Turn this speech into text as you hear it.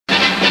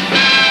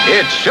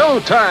It's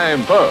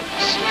showtime, folks.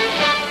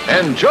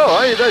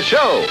 Enjoy the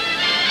show.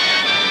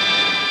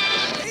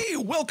 Hey,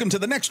 welcome to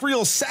the next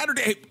real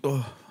Saturday.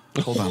 Oh,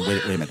 hold on,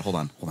 wait a minute. Hold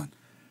on.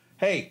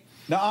 Hey,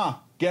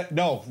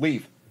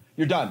 leave.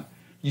 You're done.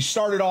 You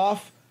started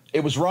off,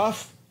 it was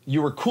rough,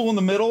 you were cool in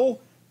the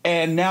middle,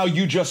 and now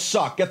you just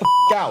suck. Get the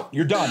out.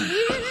 You're done.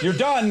 You're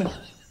done.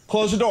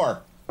 Close the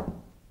door.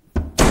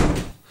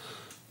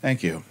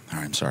 Thank you. All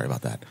right, I'm sorry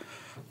about that.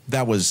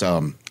 That was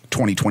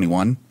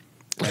 2021,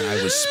 and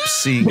I was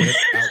seeing it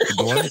out the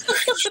door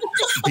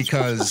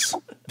because,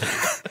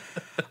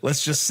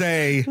 let's just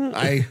say,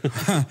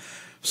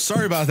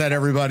 sorry about that,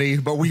 everybody,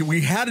 but we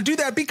had to do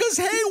that because,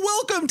 hey,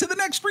 welcome to the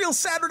next real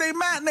Saturday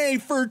matinee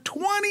for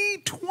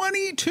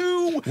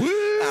 2022.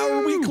 Woo!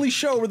 Our weekly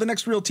show where the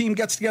next real team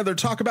gets together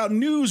to talk about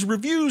news,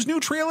 reviews, new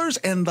trailers,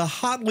 and the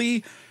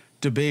hotly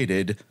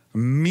debated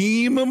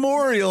Me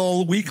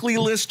Memorial Weekly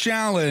List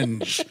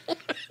Challenge.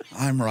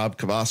 I'm Rob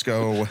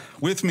Kubasko.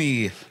 With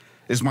me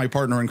is my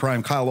partner in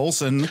crime, Kyle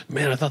Olson.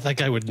 Man, I thought that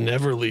guy would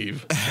never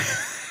leave.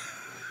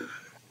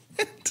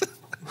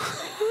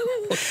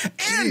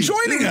 And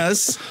joining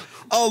us,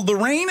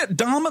 Lorraine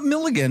Dom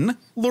Milligan.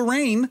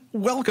 Lorraine,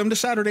 welcome to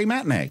Saturday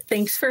Matinee.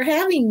 Thanks for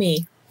having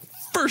me.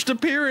 First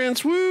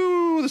appearance.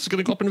 Woo! This is going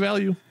to go up in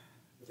value.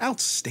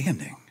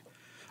 Outstanding.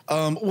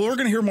 Well, we're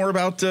going to hear more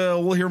about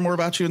we'll hear more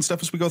about you and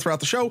stuff as we go throughout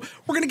the show.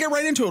 We're going to get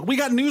right into it. We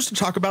got news to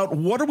talk about.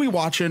 What are we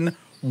watching?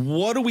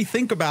 What do we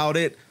think about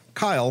it?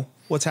 Kyle,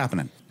 what's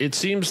happening? It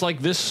seems like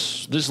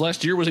this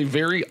last year was a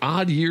very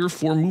odd year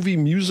for movie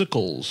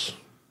musicals.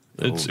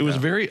 It was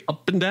very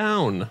up and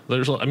down.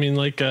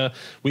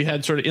 We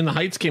had sort of In the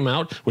Heights came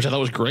out, which I thought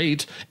was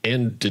great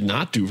and did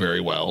not do very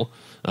well.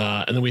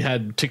 And then we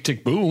had Tick,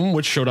 Tick, Boom,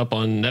 which showed up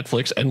on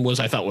Netflix and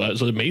I thought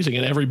was amazing.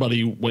 And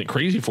everybody went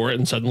crazy for it.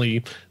 And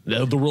suddenly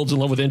the world's in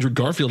love with Andrew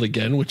Garfield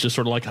again, which is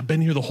sort of like, I've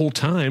been here the whole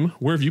time.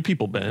 Where have you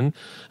people been?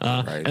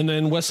 Right. And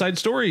then West Side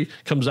Story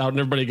comes out and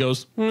everybody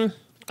goes,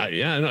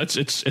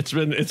 it's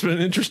been an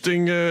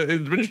interesting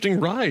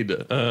ride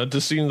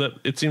to see that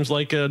it seems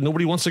like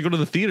nobody wants to go to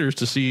the theaters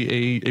to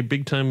see a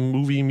big time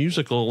movie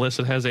musical unless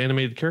it has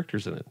animated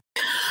characters in it.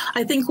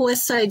 I think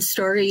West Side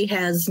Story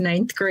has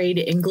 9th grade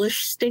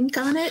English stink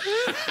on it.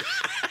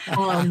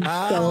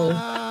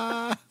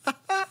 So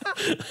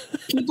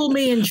people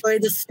may enjoy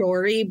the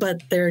story,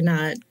 but they're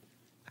not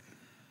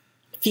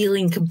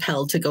feeling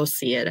compelled to go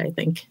see it. I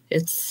think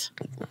it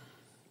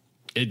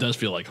does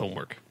feel like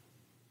homework.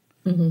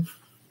 Mm-hmm.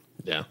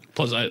 Yeah.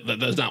 Plus,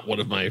 that's not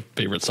one of my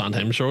favorite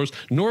Sondheim shows,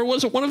 nor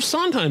was it one of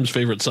Sondheim's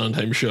favorite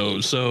Sondheim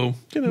shows. So,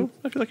 I feel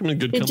like I'm in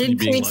good company. It did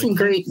create some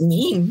great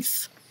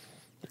memes.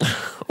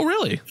 Oh,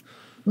 really?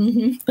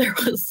 Mm-hmm. There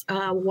was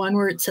one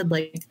where it said,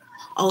 like,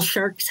 all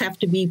sharks have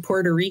to be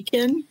Puerto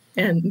Rican,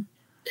 and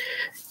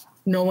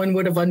no one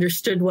would have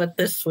understood what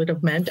this would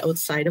have meant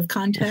outside of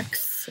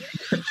context.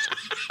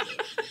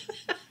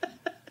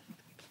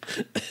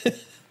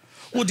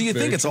 Well, do you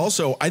think it's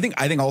also, I think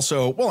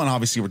also, well, and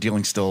obviously we're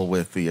dealing still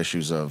with the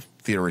issues of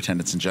theater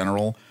attendance in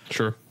general.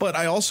 Sure. But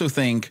I also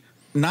think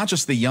not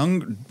just the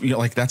young,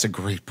 that's a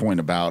great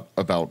point about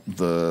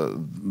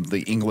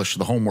the English,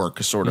 the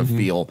homework sort of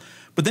feel.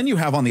 But then you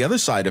have on the other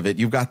side of it,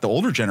 you've got the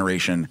older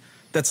generation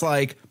that's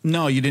like,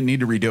 no, you didn't need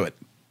to redo it.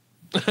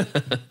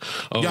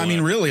 I mean,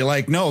 really,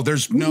 like, no,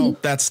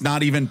 that's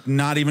not even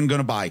going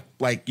to buy.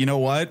 Like, you know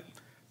what?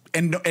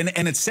 And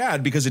it's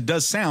sad because it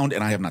does sound,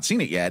 and I have not seen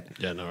it yet.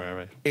 Yeah, no,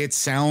 right. It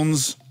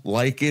sounds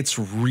like it's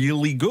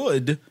really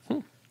good,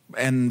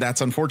 and that's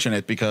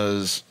unfortunate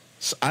because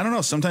I don't know.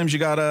 Sometimes you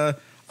gotta.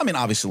 I mean,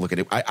 obviously, look at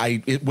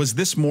it. Was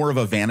this more of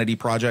a vanity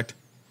project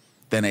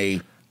than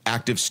a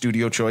active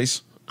studio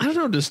choice? I don't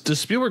know. Does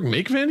Spielberg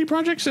make vanity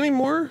projects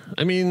anymore?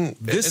 I mean,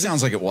 this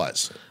sounds like it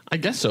was. I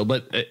guess so,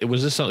 but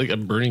was this like a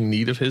burning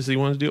need of his that he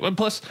wanted to do? And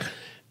plus,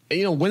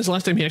 when's the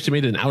last time he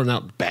actually made an out and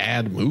out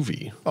bad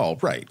movie? Oh,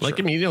 right. Like,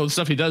 sure. I mean, the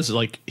stuff he does,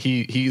 like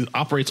he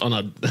operates on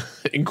a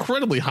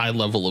incredibly high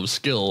level of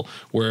skill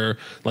where,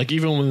 like,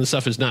 even when the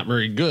stuff is not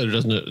very good,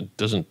 it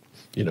doesn't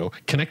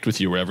connect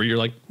with you or whatever. You're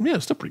like, yeah,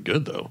 it's still pretty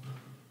good though.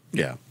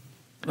 Yeah.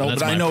 No,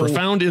 that's my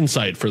profound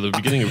insight for the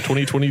beginning of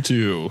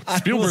 2022.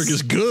 Spielberg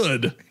is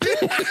good.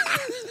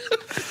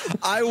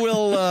 I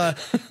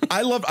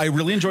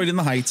really enjoyed In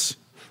the Heights.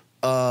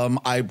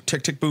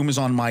 Tick, Tick, Boom is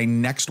on my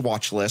next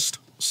watch list.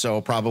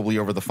 So probably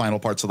over the final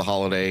parts of the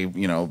holiday,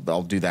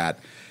 I'll do that.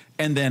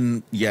 And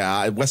then,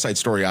 West Side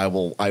Story, I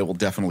will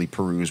definitely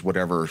peruse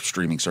whatever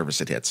streaming service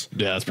it hits.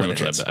 Yeah, that's pretty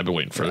much what I've been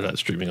waiting for that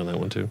streaming on that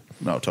one too.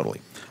 No,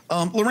 totally.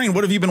 Lorraine,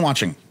 what have you been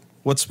watching?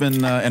 What's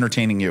been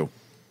entertaining you?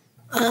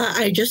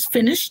 I just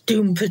finished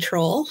Doom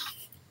Patrol.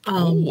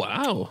 Oh,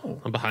 wow.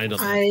 I'm behind on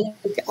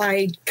that.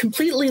 I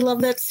completely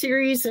love that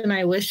series, and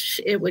I wish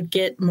it would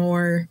get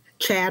more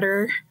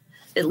chatter,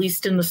 at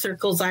least in the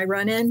circles I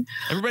run in.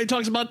 Everybody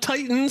talks about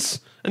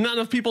Titans, and not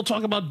enough people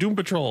talk about Doom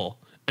Patrol.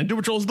 And Doom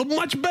Patrol is the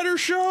much better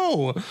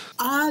show.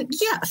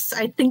 Yes,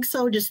 I think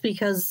so, just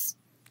because,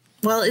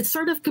 well, it's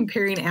sort of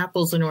comparing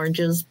apples and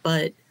oranges,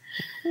 but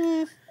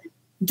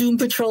Doom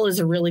Patrol is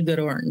a really good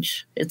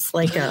orange. It's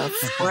like a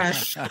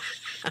fresh,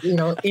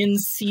 in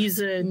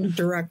season,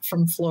 direct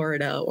from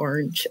Florida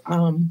orange.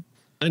 And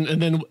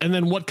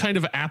then what kind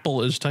of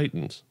apple is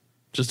Titans?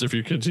 Just if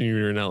you continue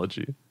your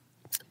analogy.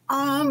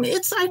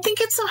 I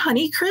think it's a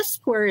Honeycrisp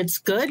where it's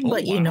good,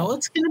 but wow.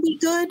 It's going to be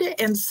good,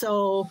 and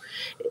so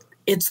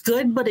it's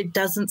good, but it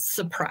doesn't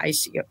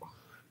surprise you.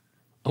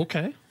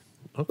 Okay.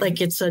 Like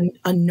it's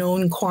a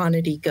known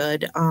quantity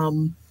good.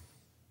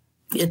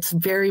 It's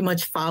very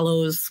much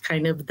follows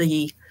kind of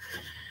the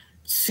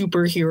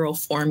superhero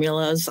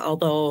formulas,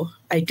 although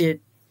I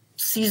did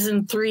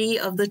episode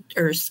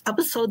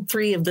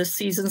 3 of this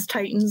season's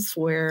Titans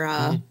where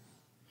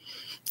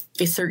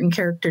a certain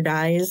character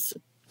dies.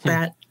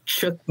 That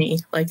shook me.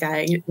 Like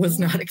I was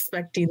not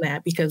expecting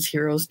that because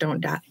heroes don't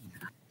die,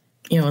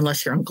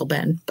 unless you're Uncle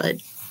Ben, but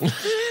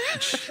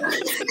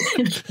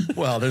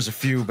well, there's a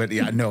few, but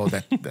yeah, no,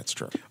 that's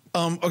true.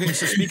 Okay.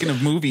 So speaking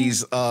of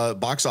movies,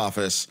 box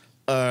office,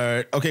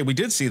 okay. We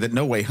did see that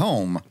No Way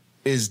Home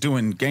is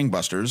doing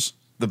gangbusters,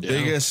 the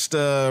biggest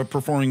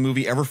performing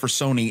movie ever for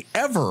Sony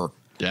ever.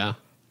 Yeah.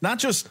 Not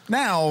just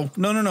now.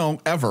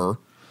 No, ever.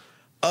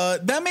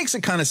 That makes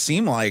it kind of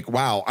seem like,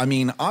 wow. I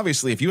mean,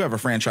 obviously, if you have a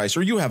franchise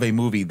or you have a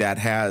movie that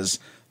has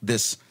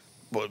this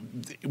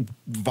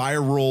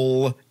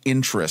viral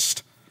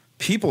interest,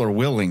 people are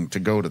willing to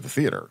go to the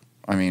theater.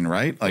 I mean,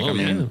 right? Like,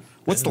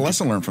 what's the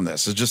lesson learned from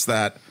this? It's just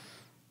that,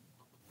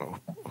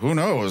 who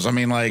knows? I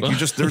mean, like,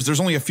 there's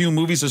only a few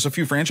movies, there's a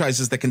few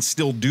franchises that can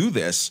still do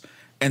this,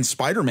 and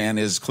Spider-Man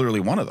is clearly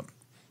one of them.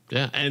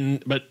 Yeah,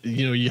 but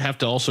you have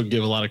to also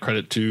give a lot of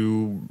credit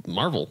to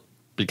Marvel.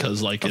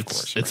 Because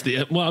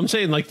I'm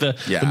saying like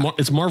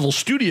it's Marvel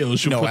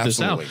Studios who put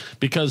this out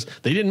because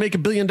they didn't make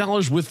 $1 billion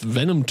with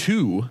Venom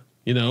 2.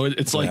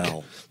 It's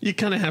like you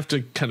kind of have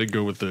to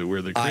go with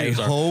where the creatives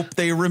are. I hope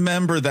they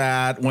remember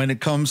that when it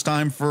comes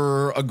time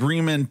for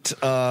agreement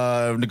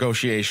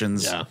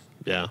negotiations.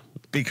 Yeah.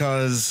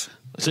 Because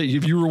so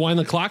if you rewind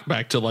the clock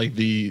back to like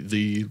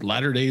the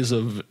latter days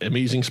of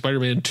Amazing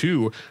Spider-Man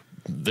 2,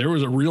 there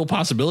was a real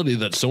possibility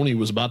that Sony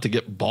was about to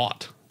get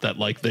bought. That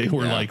like they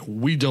were like,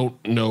 we don't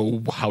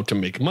know how to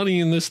make money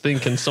in this thing.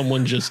 Can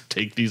someone just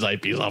take these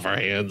IPs off our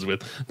hands?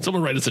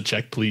 Someone write us a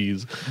check,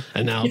 please.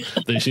 And now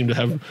they seem to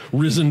have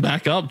risen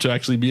back up to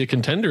actually be a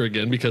contender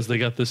again because they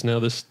got this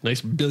nice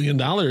 $1 billion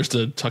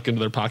to tuck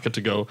into their pocket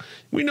to go.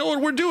 We know what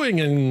we're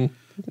doing, and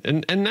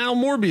now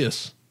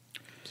Morbius.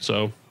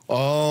 So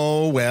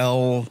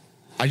well.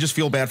 I just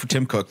feel bad for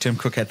Tim Cook. Tim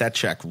Cook had that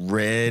check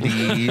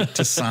ready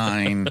to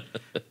sign.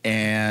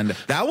 And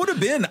that would have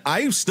been,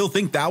 I still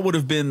think that would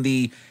have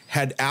been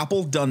had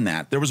Apple done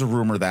that. There was a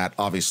rumor that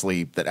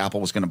obviously that Apple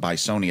was going to buy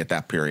Sony at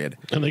that period.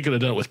 And they could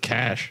have done it with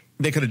cash.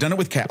 They could have done it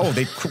with cash. Oh,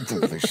 they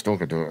still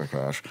could do it with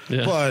cash.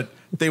 Yeah. But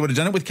they would have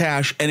done it with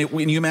cash. And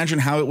when you imagine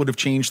how it would have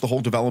changed the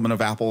whole development of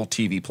Apple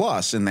TV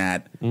Plus in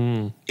that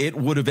it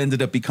would have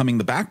ended up becoming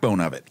the backbone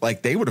of it.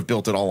 Like they would have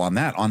built it all on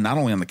that, on not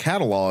only on the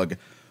catalog,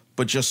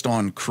 but just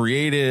on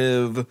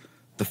creative,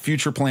 the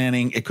future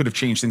planning. It could have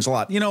changed things a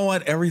lot. You know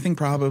what? Everything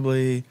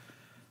probably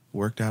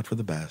worked out for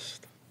the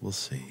best. We'll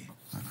see.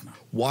 I don't know.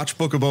 Watch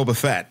Book of Boba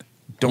Fett.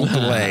 Don't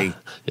delay.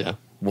 Yeah.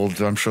 Well,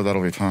 I'm sure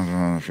that'll be time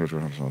on the future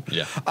episode.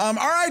 Yeah. All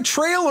right.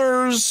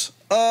 Trailers.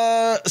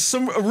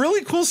 Some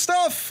really cool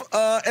stuff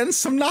and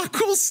some not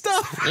cool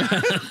stuff.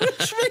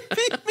 Which may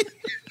be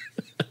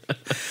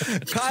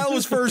Kyle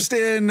was first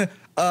in.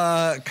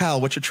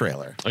 Kyle, what's your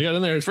trailer? I got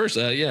in there at first.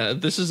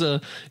 This is a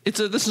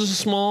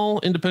small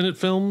independent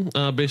film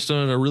based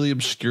on a really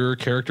obscure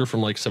character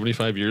from like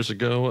 75 years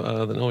ago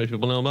that not many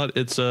people know about.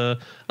 It's a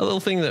little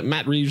thing that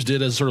Matt Reeves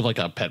did as sort of like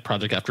a pet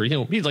project after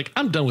he's like,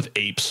 I'm done with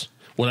apes.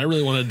 What I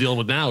really want to deal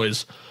with now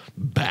is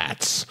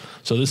bats.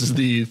 So this is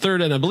the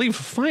third and I believe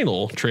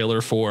final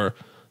trailer for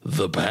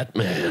The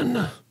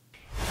Batman.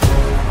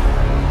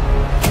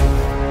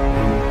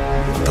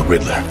 The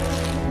Riddler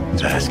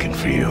is asking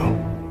for you.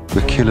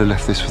 The killer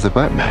left this for the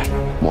Batman.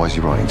 Why is he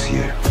writing to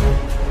you?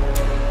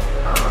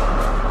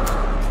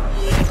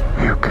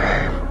 You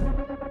came.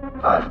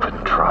 I've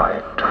been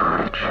trying to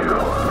reach you.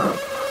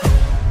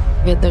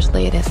 Riddler's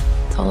latest.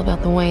 It's all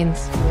about the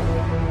Waynes.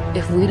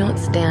 If we don't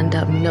stand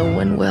up, no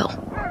one will.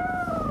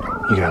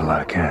 You got a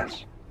lot of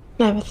cats.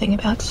 I have a thing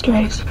about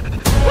strays. The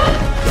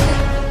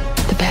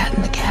bat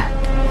and the cat.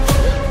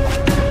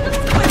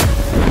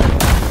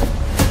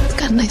 It's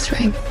got a nice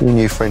ring. A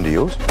new friend of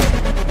yours?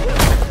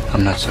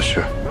 I'm not so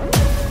sure.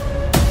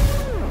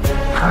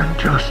 I'm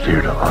just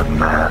here to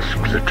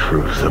unmask the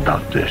truth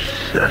about this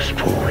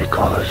cesspool we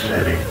call a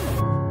city.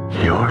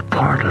 You're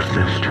part of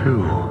this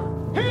too.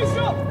 Hands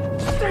up!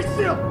 Stay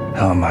still!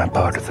 How am I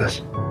part of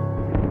this?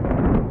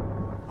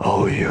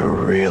 Oh, you're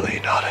really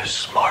not as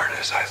smart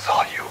as I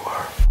thought you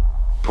were.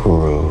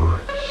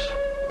 Bruce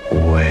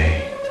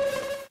Wayne.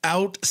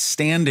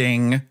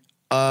 Outstanding.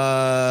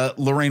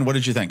 Lorraine, what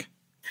did you think?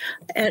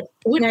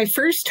 When I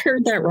first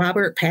heard that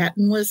Robert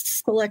Pattinson was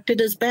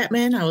selected as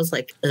Batman, I was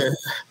like, ugh.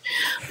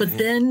 But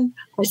then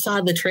I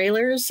saw the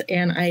trailers,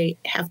 and I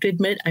have to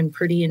admit, I'm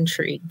pretty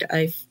intrigued.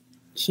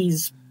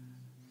 He's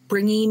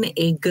bringing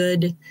a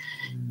good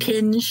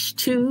tinge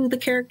to the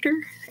character.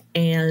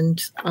 And,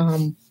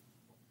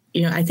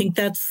 I think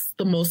that's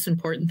the most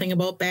important thing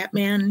about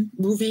Batman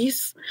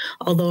movies,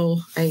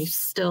 although I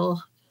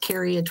still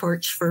carry a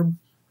torch for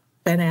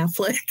Ben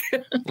Affleck.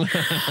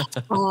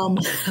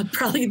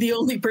 Probably the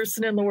only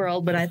person in the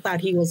world, but I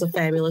thought he was a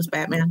fabulous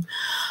Batman.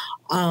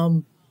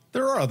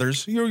 There are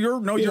others.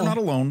 You're not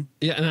alone.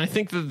 Yeah, and I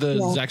think that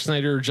the Zack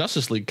Snyder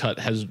Justice League cut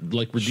has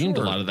redeemed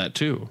a lot of that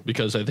too,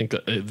 because I think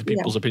the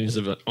people's opinions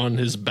on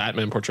his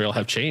Batman portrayal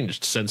have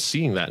changed since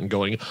seeing that and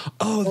going,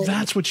 "Oh,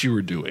 that's what you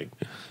were doing."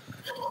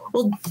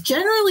 Well,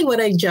 generally,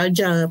 what I judge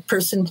a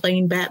person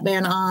playing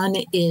Batman on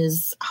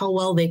is how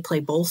well they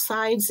play both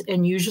sides,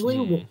 and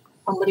usually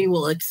somebody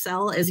will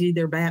excel as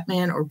either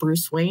Batman or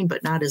Bruce Wayne,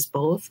 but not as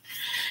both.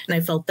 And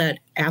I felt that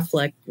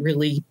Affleck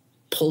really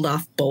pulled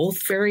off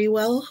both very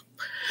well.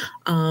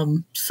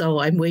 So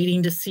I'm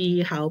waiting to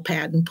see how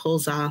Patton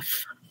pulls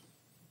off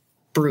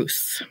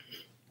Bruce.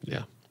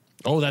 Yeah.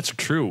 Oh, that's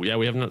true. Yeah,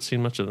 we have not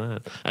seen much of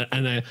that.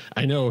 And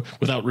I know,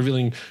 without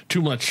revealing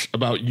too much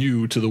about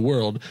you to the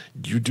world,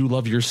 you do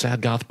love your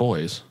sad goth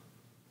boys.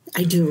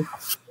 I do.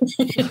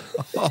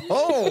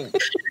 Oh,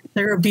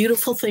 they're a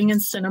beautiful thing in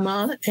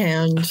cinema,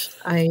 and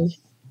I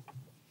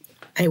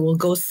will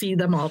go see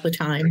them all the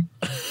time.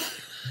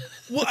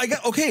 Well, I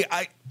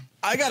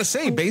got to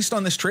say, based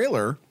on this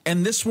trailer,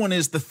 and this one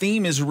the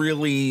theme is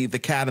really the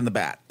cat and the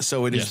bat.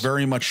 So it is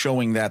very much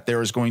showing that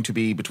there is going to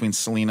be between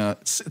Selena,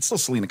 it's still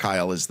Selena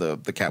Kyle is the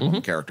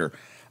Catwoman character,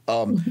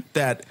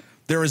 that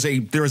there is a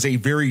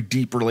very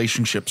deep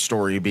relationship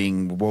story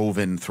being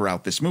woven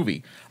throughout this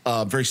movie.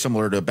 Very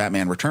similar to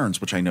Batman Returns,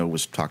 which I know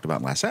was talked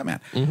about in Last Batman.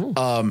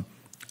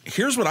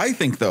 Here's what I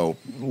think, though,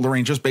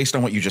 Lorraine, just based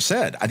on what you just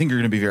said, I think you're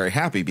going to be very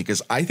happy,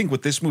 because I think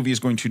what this movie is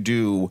going to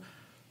do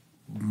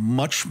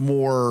much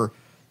more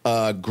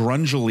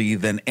grungily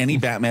than any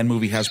Batman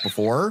movie has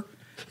before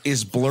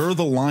is blur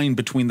the line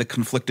between the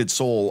conflicted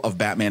soul of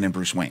Batman and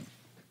Bruce Wayne.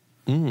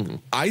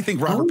 I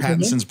think Robert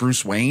Pattinson's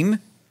Bruce Wayne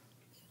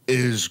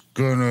is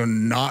gonna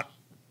not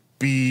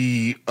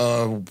be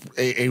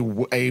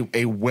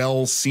a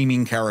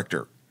well-seeming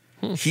character.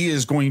 He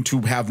is going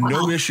to have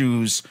no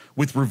issues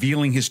with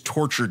revealing his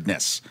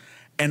torturedness.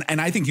 And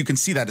I think you can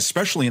see that,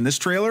 especially in this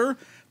trailer,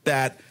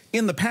 that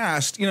in the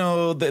past,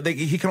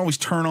 he can always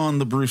turn on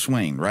the Bruce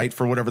Wayne, right,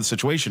 for whatever the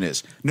situation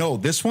is. No,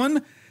 this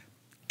one,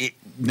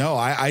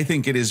 I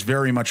think it is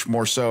very much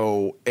more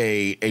so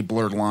a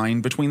blurred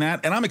line between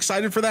that. And I'm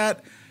excited for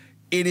that.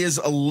 It is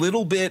a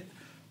little bit,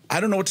 I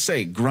don't know what to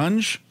say,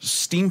 grunge,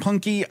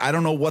 steampunky. I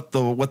don't know what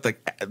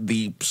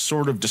the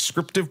sort of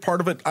descriptive part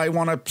of it I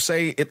want to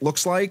say it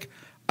looks like.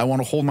 I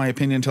want to hold my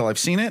opinion until I've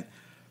seen it.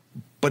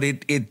 But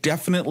it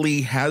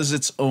definitely has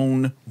its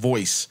own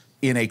voice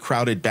in a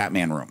crowded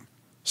Batman room.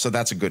 So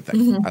that's a good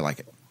thing. I like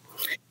it.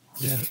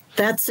 Yeah,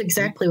 that's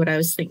exactly what I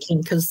was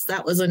thinking, because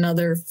that was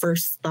another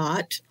first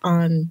thought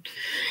on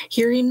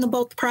hearing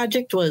about the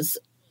project was,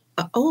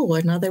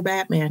 another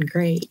Batman.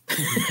 Great.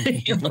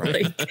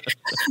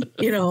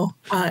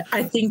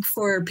 I think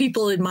for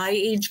people in my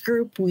age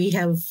group, we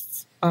have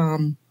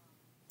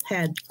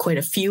had quite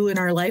a few in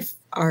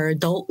our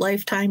adult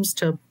lifetimes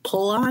to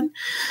pull on.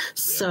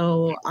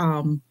 So,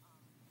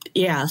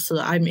 so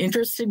I'm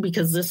interested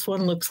because this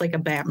one looks like a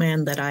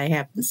Batman that I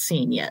haven't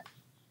seen yet.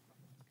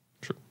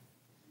 True.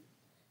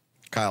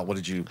 Kyle,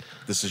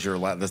 this is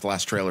the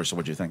last trailer, so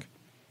what do you think?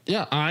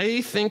 Yeah,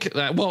 I think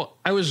that,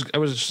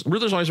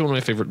 Riddler's always one of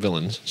my favorite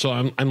villains. So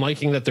I'm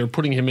liking that they're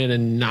putting him in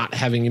and not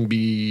having him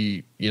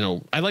be,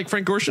 I like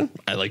Frank Gorshin,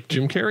 I like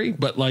Jim Carrey,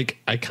 but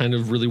I kind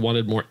of really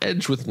wanted more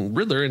edge with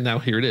Riddler, and now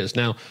here it is.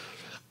 Now,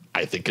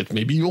 I think it's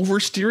maybe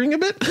oversteering a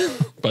bit,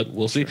 but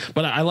we'll see.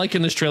 But I like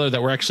in this trailer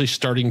that we're actually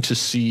starting to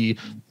see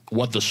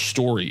what the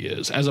story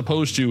is, as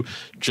opposed to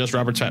just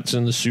Robert Pattinson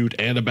in the suit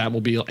and a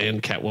Batmobile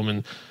and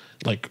Catwoman.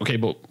 Okay,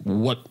 but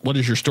what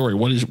is your story?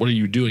 What are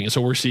you doing? And so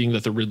we're seeing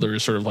that the Riddler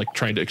is sort of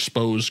trying to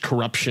expose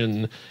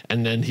corruption,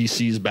 and then he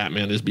sees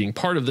Batman as being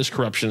part of this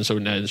corruption. So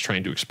Ned is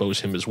trying to expose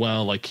him as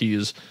well. He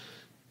is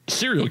a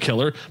serial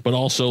killer, but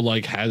also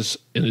has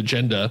an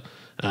agenda.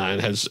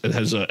 And has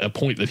a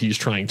point that he's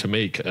trying to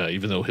make,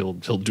 even though he'll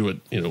do it,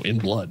 in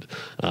blood.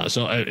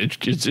 So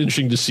it's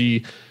interesting to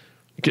see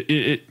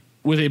it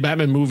with a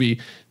Batman movie.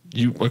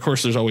 Of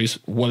course, there's always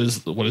what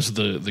is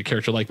the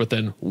character like, but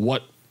then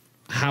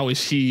how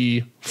is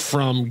he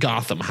from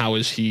Gotham? How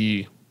is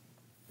he,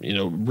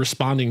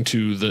 responding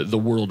to the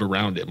world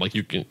around him?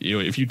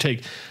 If you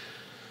take,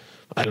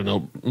 I don't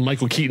know,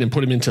 Michael Keaton and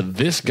put him into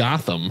this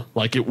Gotham,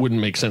 it wouldn't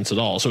make sense at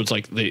all. So it's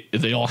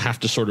they all have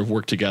to sort of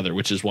work together,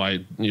 which is why,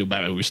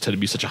 Batman movies tend to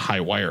be such a high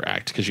wire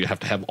act, because you have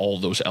to have all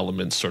those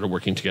elements sort of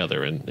working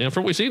together. And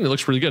from what we've seen, it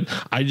looks pretty good.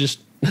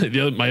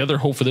 My other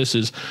hope for this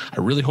is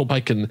I really hope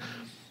I can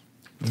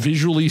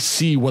visually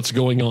see what's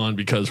going on,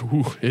 because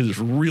it is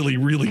really,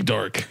 really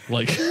dark.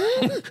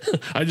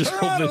 I just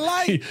hope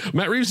that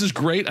Matt Reeves is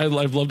great. I've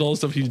loved all the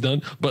stuff he's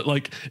done, but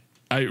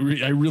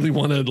I really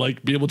want to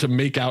like be able to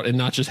make out and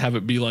not just have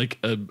it be like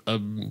a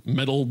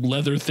metal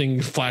leather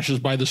thing flashes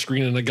by the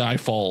screen and a guy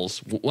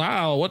falls.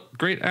 Wow, what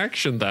great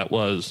action that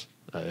was.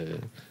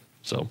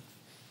 So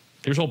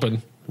here's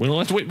hoping. We don't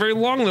have to wait very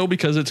long though,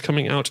 because it's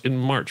coming out in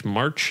March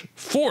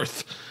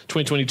 4th,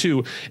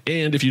 2022.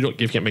 And if you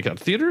can't make it out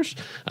to theaters,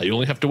 you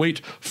only have to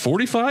wait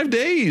 45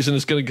 days and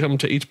it's going to come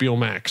to HBO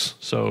Max.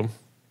 So.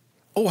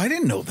 Oh, I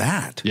didn't know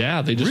that.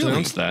 Yeah, they just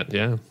announced that.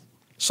 Yeah.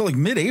 So like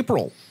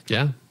mid-April.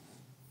 Yeah.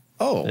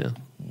 Oh, yeah.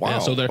 Wow. Yeah,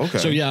 so okay.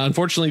 So yeah,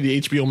 unfortunately,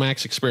 the HBO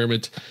Max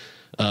experiment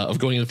of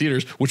going in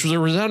theaters, which was a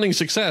resounding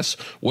success,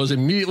 was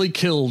immediately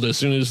killed as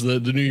soon as the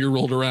new year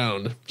rolled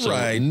around.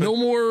 So no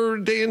more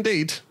day and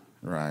date.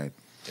 Right.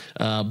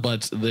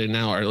 But they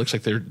now are. It looks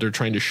like they're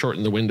trying to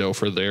shorten the window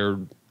for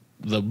the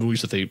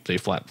movies that they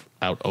flat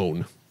out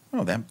own.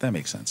 Oh, that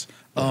makes sense.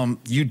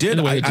 You did. In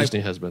the way that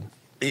Disney has been.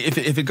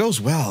 If it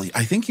goes well,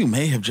 I think you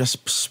may have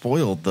just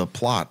spoiled the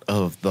plot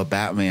of the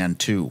Batman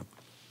 2.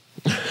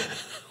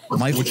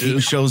 Michael Keaton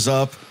shows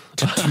up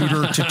to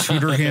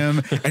tutor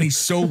him, and he's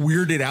so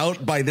weirded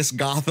out by this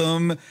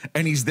Gotham,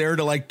 and he's there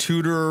to like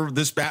tutor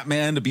this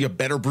Batman to be a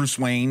better Bruce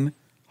Wayne.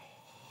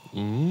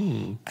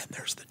 And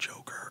there's the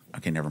Joker.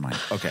 Okay, never mind.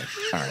 Okay,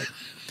 all right.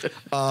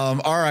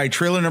 All right,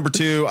 trailer number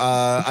 2.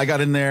 I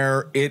got in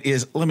there. It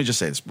is. Let me just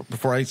say this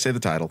before I say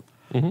the title.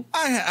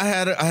 I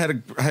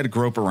had to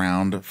grope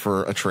around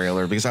for a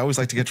trailer because I always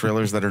like to get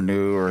trailers that are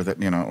new or that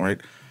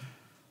right.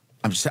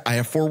 I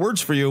have 4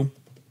 words for you: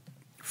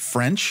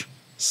 French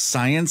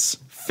science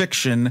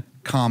fiction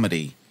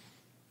comedy.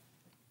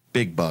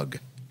 Big Bug.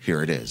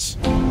 Here it is.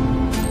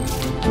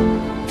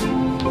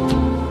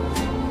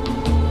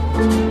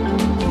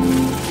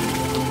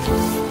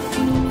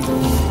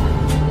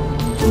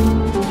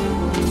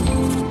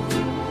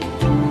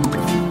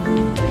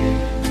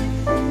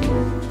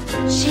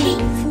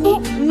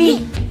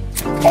 Me.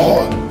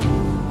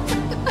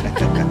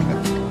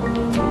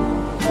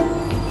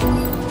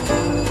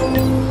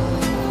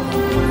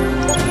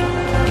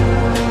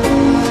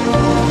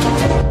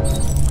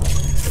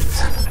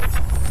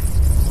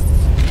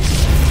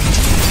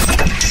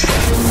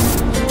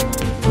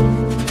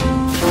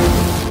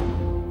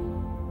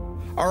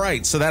 All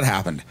right, so that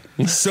happened.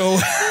 So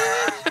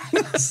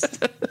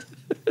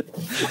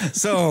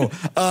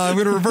I'm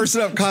going to reverse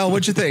it up. Kyle,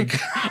 what'd you think?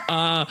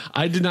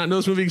 I did not know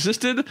this movie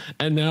existed,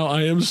 and now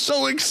I am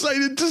so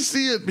excited to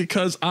see it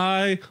because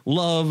I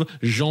love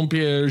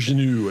Jean-Pierre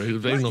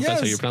Jeunet. I don't know if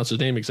that's how you pronounce his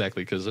name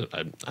exactly because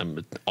I'm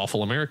an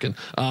awful American.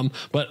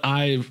 But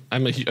I've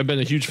been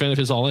a huge fan of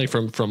his all day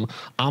from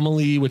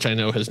Amélie, which I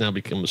know has now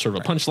become sort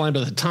of a punchline.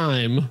 But at the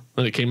time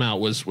when it came out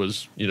was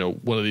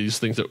one of these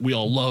things that we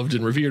all loved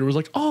and revered. It was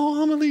like,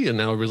 oh, Amélie, and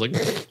now everybody's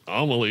like,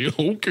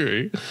 Amélie,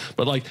 okay.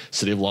 But like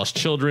City of Lost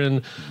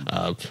Children,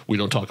 we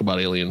don't talk about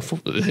the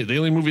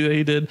Alien movie that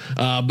he did,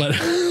 but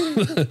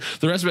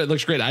the rest of it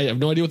looks great. I have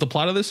no idea what the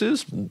plot of this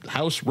is.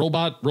 House,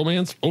 robot,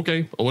 romance,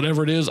 okay,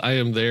 whatever it is, I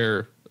am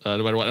there no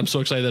matter what. I'm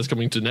so excited that's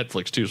coming to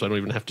Netflix too, so I don't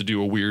even have to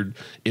do a weird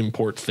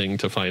import thing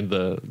to find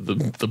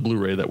the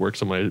Blu-ray that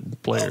works on my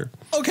player.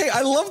 Okay,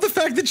 I love the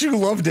fact that you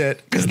loved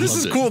it because this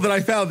is cool that I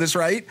found this,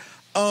 right?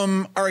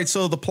 All right,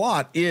 so the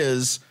plot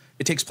is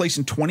it takes place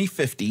in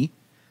 2050.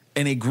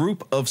 And a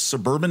group of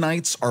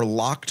suburbanites are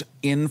locked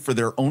in for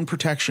their own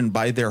protection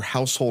by their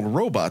household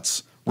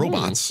robots.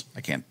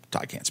 I can't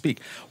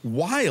speak.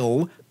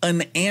 While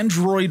an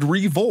android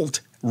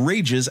revolt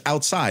rages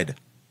outside.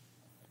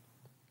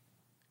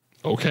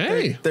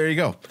 Okay, there you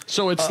go.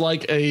 So it's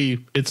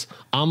it's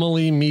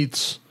Amélie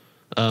meets.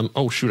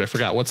 Oh shoot, I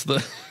forgot. What's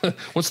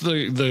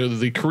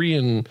the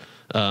Korean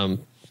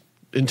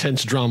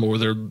intense drama where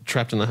they're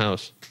trapped in the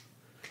house?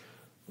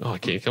 Oh, I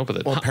can't come up with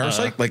it. Well,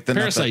 Parasite, like the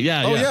Parasite.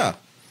 Yeah.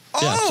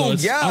 Yeah, so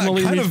it's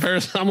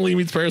Amélie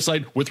meets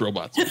Parasite with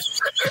robots.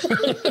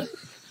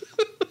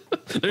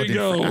 There you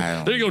go.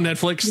 There you go,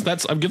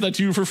 Netflix. I'm giving that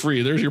to you for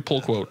free. There's your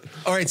pull quote.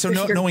 All right. So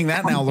knowing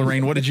that now,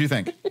 Lorraine, what did you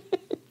think?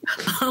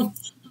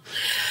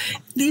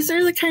 These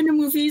are the kind of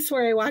movies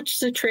where I watch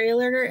the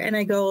trailer and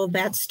I go,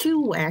 that's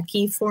too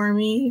wacky for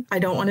me. I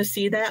don't want to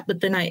see that.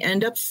 But then I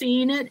end up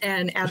seeing it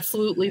and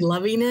absolutely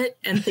loving it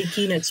and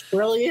thinking it's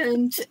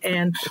brilliant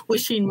and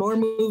wishing more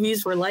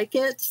movies were like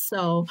it.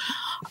 So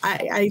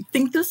I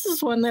think this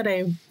is one that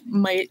I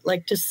might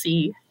like to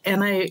see.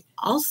 And I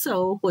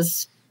also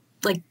was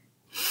like,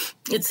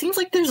 it seems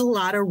like there's a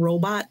lot of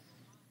robot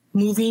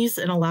movies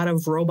and a lot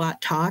of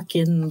robot talk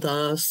in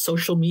the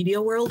social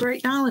media world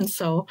right now. And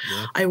so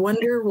I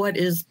wonder what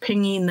is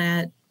pinging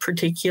that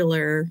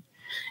particular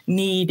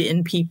need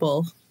in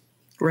people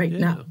right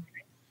now.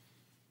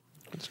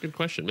 That's a good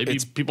question. Maybe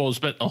people have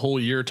spent a whole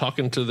year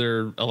talking to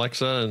their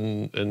Alexa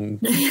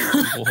and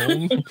go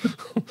home.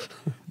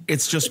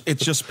 It's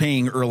just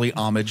paying early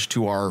homage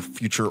to our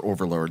future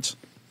overlords.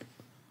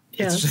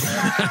 Yes.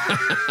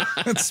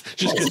 It's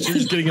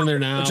just getting in there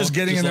now. Just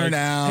getting in there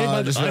now. Hey,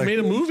 but I made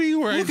a movie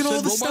where I said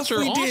all the robots stuff are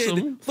we awesome.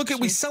 did. Look,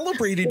 we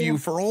celebrated you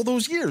for all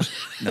those years.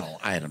 No,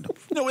 I don't know.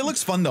 No, it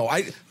looks fun though.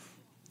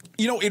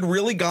 You know, it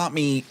really got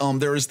me.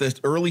 There is this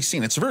early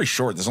scene. It's very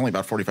short. There's only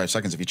about 45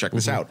 seconds if you check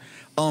this out.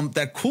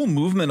 That cool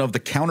movement of the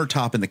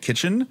countertop in the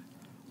kitchen,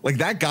 like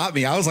that got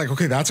me. I was like,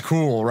 okay, that's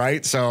cool,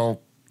 right?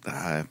 So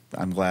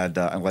I'm glad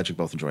you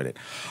both enjoyed it.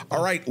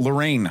 All right,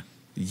 Lorraine,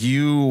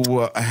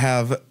 you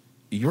have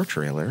your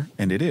trailer,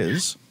 and it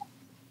is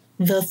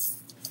The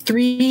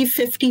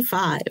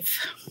 355.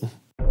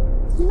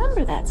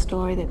 Remember that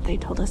story that they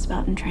told us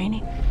about in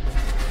training?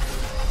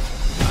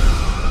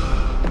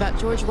 About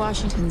George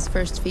Washington's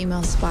first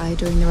female spy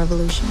during the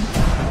Revolution.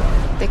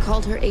 They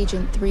called her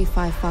Agent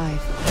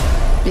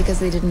 355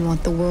 because they didn't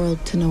want the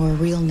world to know her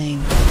real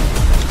name.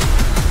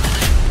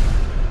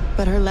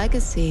 But her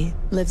legacy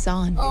lives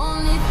on.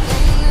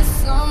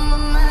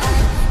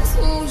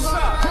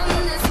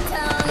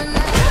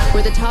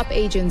 We're the top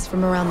agents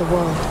from around the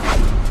world.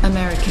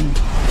 American,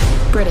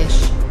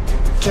 British,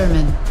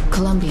 German,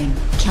 Colombian,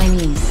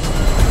 Chinese.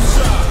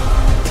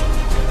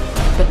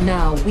 But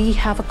now we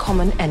have a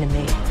common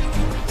enemy.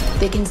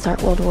 They can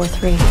start World War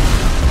III.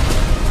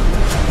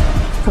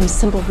 From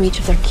simple reach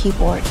of their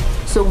keyboard.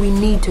 So we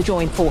need to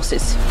join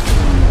forces.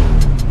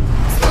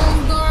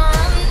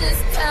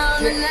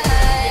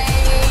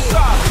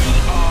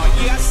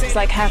 It's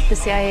like half the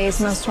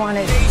CIA's most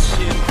wanted.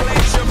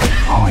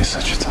 Always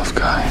such a tough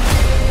guy.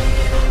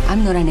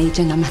 I'm not an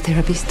agent, I'm a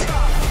therapist.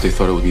 They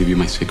thought I would give you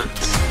my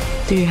secrets.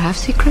 Do you have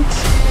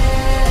secrets?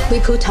 We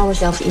put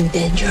ourselves in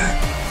danger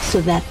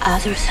so that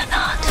others are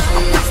not.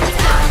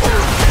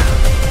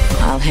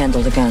 I'll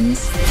handle the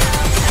guns.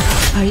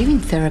 Are you in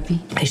therapy?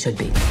 I should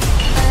be.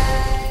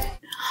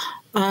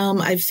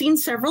 I've seen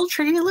several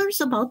trailers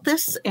about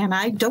this, and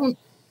I don't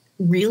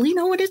really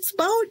know what it's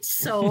about.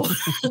 So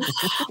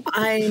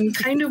I'm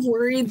kind of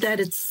worried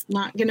that it's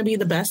not going to be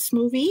the best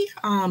movie.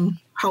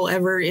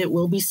 However, it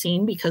will be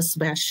seen because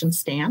Sebastian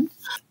Stan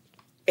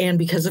and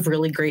because of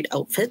really great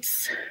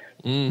outfits.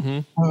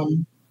 But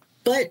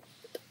I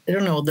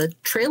don't know, the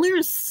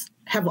trailers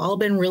have all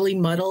been really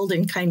muddled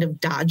and kind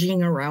of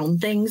dodging around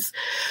things.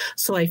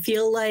 So I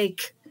feel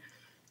like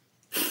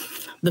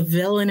the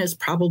villain is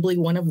probably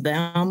one of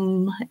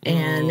them,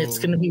 and it's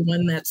going to be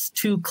one that's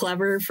too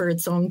clever for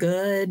its own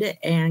good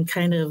and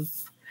kind of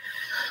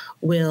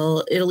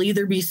it'll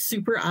either be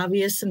super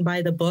obvious and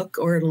by the book,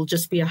 or it'll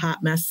just be a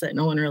hot mess that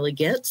no one really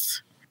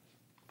gets.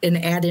 And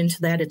add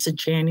into that, it's a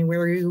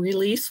January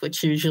release,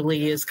 which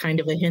usually is kind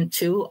of a hint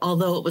too,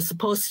 although it was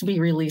supposed to be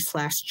released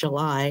last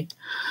July.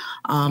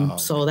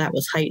 So that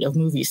was height of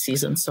movie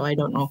season. So I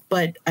don't know,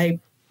 but I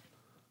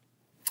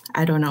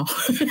don't know.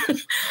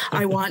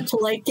 I want to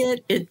like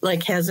it. It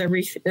like has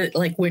it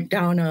like went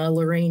down a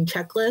Lorraine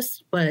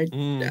checklist, but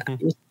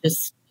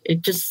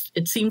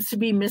it seems to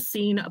be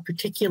missing a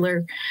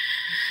particular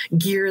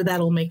gear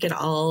that'll make it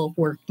all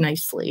work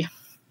nicely.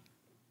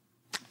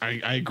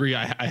 I agree.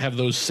 I have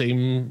those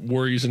same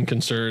worries and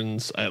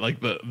concerns. I like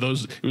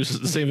those. It was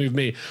the same thing with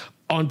me.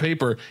 On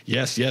paper,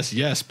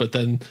 yes. But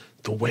then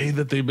the way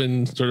that they've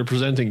been sort of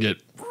presenting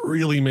it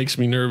really makes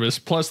me nervous.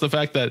 Plus the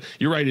fact that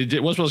you're right,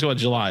 it was supposed to come out in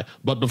July,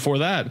 but before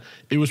that,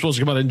 it was supposed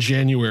to come out in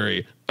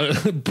January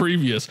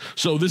previous.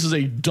 So this is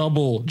a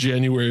double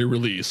January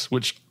release,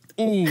 which,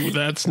 ooh,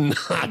 that's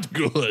not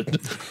good.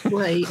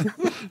 Right.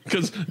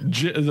 Because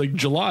like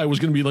July was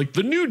going to be like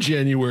the new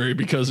January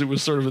because it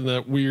was sort of in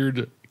that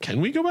weird,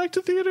 can we go back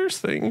to theaters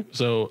thing?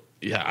 So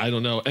yeah, I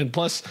don't know. And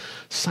plus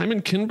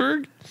Simon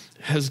Kinberg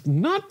has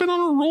not been on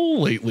a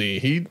roll lately.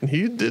 He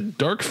did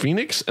Dark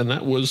Phoenix, and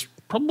that was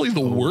probably the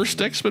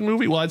worst X-Men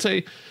movie. Well, I'd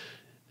say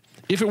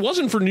if it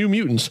wasn't for New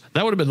Mutants,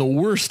 that would have been the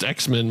worst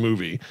X-Men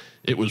movie.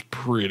 It was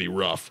pretty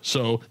rough.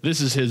 So this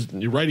is his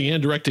writing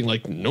and directing,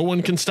 like no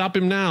one can stop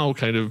him now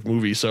kind of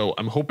movie. So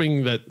I'm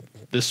hoping that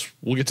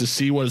we'll get to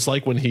see what it's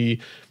like when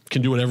he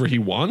can do whatever he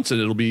wants,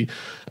 and it'll be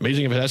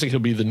amazing and fantastic. He'll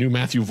be the new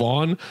Matthew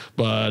Vaughn,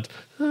 but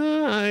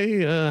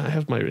I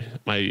have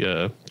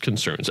my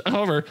concerns.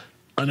 However,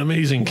 an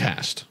amazing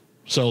cast.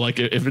 So like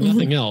if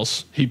nothing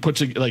else, he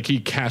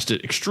cast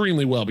it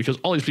extremely well because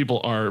all these people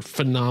are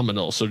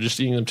phenomenal. So just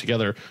seeing them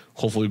together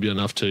hopefully will be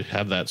enough to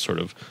have that sort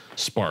of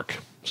spark.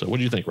 So what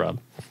do you think, Rob?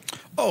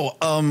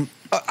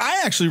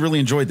 I actually really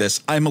enjoyed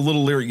this. I'm a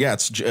little leery. Yeah,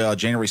 it's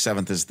January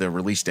 7th is the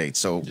release date,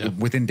 so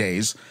within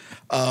days.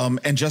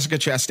 And Jessica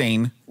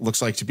Chastain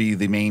looks like to be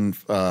the main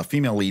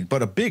female lead,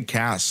 but a big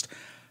cast.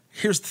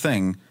 Here's the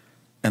thing,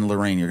 and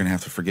Lorraine, you're going to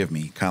have to forgive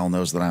me. Kyle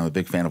knows that I'm a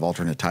big fan of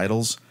alternate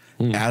titles.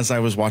 As I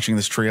was watching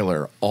this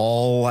trailer,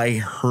 all I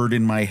heard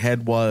in my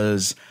head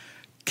was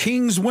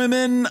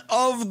Kingswomen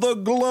of the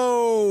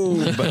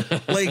Globe.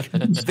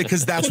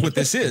 Because that's what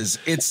this is.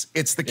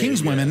 It's the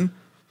Kingswomen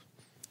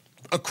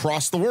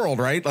across the world,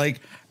 right? Like,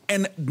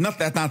 and not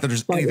that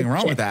there's anything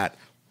wrong with that,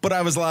 but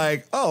I was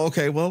like, oh,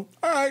 okay, well,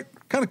 all right,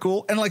 kind of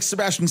cool. And like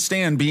Sebastian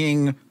Stan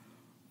being,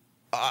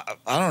 I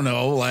don't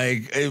know,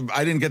 like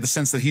I didn't get the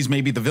sense that he's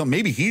maybe the villain.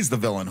 Maybe he's the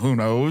villain. Who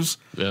knows?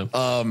 Yeah.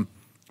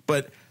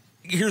 But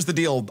here's the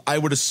deal. I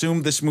would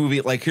assume this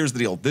movie, here's the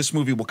deal. This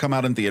movie will come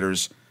out in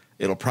theaters.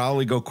 It'll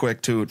probably go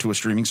quick to a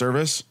streaming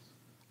service.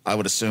 I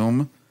would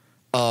assume.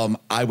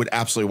 I would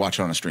absolutely watch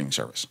it on a streaming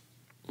service.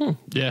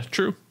 Yeah,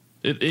 true.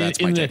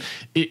 That's my take.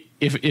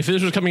 If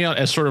this was coming out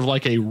as sort of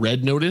like a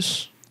Red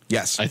Notice,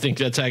 yes, I think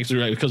that's actually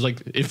right, because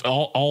like if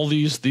all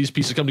these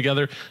pieces come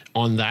together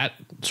on that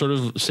sort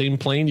of same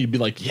plane, you'd be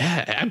like,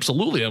 yeah,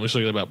 absolutely. I'm just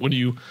thinking about when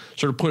you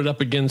sort of put it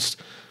up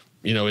against,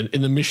 you know,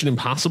 in the Mission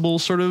Impossible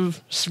sort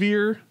of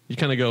sphere, you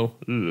kind of go,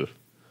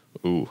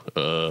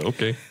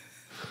 okay.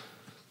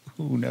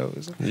 Who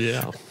knows?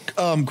 Yeah.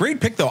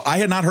 Great pick though. I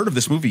had not heard of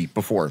this movie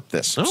before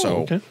this.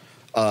 Okay.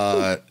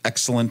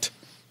 Excellent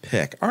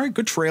pick. All right,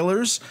 good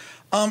trailers.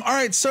 All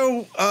right,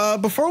 so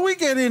before we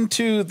get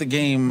into the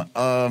game,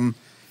 and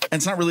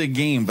it's not really a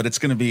game, but it's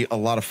going to be a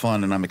lot of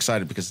fun, and I'm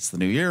excited because it's the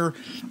new year.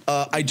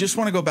 I just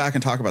want to go back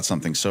and talk about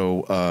something.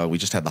 So we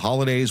just had the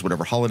holidays,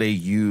 whatever holiday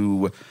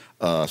you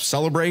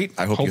celebrate.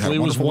 I hope hopefully you had a it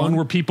was wonderful one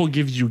where people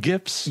give you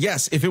gifts.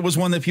 Yes, if it was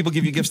one that people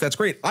give you gifts, that's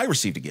great. I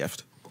received a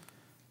gift.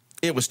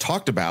 It was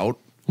talked about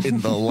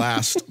in the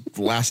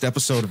last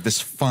episode of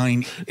this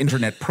fine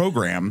internet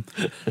program.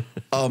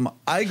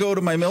 I go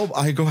to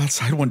I go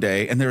outside one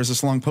day and there's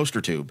this long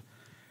poster tube,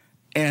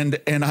 and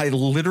I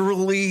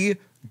literally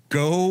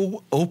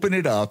go open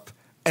it up,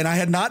 and I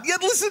had not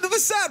yet listened to the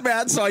Sat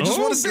Man, so I just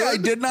want to say I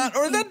did not,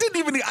 or that didn't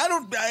even.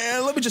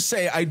 Let me just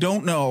say I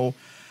don't know.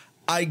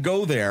 I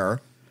go there.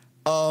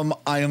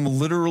 I am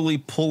literally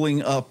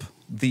pulling up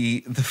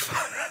the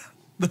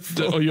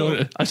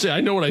I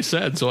know what I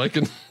said, so I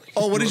can.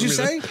 Oh, what did you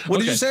say? What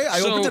did you say?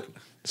 I opened it.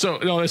 So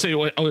no, I was going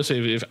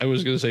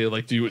to say,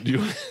 like, do you want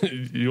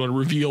to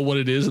reveal what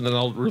it is, and then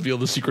I'll reveal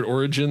the secret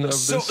origin of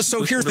this?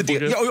 So here's the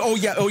deal. Oh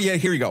yeah.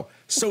 Here you go.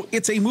 So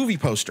it's a movie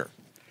poster,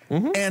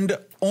 and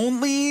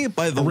only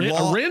by the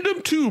law, a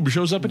random tube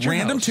shows up at your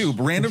house.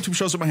 Random tube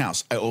shows up at my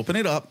house. I open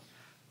it up,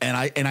 and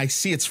I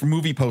see it's for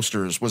movie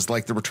posters. Was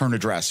like the return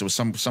address. It was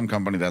some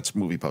company that's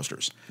movie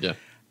posters. Yeah.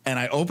 And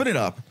I open it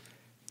up,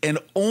 and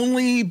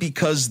only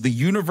because the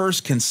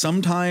universe can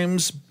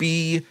sometimes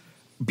be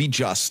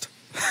just.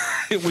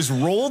 It was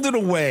rolled in a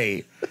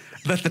way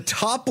that the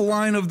top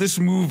line of this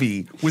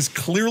movie was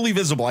clearly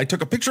visible. I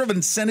took a picture of it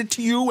and sent it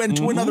to you and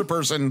to another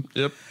person.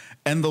 Yep.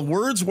 And the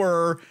words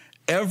were,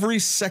 "Every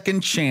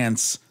second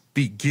chance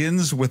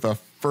begins with a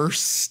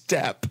first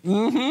step."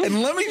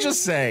 And let me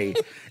just say,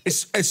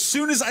 as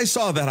soon as I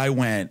saw that, I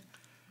went,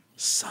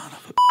 son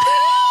of a...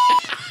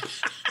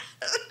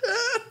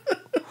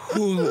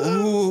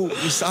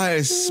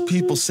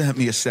 people sent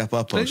me a step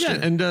up poster. Yeah,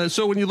 and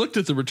so when you looked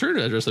at the return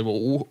address, like,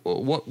 well,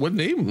 what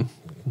name?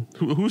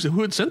 Who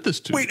had sent this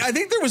to? Wait, I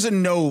think there was a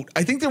note.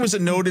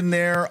 In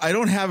there. I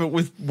don't have it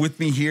with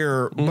me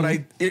here, but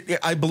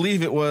I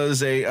believe it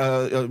was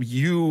a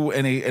you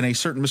and a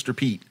certain Mr.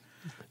 Pete.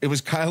 It was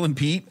Kyle and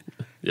Pete.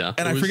 Yeah,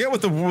 and I forget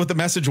what the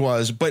message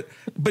was, but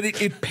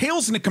it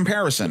pales in a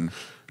comparison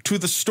to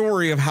the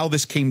story of how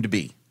this came to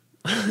be.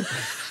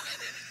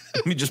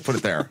 Let me just put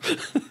it there.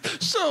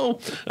 So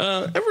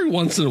every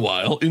once in a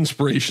while,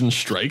 inspiration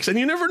strikes, and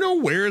you never know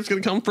where it's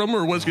going to come from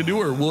or what it's going to do,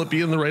 or will it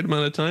be in the right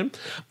amount of time.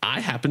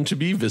 I happened to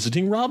be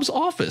visiting Rob's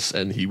office,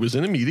 and he was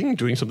in a meeting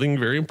doing something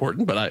very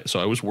important, so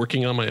I was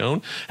working on my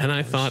own, and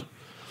I thought,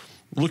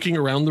 looking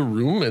around the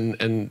room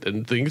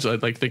and things,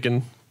 I'd like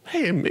thinking,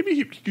 hey, maybe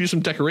you could use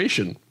some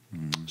decoration.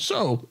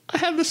 So I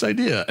had this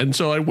idea, and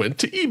so I went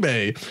to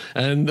eBay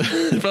and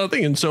found a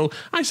thing. And so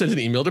I sent an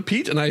email to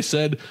Pete, and I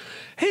said,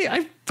 hey,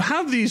 I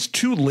have these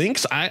two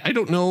links. I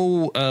don't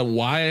know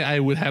why I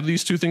would have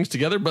these two things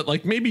together, but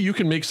like maybe you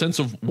can make sense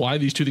of why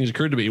these two things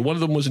occurred to me. One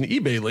of them was an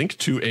eBay link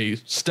to a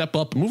Step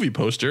Up movie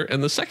poster,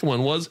 and the second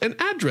one was an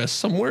address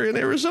somewhere in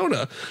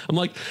Arizona. I'm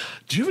like,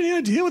 do you have any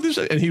idea what this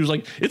is? And he was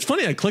like, it's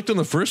funny. I clicked on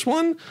the first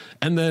one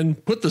and then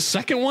put the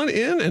second one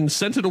in and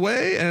sent it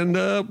away, and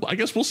I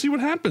guess we'll see what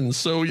happens.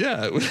 So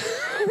yeah.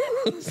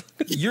 Let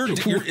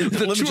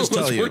me just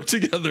tell you, work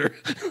together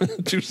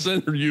to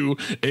send you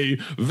a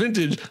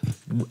vintage,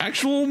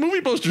 actual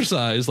movie poster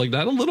size, like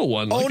not a little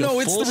one. Oh like no,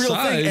 it's the real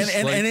size,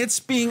 thing, and it's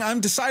being. I'm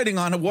deciding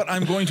on what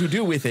I'm going to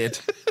do with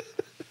it.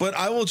 But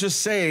I will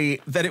just say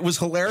that it was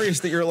hilarious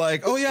that you're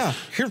like, oh yeah,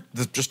 here's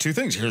just two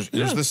things. Here's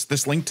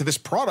this link to this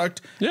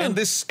product and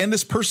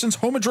this person's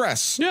home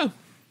address. Yeah.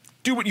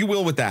 Do what you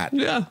will with that.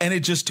 Yeah. And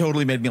it just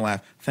totally made me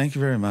laugh. Thank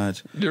you very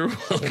much. You're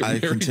welcome. I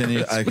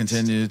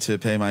continue to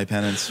pay my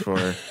penance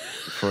for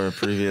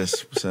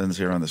previous sins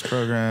here on this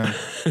program.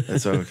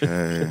 It's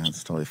okay.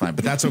 It's totally fine.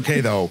 But that's okay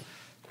though,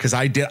 because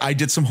I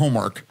did some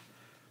homework.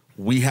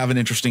 We have an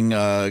interesting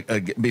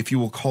if you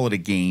will call it a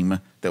game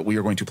that we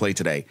are going to play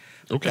today.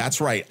 Okay. That's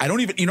right. I don't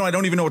even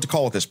know what to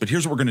call it this, but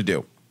here's what we're going to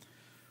do.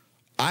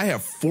 I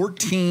have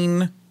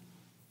 14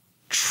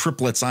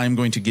 triplets I'm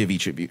going to give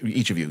each of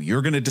you.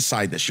 You're going to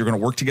decide this. You're going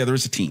to work together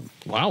as a team.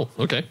 Wow.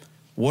 Okay.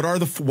 Why are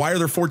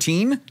there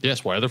 14?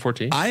 Yes. Why are there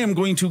 14? I am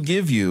going to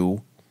give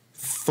you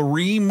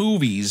 3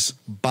 movies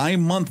by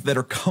month that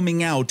are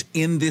coming out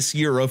in this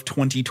year of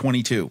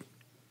 2022.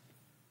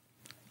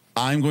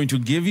 I'm going to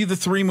give you the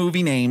 3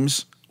 movie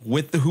names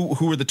with the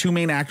who are the 2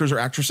 main actors or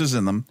actresses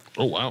in them.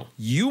 Oh, wow.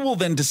 You will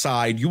then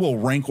decide, you will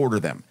rank order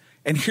them.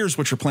 And here's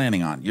what you're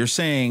planning on. You're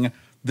saying,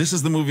 this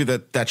is the movie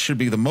that should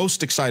be the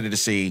most excited to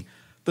see.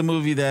 the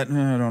movie that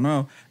I don't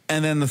know.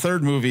 And then the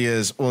third movie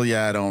is, well,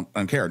 yeah, I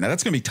don't care. Now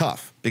that's going to be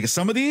tough because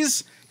some of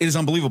these, it is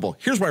unbelievable.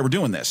 Here's why we're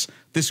doing this.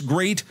 This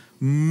great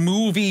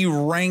movie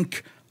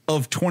rank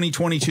of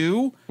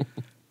 2022.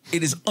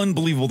 It is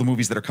unbelievable the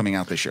movies that are coming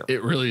out this year.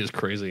 It really is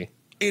crazy.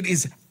 It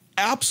is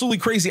absolutely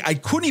crazy. I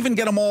couldn't even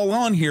get them all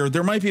on here.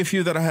 There might be a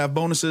few that I have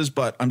bonuses,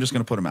 but I'm just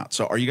going to put them out.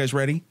 So are you guys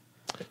ready?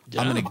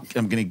 Yeah.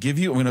 I'm going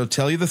to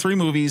tell you the three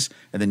movies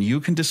and then you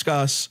can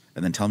discuss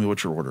and then tell me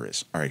what your order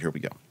is. All right, here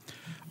we go.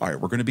 All right,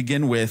 we're going to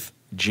begin with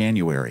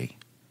January.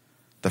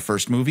 The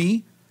first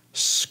movie,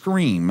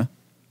 Scream,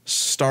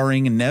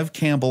 starring Neve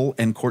Campbell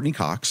and Courtney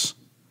Cox.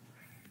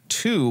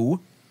 2,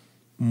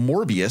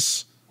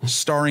 Morbius,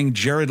 starring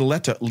Jared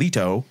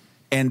Leto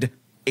and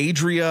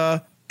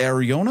Adria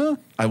Arjona.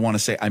 I want to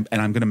say, I'm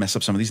going to mess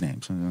up some of these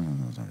names.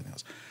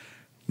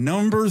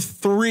 Number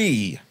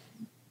 3,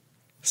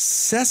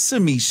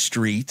 Sesame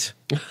Street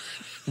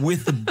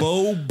with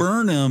Bo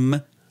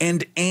Burnham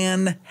and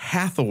Anne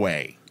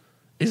Hathaway.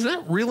 Is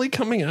that really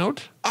coming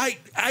out? I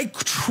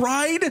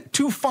tried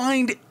to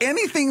find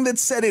anything that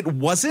said it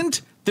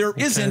wasn't. There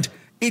isn't.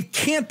 It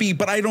can't be,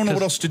 but I don't know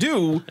what else to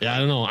do. Yeah, I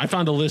don't know. I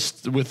found a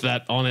list with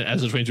that on it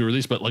as it's going to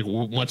release, but like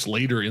much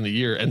later in the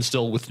year and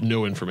still with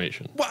no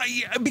information. Well,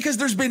 yeah, because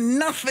there's been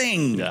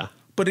nothing. Yeah.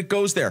 But it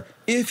goes there.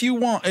 If you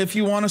want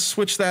to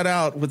switch that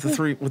out with the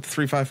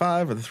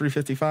 355 or the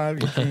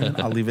 355, you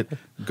can. I'll leave it.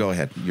 Go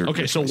ahead.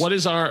 Okay. So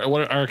what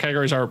our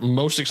categories are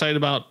most excited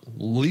about,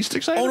 least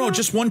excited? Oh no, about?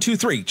 Just 1, 2,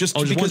 3. Just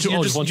because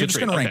you're just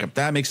going to rank them.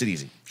 That makes it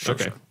easy. Sure,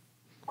 okay.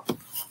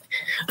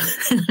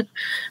 Sure.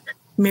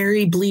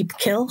 Marry, bleep,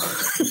 kill.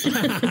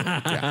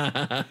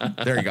 Yeah.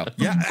 There you go.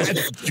 Yeah,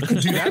 you could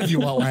do that if you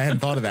want. I hadn't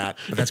thought of that,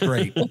 but that's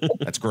great.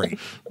 That's great.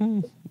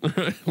 Go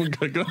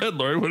ahead,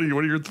 Lori. What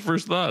are your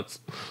first thoughts?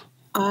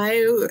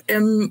 I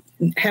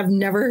have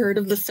never heard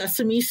of the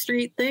Sesame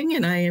Street thing,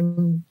 and I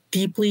am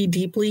deeply,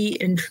 deeply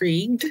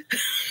intrigued.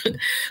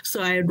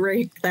 So I'd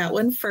rank that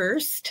one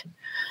first.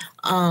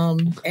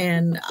 And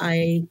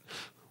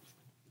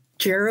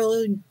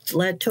Jared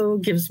Leto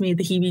gives me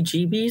the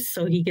heebie-jeebies,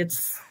 so he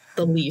gets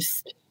the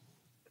least.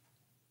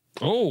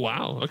 Oh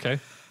wow! Okay.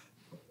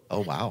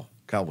 Oh wow,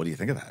 Kyle, what do you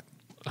think of that?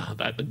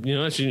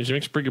 She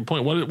makes a pretty good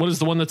point. What is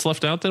the one that's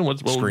left out then?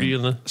 What would be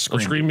in the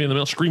Scream be in the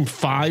middle? Scream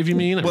 5, you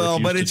mean? Well,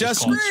 but it's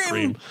just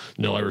Scream.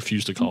 No, I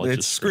refuse to call it.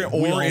 It's Scream,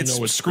 or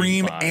it's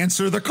Scream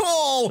Answer the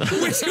Call, which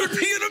would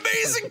be an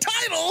amazing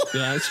title.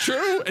 Yeah, it's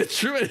true. It's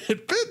true.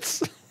 It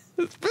fits.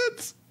 It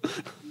fits.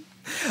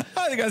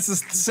 I think that's the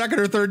second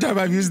or third time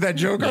I've used that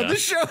joke on the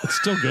show. It's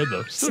still good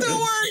though. Still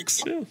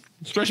works. Yeah.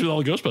 Especially with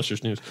all the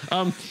Ghostbusters news.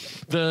 I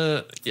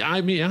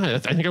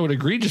think I would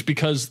agree just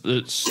because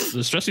the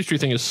Sesame Street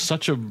thing is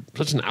such an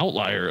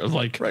outlier of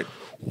like, right.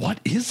 What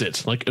is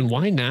it like, and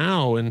why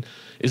now? And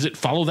is it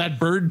Follow That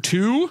Bird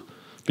too?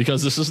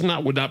 Because this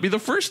would not be the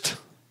first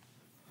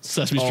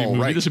Sesame Street movie.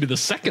 Right. This would be the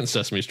second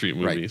Sesame Street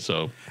movie. Right.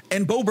 So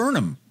and Bo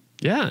Burnham.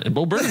 Yeah, and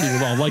Bo Burnham being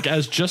involved, like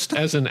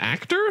as an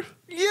actor.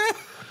 Yeah.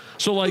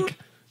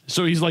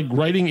 So he's like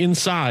writing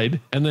inside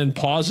and then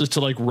pauses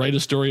to like write a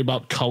story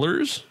about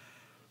colors.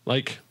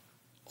 Like,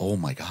 oh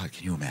my God,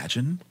 can you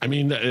imagine? I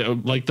mean,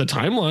 like the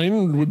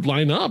timeline would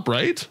line up,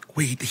 right?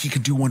 Wait, he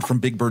could do one from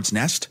Big Bird's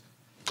nest,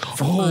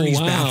 from Ernie's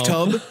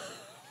bathtub,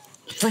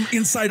 from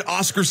inside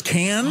Oscar's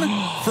can.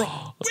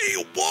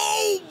 Wait,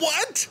 whoa,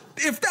 what?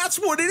 If that's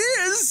what it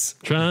is.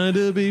 Trying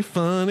to be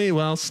funny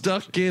while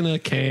stuck in a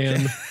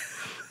can.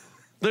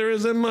 There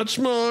isn't much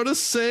more to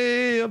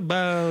say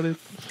about it.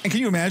 And can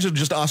you imagine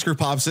just Oscar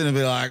pops in and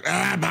be like,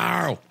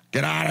 Barrow,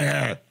 get out of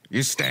here.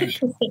 You stink.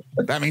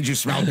 That means you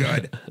smell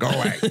good. Go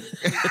away.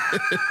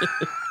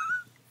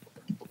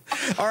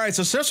 All right,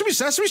 so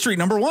Sesame Street,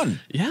 number 1.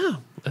 Yeah,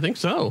 I think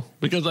so.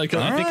 Because I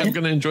think I'm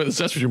going to enjoy the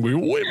Sesame Street movie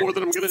way more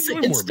than I'm going to enjoy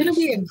Morbius. It's going to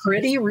be a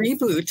gritty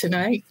reboot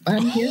tonight.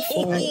 I'm here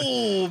for it.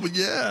 Oh,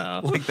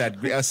 yeah. Like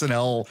that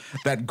SNL,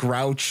 that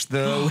Grouch,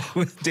 though,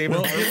 with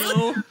David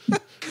Harbour.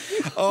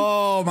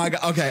 Oh, my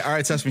God. Okay, all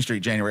right, Sesame Street,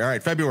 January. All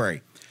right,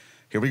 February.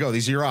 Here we go.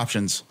 These are your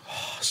options.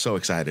 Oh, so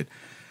excited.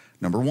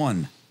 Number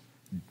 1,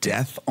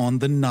 Death on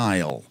the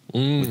Nile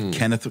with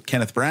Kenneth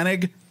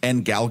Branagh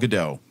and Gal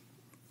Gadot.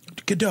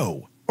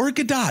 Gadot or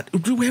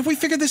Gadot. Have we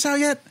figured this out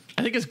yet?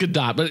 I think it's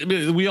Gadot, but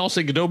we all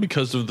say Gadot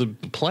because of the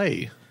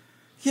play.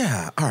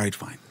 Yeah. All right,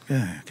 fine.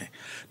 Yeah, okay.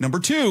 Number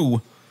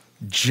 2,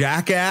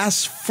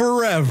 Jackass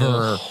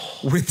Forever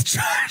with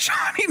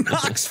Johnny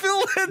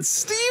Knoxville and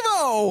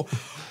Steve-O.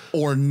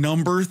 Or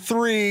number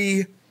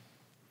 3,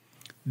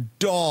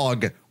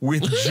 Dog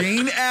with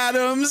Jane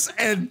Addams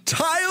and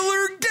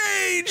Tyler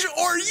Gage,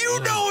 or you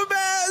know him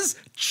as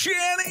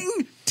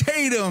Channing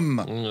Tatum.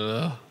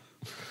 Wow.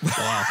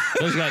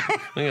 I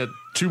got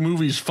 2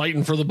 movies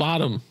fighting for the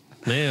bottom.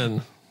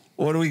 Man.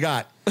 What do we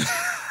got?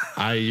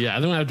 I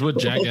don't have to put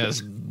Jackass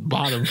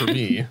bottom for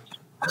me.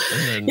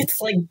 And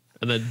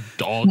then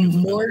Dog.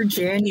 More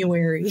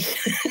January.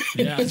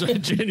 Yeah, so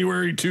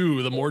January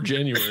 2, the more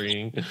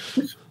January.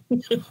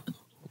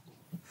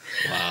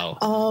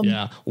 Wow.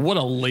 Yeah. What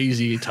a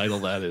lazy title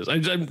that is.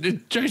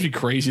 It drives me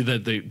crazy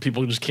that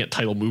people just can't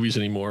title movies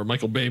anymore.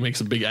 Michael Bay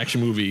makes a big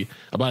action movie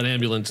about an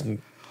ambulance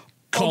and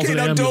calls it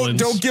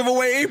ambulance. Don't give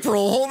away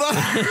April. Hold on.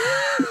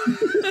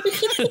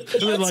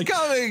 It's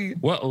coming.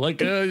 Well, like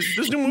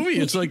this new movie,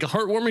 it's like a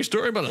heartwarming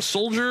story about a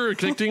soldier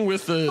connecting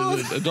with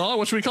a dog.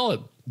 What should we call it?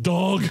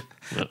 Dog.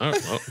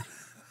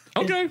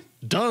 Okay,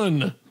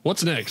 done.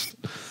 What's next?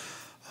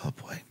 Oh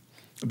boy,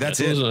 that's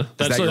it.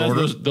 That's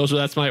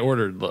my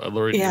order.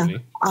 Lori, yeah.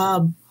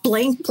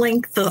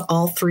 Blank,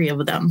 all three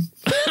of them.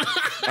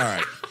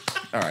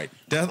 All right.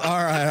 Death. All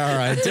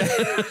right.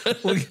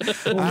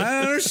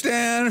 I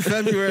understand.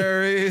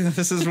 February.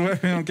 This is where.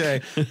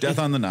 Okay. Death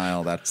on the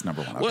Nile. That's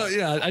number one. Okay. Well,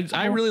 yeah.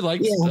 I really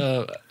liked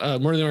Murder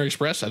on the Orient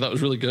Express. I thought it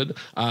was really good.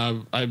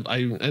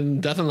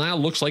 And Death on the Nile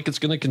looks like it's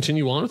going to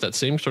continue on with that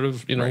same sort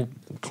of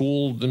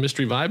cool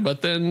mystery vibe.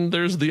 But then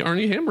there's the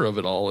Arnie Hammer of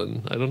it all,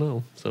 and I don't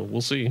know. So we'll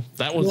see.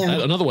 That was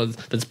another one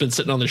that's been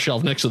sitting on the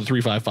shelf next to the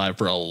 355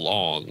 for a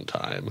long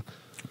time.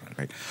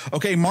 Right.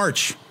 Okay,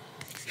 March.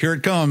 Here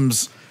it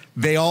comes.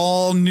 They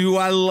all knew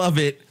I love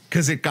it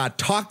because it got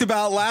talked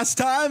about last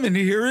time, and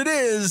here it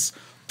is.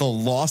 The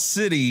Lost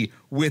City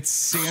with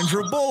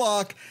Sandra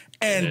Bullock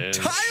and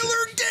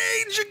Tyler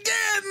Gage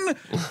again.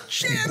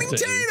 Channing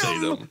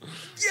Tatum.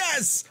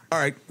 Yes. All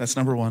right, that's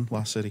number one,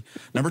 Lost City.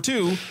 Number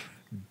two,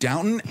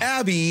 Downton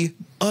Abbey,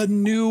 A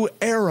New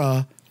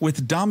Era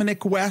with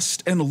Dominic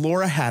West and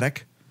Laura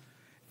Haddock.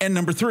 And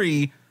number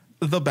three,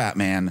 The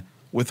Batman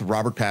with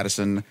Robert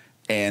Pattinson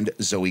and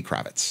Zoe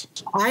Kravitz.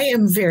 I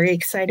am very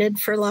excited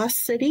for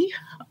Lost City.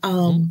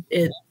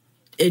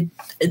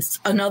 It's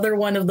another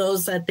one of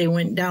those that they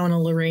went down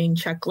a Lorraine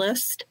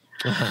checklist.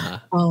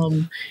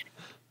 And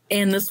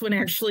this one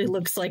actually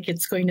looks like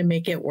it's going to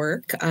make it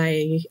work.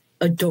 I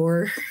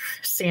adore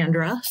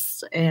Sandra,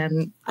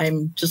 and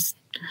I'm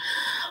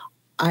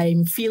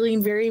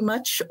feeling very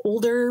much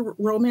older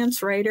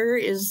romance writer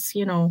is,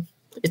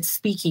 it's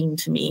speaking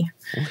to me.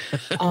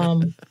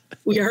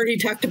 We already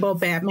talked about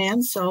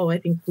Batman, so I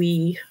think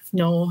we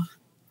know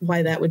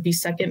why that would be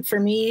second for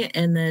me.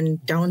 And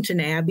then Downton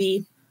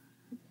Abbey.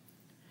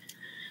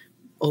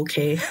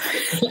 Okay.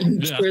 I'm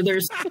sure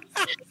there's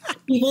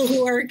people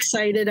who are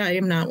excited. I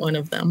am not one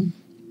of them.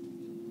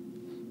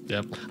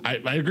 Yep. I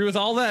agree with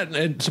all that.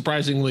 And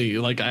surprisingly,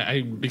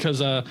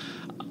 because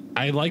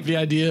I like the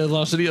idea of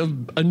Lost City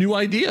of a new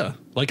idea.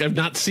 Like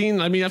I've seen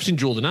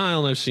Jewel of the Nile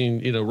and I've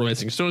seen,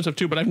 Romancing Stone stuff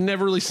too, but I've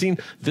never really seen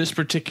this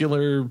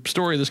particular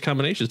story, this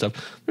combination stuff.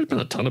 There's been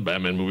a ton of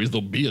Batman movies.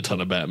 There'll be a ton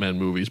of Batman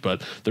movies,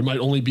 but there might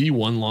only be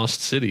one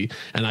Lost City,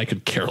 and I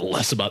could care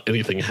less about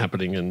anything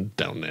happening in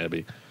Downton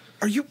Abbey.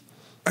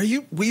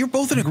 We're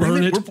both in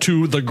agreement. Burn it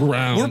to the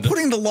ground. We're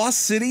putting the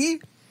Lost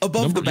City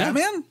above the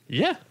Batman?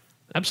 Yeah,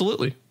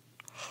 absolutely.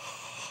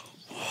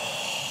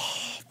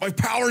 My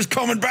power's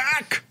coming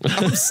back.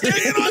 I'm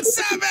staying on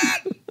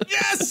 7.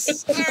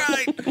 Yes.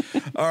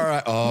 All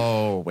right.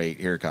 Oh,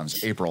 wait. Here it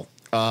comes. April.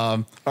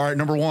 All right.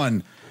 Number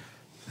one.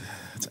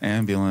 It's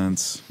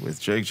Ambulance with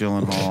Jake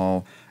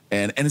Gyllenhaal.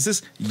 And is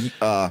this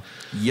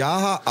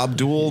Yahya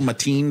Abdul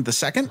Mateen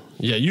II?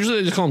 Yeah. Usually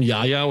they just call him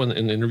Yahya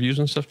in interviews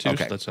and stuff too.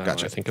 Okay. So that's how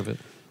Gotcha. I think of it.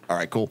 All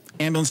right. Cool.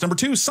 Ambulance number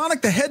 2.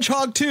 Sonic the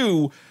Hedgehog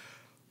 2.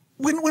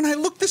 When I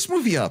looked this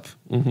movie up,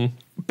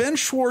 Ben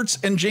Schwartz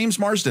and James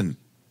Marsden.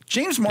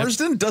 James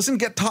Marsden doesn't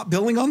get top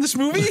billing on this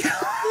movie?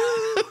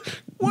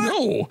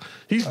 No,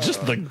 he's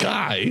just the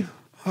guy.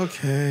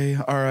 Okay,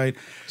 all right.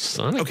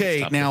 Sonic.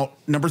 Okay, now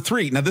number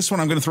 3. Now this one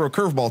I'm going to throw a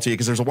curveball to you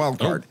because there's a wild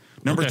card.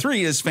 Number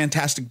 3 is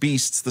Fantastic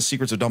Beasts: The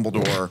Secrets of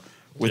Dumbledore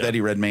with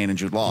Eddie Redmayne and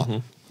Jude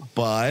Law.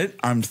 But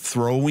I'm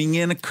throwing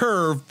in a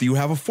curve. You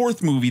have a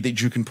 4th movie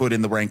that you can put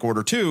in the rank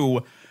order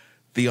too: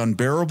 The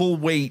Unbearable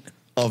Weight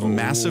of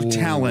Massive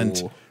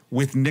Talent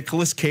with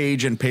Nicolas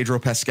Cage and Pedro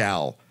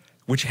Pascal,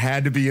 which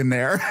had to be in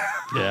there.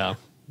 Yeah.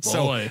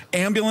 So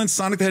Ambulance,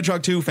 Sonic the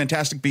Hedgehog 2,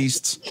 Fantastic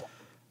Beasts,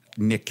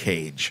 Nick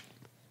Cage.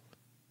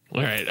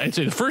 All right. I'd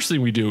say the first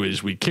thing we do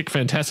is we kick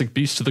Fantastic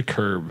Beasts to the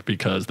curb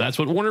because that's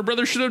what Warner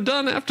Brothers should have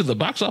done after the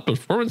box office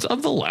performance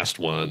of the last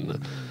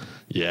one.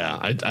 Yeah.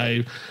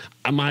 I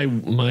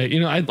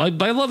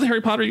love the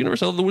Harry Potter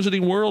universe. I love the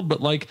Wizarding World,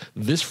 but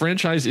this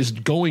franchise is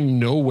going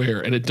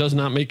nowhere and it does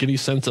not make any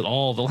sense at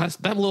all.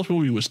 That last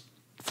movie was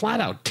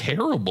flat out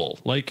terrible.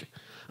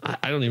 I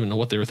don't even know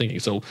what they were thinking.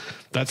 So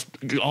that's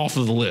off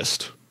of the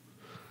list.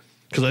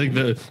 Because I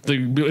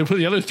think put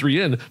the other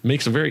 3 in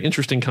makes a very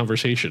interesting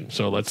conversation.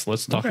 So let's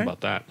talk about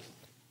that.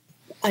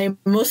 I'm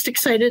most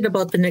excited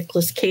about the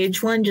Nicolas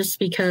Cage one just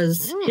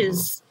because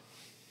his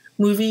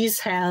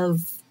movies have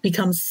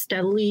become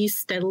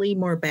steadily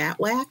more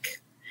bat-whack.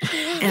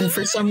 And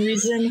for some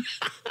reason,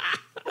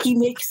 he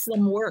makes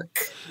them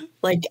work.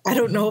 I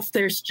don't know if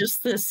there's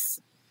just this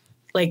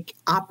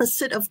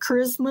opposite of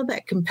charisma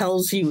that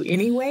compels you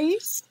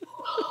anyways,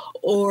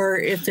 or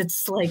if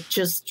it's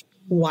just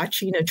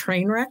watching a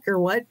train wreck or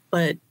what,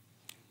 but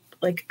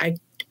I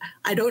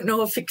I don't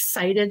know if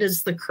excited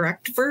is the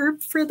correct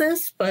verb for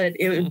this, but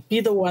it would be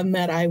the one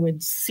that I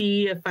would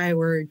see if I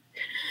were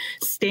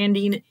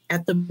standing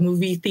at the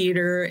movie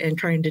theater and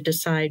trying to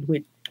decide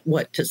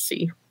what to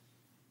see.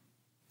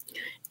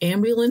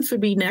 Ambulance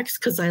would be next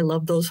because I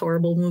love those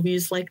horrible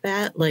movies like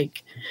that.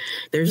 Like,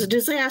 there's a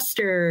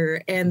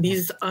disaster and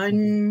these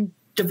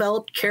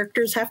undeveloped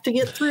characters have to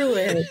get through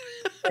it.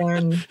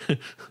 And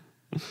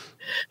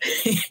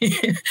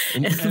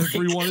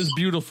everyone is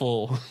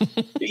beautiful.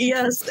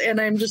 Yes, and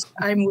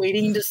I'm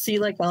waiting to see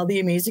like all the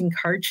amazing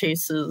car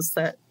chases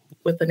that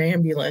with an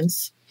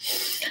ambulance.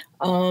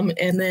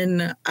 And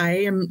then I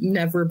am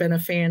never been a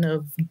fan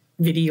of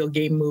video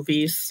game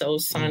movies, so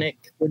Sonic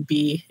would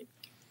be,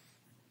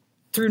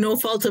 through no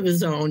fault of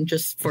his own,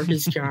 just for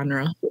his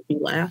genre, would be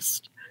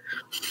last.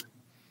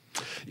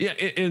 Yeah,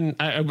 and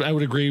I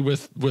would agree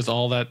with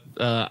all that.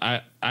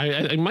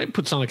 I might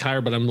put Sonic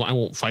higher, but I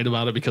won't fight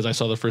about it because I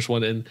saw the first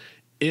one, and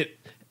it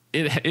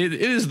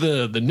is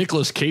the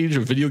Nicolas Cage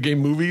of video game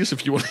movies,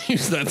 if you want to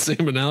use that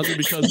same analogy,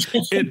 because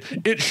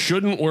it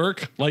shouldn't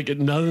work. Like,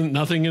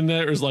 nothing in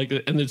there is like,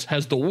 and it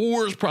has the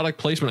worst product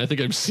placement I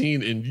think I've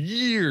seen in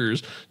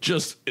years.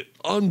 Just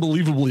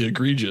unbelievably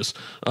egregious.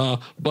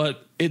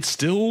 But it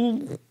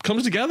still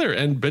comes together,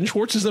 and Ben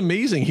Schwartz is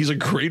amazing. He's a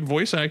great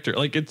voice actor.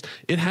 Like, it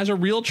has a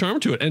real charm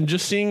to it, and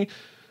just seeing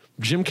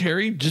Jim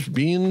Carrey just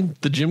being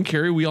the Jim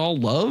Carrey we all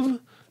love.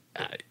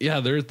 Yeah,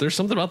 there's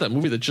something about that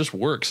movie that just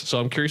works. So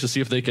I'm curious to see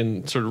if they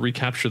can sort of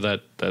recapture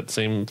that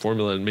same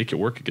formula and make it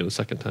work again a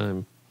second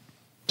time.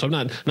 So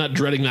I'm not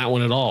dreading that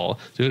one at all,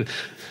 dude.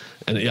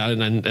 And yeah,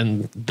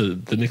 and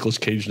the Nicolas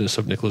Cage-ness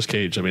of Nicolas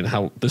Cage. I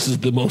mean, this is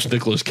the most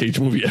Nicolas Cage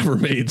movie ever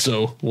made.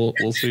 So we'll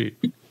see.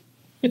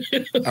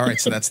 All right,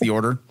 so that's the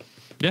order.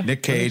 Yeah,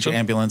 Nick Cage, so.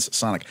 Ambulance,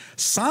 Sonic.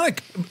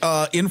 Sonic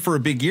in for a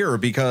big year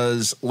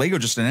because Lego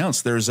just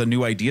announced there's a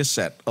new idea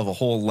set of a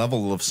whole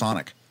level of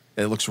Sonic.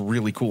 It looks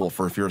really cool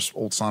if you're an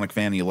old Sonic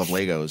fan and you love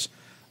Legos.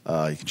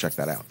 You can check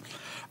that out.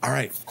 All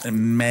right,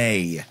 in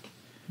May.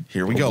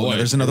 Here we go. Boy,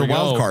 there's another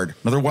wild card.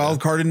 Another wild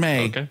card in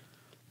May. Okay.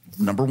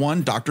 Number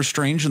 1, Doctor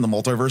Strange in the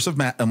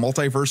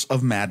Multiverse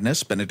of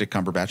Madness, Benedict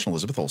Cumberbatch and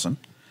Elizabeth Olsen.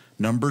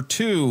 Number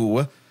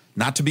 2,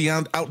 not to be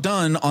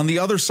outdone, on the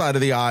other side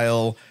of the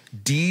aisle,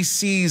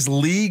 DC's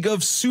League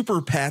of Super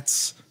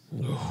Pets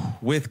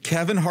with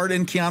Kevin Hart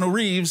and Keanu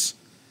Reeves.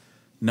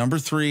 Number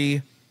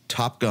 3,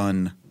 Top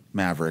Gun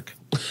Maverick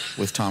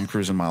with Tom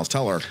Cruise and Miles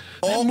Teller.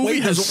 That movie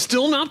has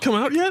still not come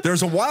out yet?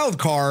 There's a wild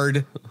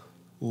card,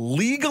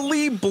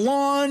 Legally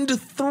Blonde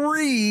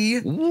 3.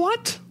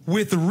 What?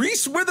 With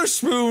Reese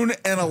Witherspoon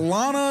and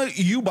Alana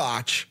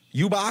Ubach.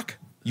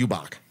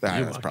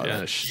 That's probably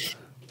right.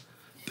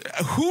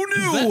 Who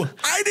knew?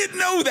 I didn't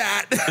know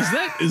that.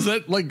 Is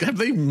that like, have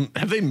they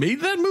made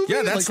that movie?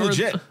 Yeah, that's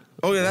legit.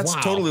 Oh yeah, that's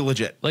totally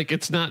legit. Like,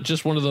 it's not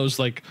just one of those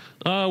like,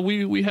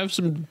 we have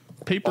some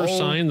papers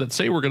signed that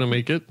say we're going to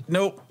make it.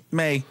 Nope.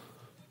 May.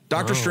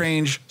 Doctor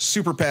Strange,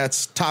 Super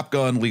Pets, Top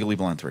Gun, Legally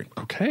Blonde 3.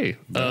 Okay.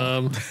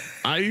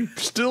 I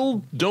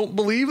still don't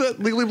believe that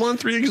Legally Blonde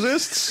 3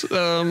 exists.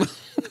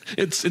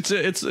 It's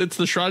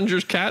the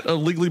Schrodinger's cat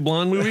of Legally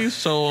Blonde movies.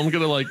 So I'm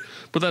gonna like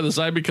put that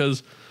aside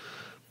because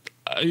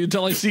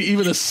until I see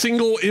even a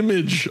single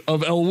image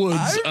of Elle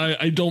Woods,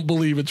 I don't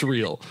believe it's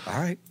real. All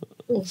right.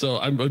 So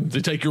I'm going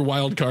to take your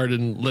wild card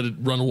and let it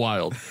run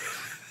wild.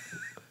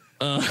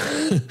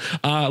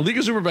 League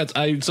of Super Pets.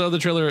 I saw the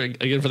trailer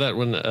again for that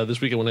one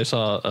this weekend when I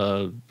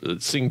saw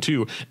Sing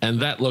 2, and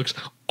that looks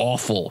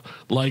awful.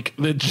 Like,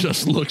 it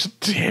just looks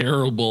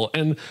terrible.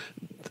 And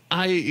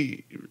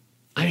I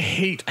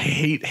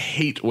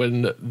hate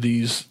when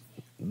these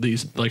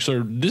like sort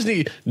of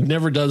Disney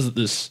never does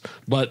this,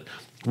 but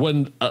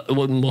when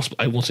most,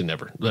 I won't say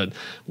never, but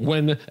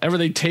whenever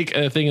they take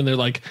a thing and they're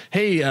like,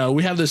 hey,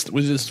 we have this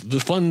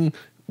fun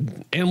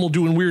animal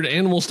doing weird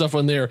animal stuff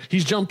on there.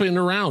 He's jumping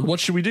around. What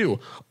should we do?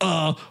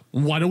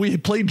 Why don't we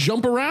play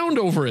jump around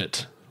over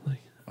it?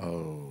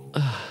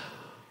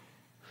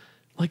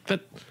 Like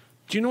that.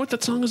 Do you know what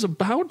that song is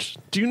about?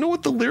 Do you know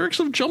what the lyrics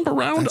of Jump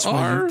Around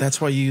are?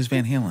 That's why you use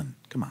Van Halen.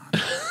 Come on.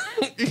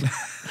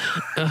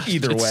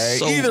 Either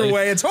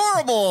way, it's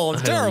horrible.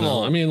 It's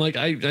terrible. I mean, like,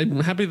 I'm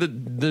happy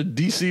that the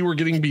DC were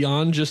getting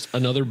beyond just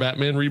another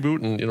Batman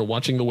reboot and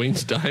watching the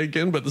Waynes die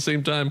again, but at the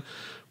same time,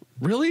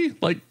 really?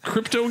 Like,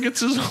 Crypto gets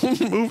his own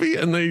movie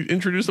and they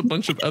introduce a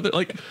bunch of other,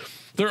 like,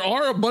 there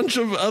are a bunch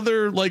of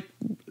other, like,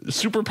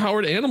 super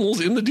powered animals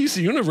in the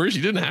DC universe.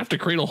 You didn't have to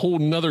create a whole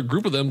nother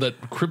group of them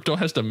that Crypto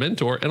has to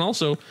mentor. And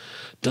also,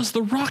 does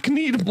The Rock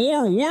need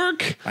more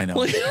work? I know.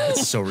 Like,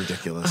 it's so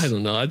ridiculous. I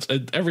don't know. It's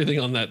everything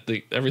on that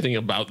thing, everything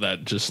about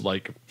that just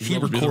like he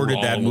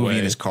recorded that movie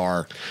in his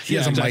car. He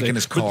has a mic in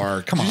his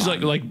car. Come on. He's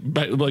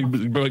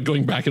like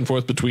going back and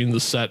forth between the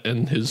set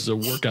and his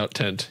workout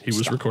tent. He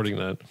was recording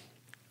that.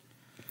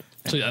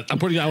 So yeah, I'm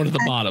putting that one at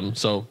the bottom.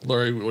 So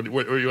Lori, what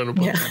do you want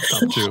to put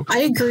top two? I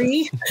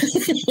agree.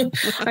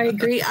 I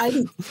agree. I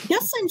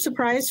guess I'm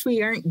surprised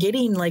we aren't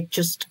getting like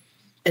just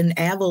an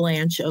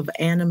avalanche of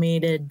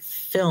animated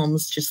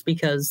films, just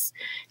because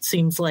it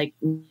seems like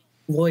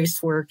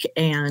voice work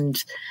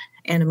and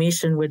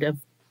animation would have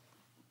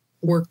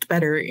worked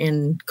better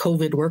in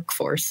COVID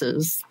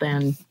workforces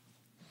than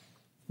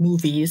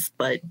movies,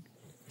 but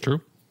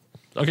true.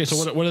 Okay, so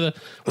what are the?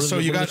 So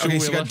you got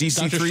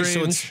DC 3.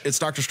 So it's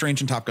Doctor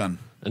Strange and Top Gun.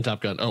 And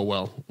Top Gun. Oh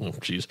well. Oh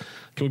jeez.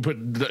 Can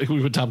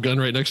we put Top Gun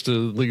right next to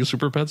League of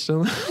Super Pets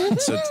down there?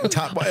 So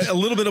a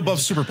little bit above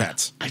Super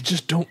Pets. I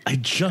just don't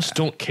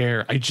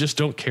care.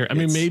 I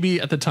mean, maybe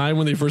at the time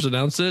when they first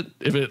announced it,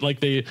 if it like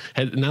they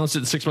had announced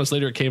it 6 months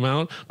later, it came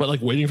out. But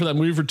like waiting for that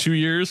movie for 2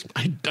 years,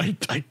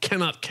 I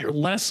cannot care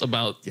less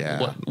about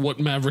what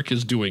Maverick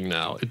is doing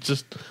now. It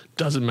just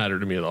doesn't matter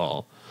to me at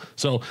all.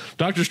 So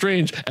Doctor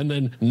Strange, and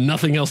then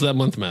nothing else that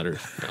month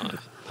matters. No,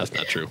 that's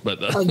not true.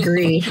 But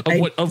agree.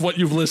 of what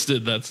you've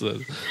listed, that's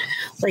like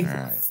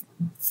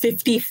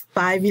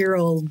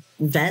 55-year-old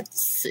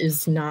vets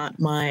is not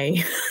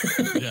my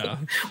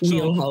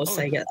wheelhouse.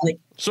 I guess. Like,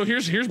 so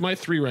here's my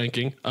 3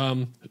 ranking: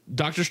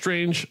 Doctor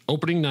Strange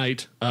opening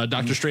night,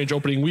 Doctor Strange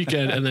opening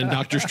weekend, and then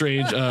Doctor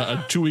Strange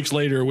 2 weeks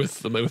later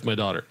with my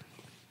daughter.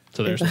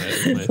 So there's my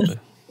thing.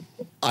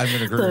 I'm going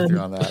to agree with you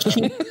on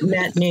that.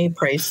 Matinee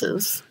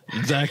prices.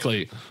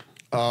 Exactly.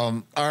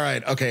 All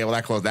right. Okay.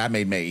 Well, that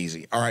made May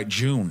easy. All right.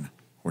 June.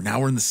 We're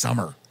in the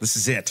summer. This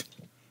is it.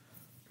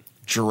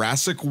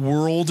 Jurassic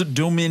World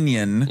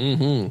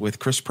Dominion with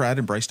Chris Pratt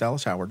and Bryce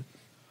Dallas Howard.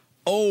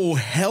 Oh,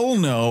 Hell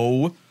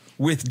No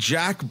with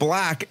Jack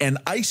Black and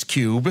Ice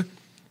Cube.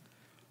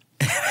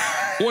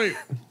 Wait.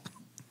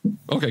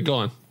 Okay, go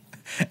on.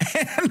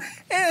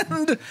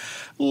 And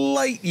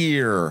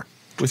Lightyear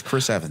with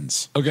Chris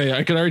Evans. Okay,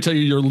 I can already tell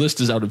you your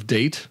list is out of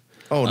date.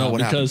 Oh, no, what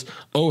because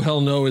happened? Oh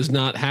Hell No is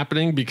not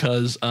happening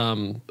because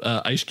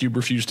Ice Cube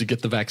refused to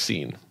get the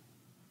vaccine.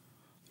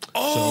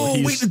 Oh,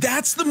 so wait,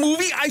 that's the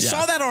movie? I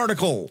saw that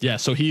article. Yeah,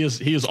 so he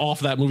is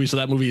off that movie, so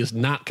that movie is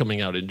not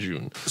coming out in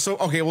June. So,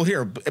 okay, well,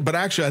 here, but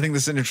actually, I think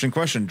this is an interesting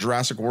question.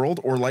 Jurassic World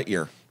or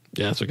Lightyear?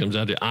 Yeah, that's what it comes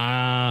down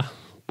to.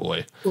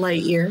 Boy.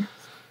 Lightyear.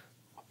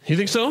 You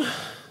think so?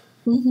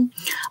 Mm-hmm.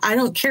 I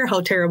don't care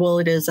how terrible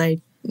it is.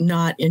 I'm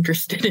not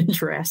interested in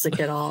Jurassic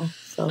at all.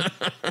 So.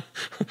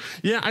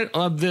 Yeah,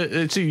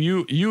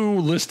 you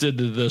listed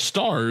the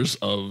stars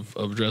of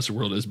Jurassic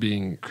World as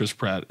being Chris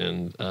Pratt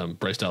and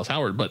Bryce Dallas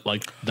Howard, but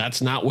like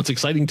that's not what's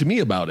exciting to me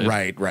about it.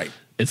 Right.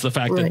 It's the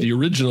fact that the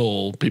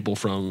original people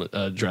from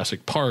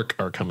Jurassic Park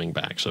are coming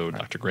back. So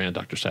Dr. Grant,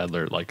 Dr.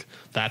 Sadler, like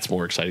that's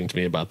more exciting to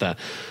me about that.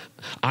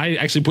 I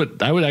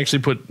would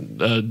actually put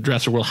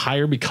Jurassic World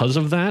higher because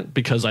of that,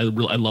 because I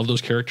love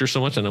those characters so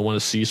much and I want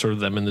to see sort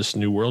of them in this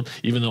new world,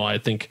 even though I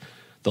think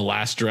the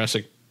last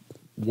Jurassic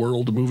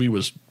World movie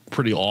was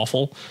pretty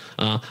awful.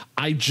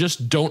 I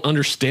just don't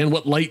understand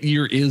what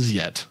Lightyear is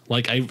yet.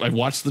 Like I've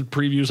watched the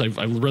previews,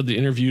 I've read the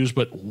interviews,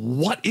 but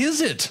what is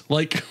it?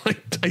 Like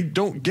I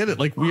don't get it.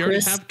 Like we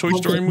already have Toy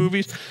Story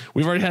movies.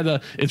 We've already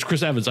had it's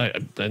Chris Evans.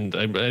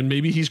 And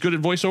maybe he's good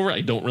at voiceover.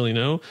 I don't really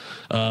know.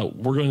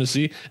 We're going to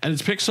see. And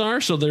it's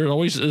Pixar, so there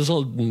always is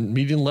a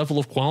medium level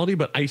of quality,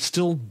 but I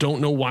still don't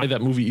know why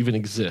that movie even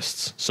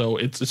exists. So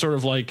it's sort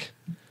of like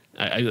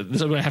this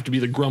is going to have to be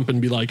the grump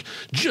and be like,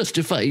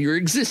 justify your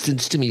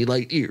existence to me,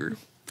 Lightyear.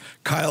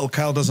 Kyle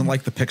doesn't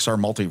like the Pixar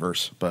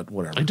multiverse, but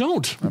whatever. I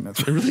don't.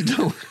 I really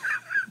don't.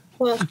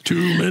 Well,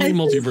 too many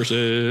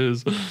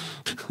multiverses.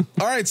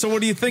 All right, so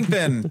what do you think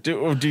then?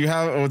 Do you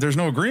have? There's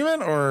no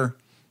agreement, or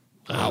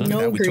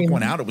we took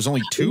one out. It was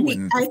only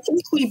 2. I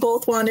think we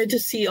both wanted to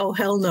see Oh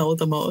Hell No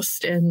the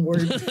most, and we're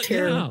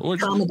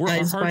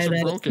traumatized by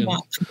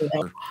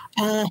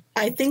that.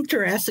 I think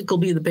Jurassic will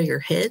be the bigger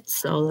hit,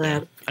 so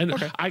that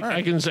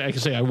I can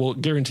say I will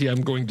guarantee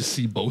I'm going to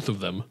see both of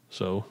them.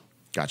 So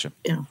gotcha.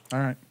 Yeah. All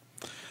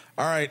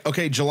right.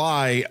 Okay,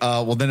 July.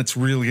 Well, then it's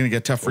really going to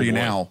get tough for you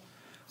now.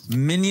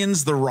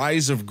 Minions: The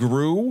Rise of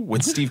Gru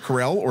with Steve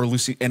Carell or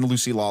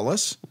Lucy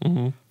Lawless.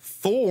 Mm-hmm.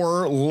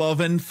 Thor: Love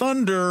and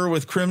Thunder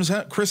with Chris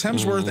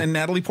Hemsworth and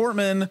Natalie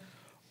Portman,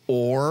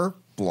 or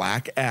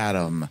Black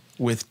Adam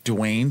with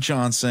Dwayne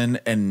Johnson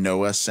and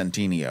Noah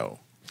Centineo.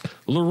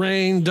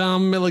 Lorraine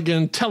Dom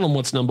Milligan, tell them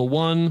what's number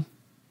 1.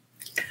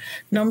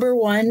 Number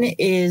 1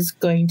 is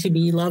going to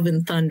be Love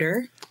and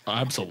Thunder.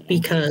 Absolutely.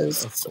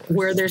 Because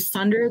where there's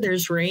thunder,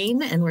 there's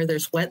rain, and where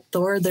there's wet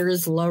Thor, there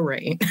is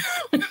Lorraine.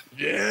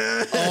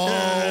 Yeah.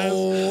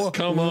 Oh,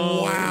 come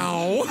on!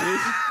 Wow.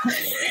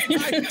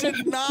 I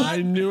did not. I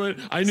knew it.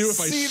 I knew if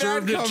I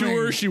served it to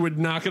her, she would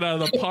knock it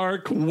out of the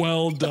park.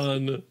 Well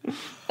done.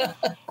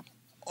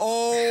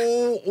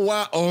 Oh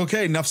wow.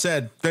 Okay, enough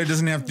said. You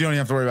don't have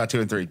to worry about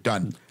 2 and 3.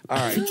 Done. All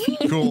right.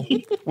 Cool.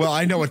 Well,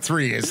 I know what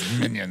 3 is.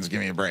 Minions. Give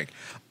me a break.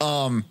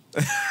 All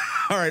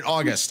right.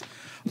 August.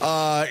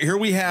 Here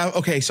we have.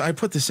 Okay, so I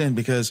put this in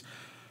because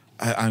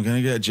I'm going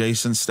to get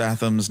Jason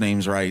Statham's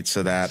names right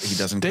so that he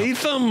doesn't.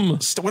 Statham.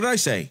 What did I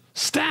say?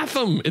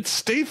 Statham. It's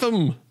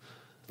Statham.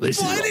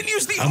 Listen, I didn't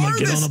use the R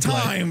this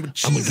time.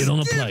 I'm going to get on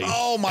a plane.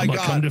 Oh, my God. I'm going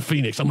to come to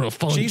Phoenix. I'm going to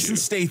find Jason you.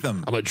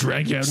 Statham. I'm going to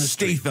drag you out in the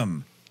street.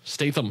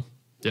 Statham.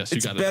 Yes,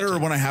 it's better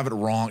when I have it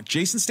wrong.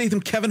 Jason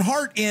Statham, Kevin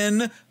Hart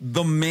in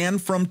The Man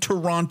from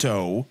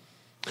Toronto.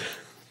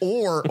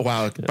 Or,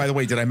 wow, by the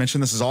way, did I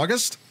mention this is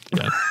August?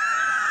 Yeah.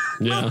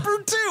 Yeah.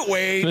 Number 2.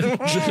 Wait.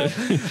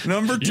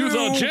 Number 2. You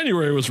thought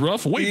January was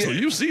rough. Wait till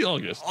you see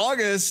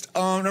August.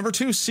 Number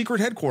 2, Secret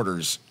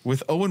Headquarters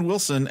with Owen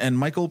Wilson and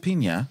Michael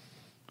Pena.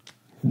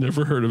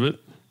 Never heard of it.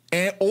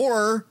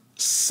 Or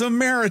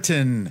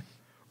Samaritan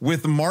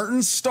with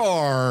Martin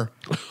Starr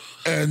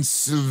and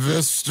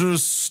Sylvester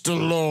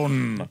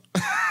Stallone.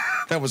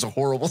 That was a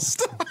horrible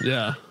stuff.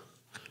 Yeah.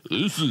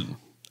 Listen.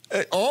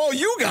 Oh,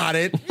 you got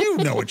it. You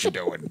know what you're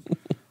doing.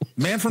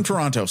 Man from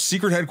Toronto,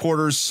 Secret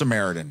Headquarters,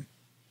 Samaritan.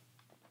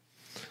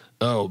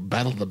 Oh,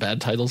 battle the bad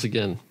titles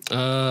again.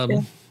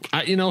 I'm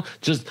going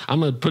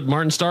to put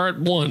Martin Starr at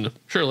 1.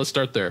 Sure, let's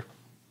start there.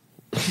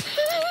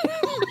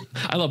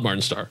 I love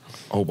Martin Starr.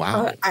 Oh,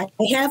 wow. I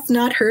have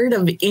not heard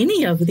of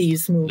any of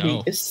these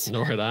movies. No,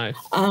 nor had I.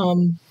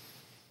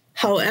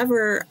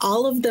 However,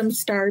 all of them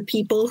star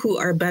people who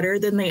are better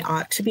than they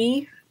ought to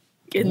be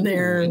in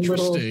their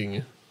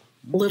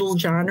little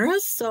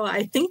genres. So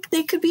I think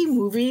they could be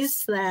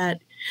movies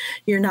that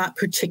you're not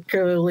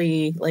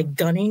particularly like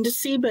gunning to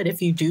see, but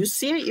if you do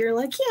see it, you're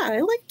like, yeah, I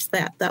liked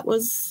that. That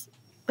was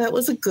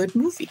a good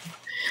movie.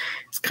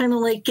 It's kind of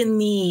like in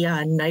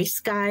the Nice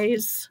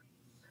Guys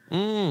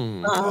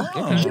genre,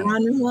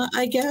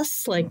 I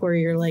guess, like where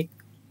you're like,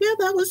 yeah,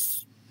 that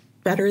was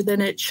better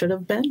than it should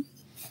have been.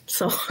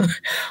 So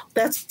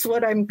that's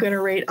what I'm going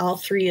to rate all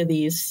 3 of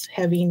these,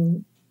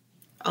 having,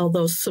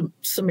 although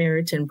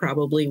Samaritan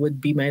probably would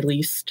be my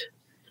least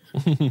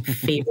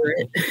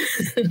favorite.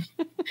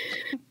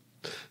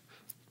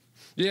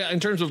 Yeah, in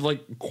terms of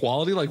like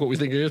quality, like what we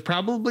think it is,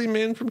 probably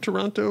Man from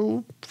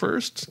Toronto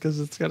first, because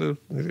it's got a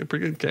pretty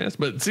good cast.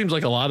 But it seems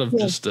like a lot of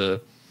just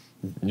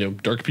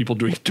dark people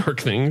doing dark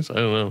things. I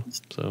don't know.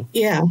 So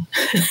yeah.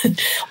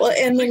 Well,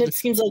 and then it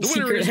seems like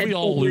Secret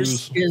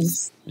Headquarters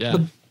is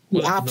the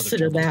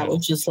opposite of that,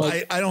 which is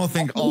like I don't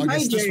think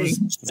August.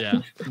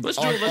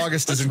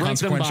 August isn't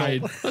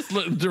consequential.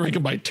 Let's rank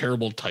them by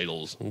terrible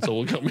titles, and so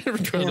we'll go Man from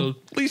Toronto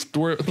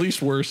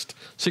least worst,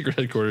 Secret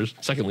Headquarters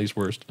second least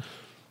worst.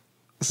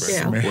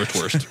 Right.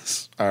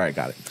 Worst. All right,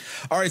 got it.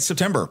 All right,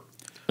 September.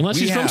 Unless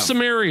he's from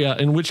Samaria,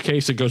 in which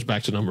case it goes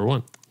back to number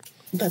 1.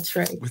 That's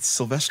right. With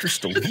Sylvester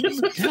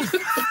Stallone.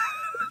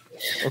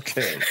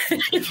 Okay.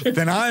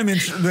 Then I'm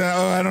interested.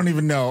 I don't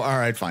even know. All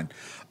right, fine.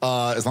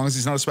 As long as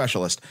he's not a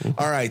specialist.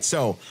 All right,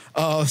 so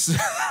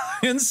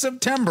in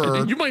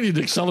September, you might need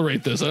to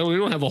accelerate this. We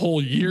don't have a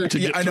whole year to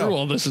get through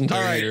all this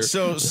entire year.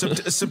 So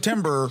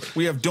September,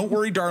 we have Don't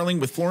Worry, Darling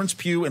with Florence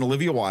Pugh and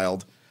Olivia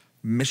Wilde,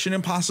 Mission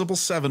Impossible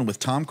 7 with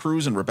Tom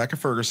Cruise and Rebecca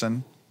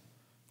Ferguson,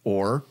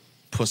 or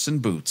Puss in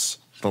Boots: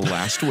 The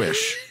Last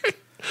Wish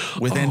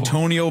with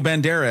Antonio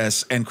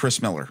Banderas and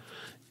Chris Miller.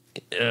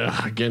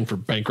 Again, for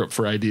bankrupt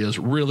for ideas.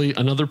 Really,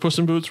 another Puss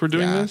in Boots? We're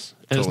doing this,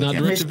 and it's not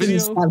direct to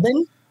video.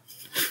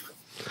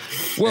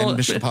 Well,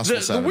 Mission Impossible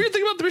 7. The weird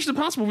thing about the Mission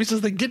Impossible movies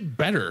is they get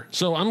better.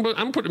 So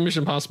I'm putting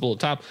Mission Impossible at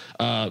top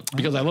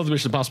because I love the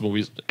Mission Impossible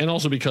movies, and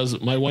also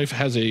because my wife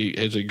has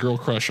a girl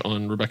crush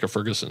on Rebecca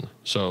Ferguson.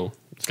 So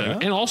it's kind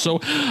of, and also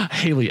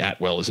Haley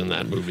Atwell is in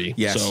that movie.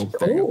 Yes. So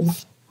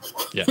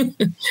yeah.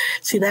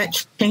 See,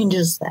 that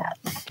changes that,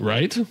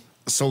 right?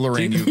 So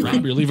Lorraine,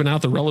 Rob, you're leaving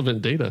out the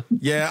relevant data.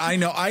 Yeah, I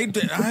know. I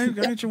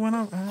got you one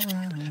up.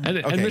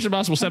 And Mission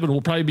Impossible 7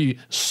 will probably be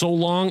so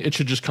long it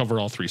should just cover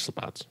all 3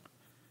 slots.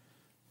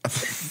 I'm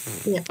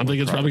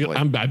thinking it's probably.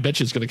 I bet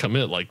you it's going to come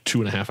in at like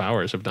 2.5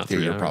 hours, if not 3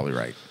 hours. You're probably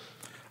right.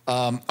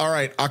 All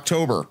right,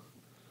 October.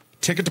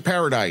 Ticket to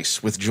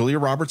Paradise with Julia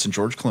Roberts and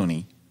George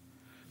Clooney.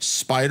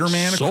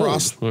 Spider-Man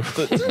Across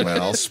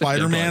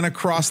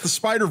the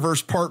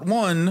Spider-Verse Part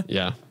 1.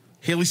 Yeah.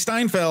 Haley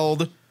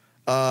Steinfeld,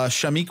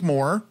 Shamik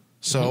Moore.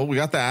 So we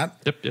got that.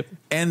 Yep.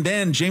 And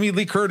then Jamie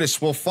Lee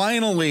Curtis will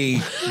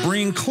finally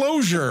bring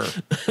closure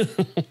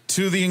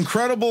to the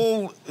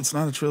incredible, it's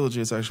not a trilogy,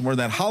 it's actually more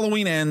than that,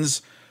 Halloween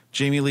Ends,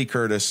 Jamie Lee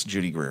Curtis,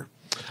 Judy Greer.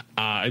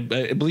 I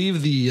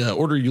believe the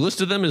order you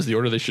listed them is the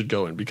order they should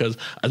go in, because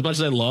as much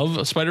as I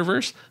love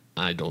Spider-Verse,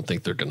 I don't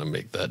think they're going to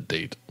make that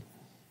date.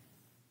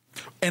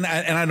 And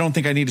I don't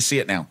think I need to see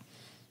it now.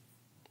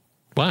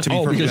 What?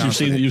 Because you've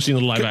seen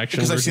the live action.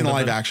 Because I've seen the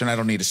live action. I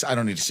don't need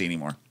to see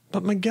anymore.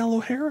 But Miguel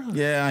O'Hara.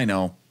 Yeah, I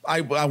know. I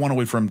want to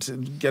wait for him to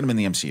get him in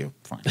the MCU.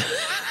 Fine.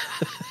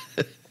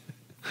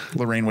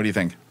 Lorraine, what do you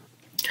think?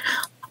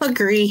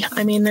 Agree.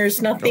 I mean,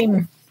 there's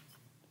nothing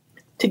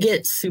to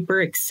get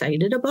super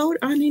excited about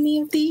on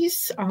any of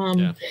these.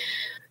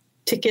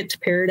 Ticket to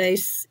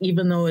Paradise,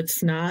 even though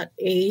it's not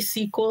a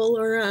sequel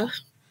or a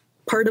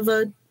part of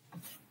a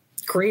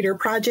greater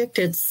project,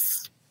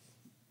 it's,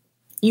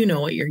 you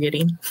know what you're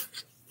getting.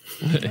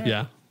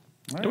 Yeah.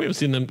 Right.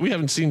 We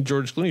haven't seen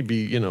George Clooney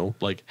be,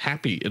 like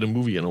happy in a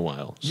movie in a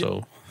while.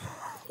 So,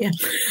 yeah.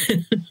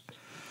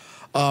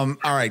 All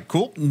right,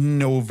 cool.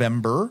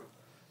 November,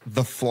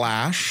 The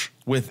Flash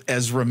with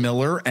Ezra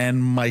Miller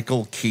and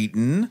Michael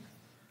Keaton.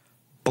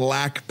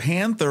 Black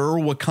Panther: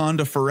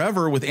 Wakanda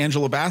Forever with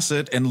Angela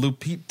Bassett and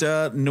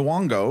Lupita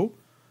Nyong'o,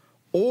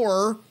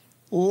 or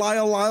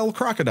Lyle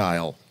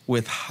Crocodile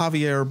with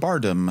Javier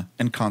Bardem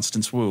and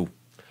Constance Wu.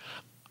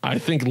 I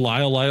think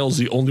Lyle's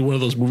the only one of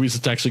those movies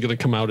that's actually going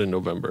to come out in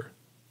November.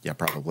 Yeah,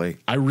 probably.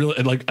 I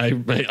really like.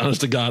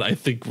 Honest to God, I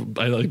think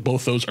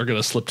both those are going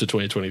to slip to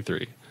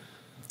 2023.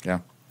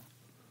 Yeah.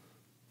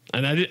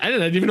 And I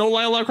didn't even know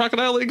Lyle Lyle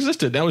Crocodile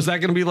existed. Now is that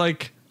going to be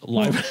like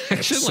live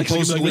action?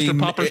 Supposedly like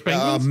Mr. Popper's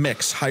Penguins?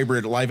 Mix,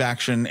 hybrid, live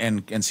action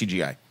and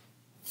CGI.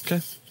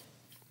 Okay.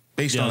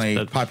 Based on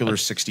a popular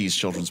 60s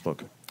children's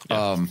book.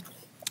 Yeah.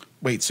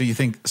 Wait, so you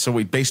think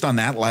based on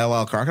that, Lyle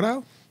Lyle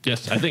Crocodile?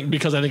 Yes, I think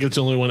it's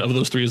the only one of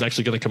those three is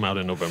actually going to come out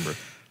in November.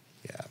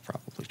 Yeah,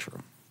 probably true.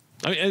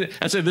 I mean,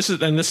 I say this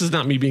is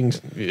not me being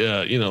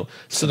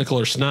cynical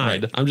or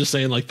snide. Right. I'm just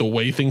saying like the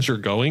way things are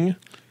going.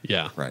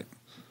 Yeah. Right.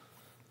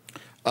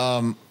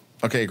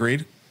 Okay,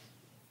 agreed.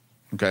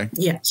 Okay.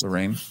 Yes.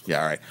 Lorraine.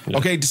 Yeah, all right. Yeah.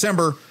 Okay,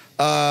 December.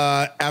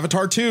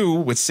 Avatar 2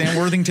 with Sam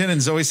Worthington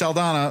and Zoe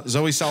Saldana.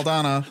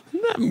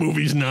 That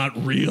movie's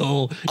not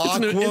real.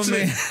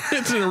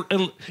 It's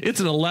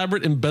an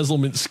elaborate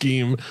embezzlement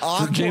scheme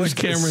for James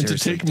Cameron to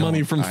take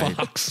money from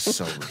Fox.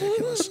 So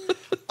ridiculous.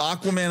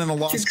 Aquaman and the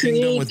Lost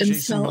Kingdom with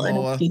Jason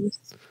Momoa.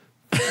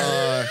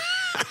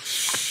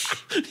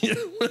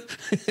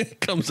 It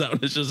comes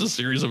out as just a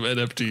series of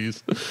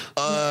NFTs.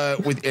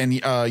 With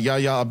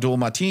Yahya Abdul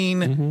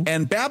Mateen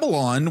and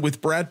Babylon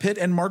with Brad Pitt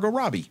and Margot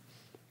Robbie,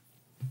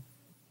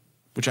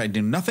 which I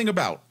knew nothing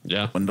about.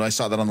 Yeah, when I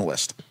saw that on the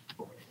list.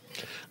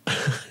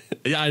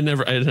 Yeah, I hadn't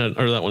heard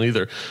of that one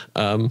either.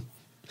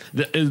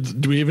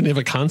 Do we even have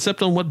a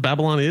concept on what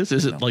Babylon is?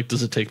 Is it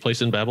does it take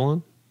place in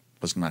Babylon?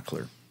 Was not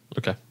clear.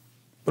 Okay.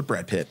 But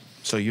Brad Pitt,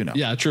 so you know.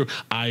 Yeah, true.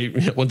 I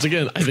think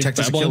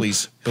his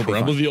Achilles.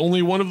 Probably the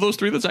only one of those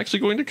three that's actually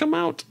going to come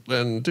out.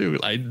 And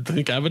dude, I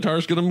think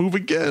Avatar's going to move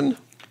again.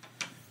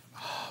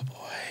 Oh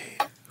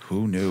boy,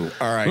 who knew?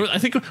 All right, I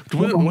think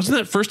wasn't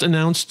that first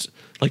announced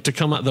to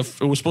come out?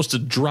 It was supposed to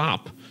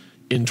drop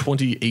in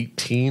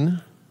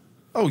 2018.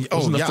 Oh yeah.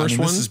 This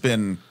has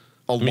been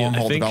a long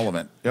haul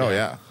development.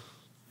 Yeah.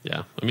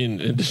 I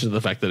mean, in addition to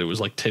the fact that it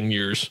was 10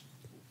 years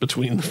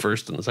between the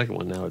first and the second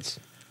one, now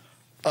it's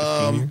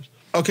 15 years.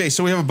 Okay,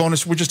 so we have a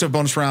bonus. We just have a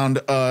bonus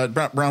round.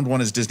 Round one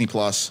is Disney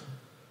Plus.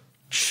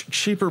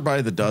 Cheaper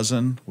by the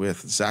Dozen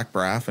with Zach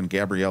Braff and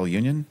Gabrielle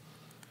Union.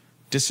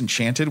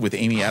 Disenchanted with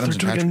Amy Adams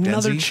and Patrick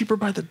another Dempsey. Cheaper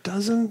by the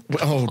Dozen?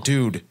 Oh,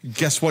 dude.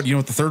 Guess what? You know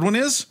what the third one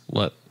is?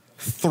 What?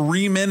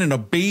 3 Men and a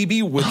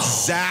Baby with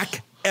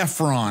Zac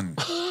Efron.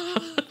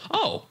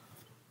 Oh.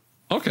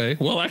 Okay.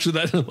 Well, actually,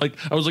 that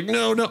I was like,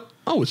 no.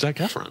 Oh, it's Zac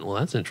Efron. Well,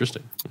 that's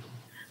interesting.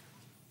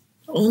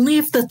 Only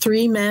if the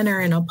 3 men are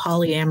in a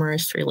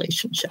polyamorous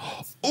relationship.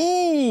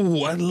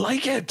 Oh, I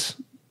like it.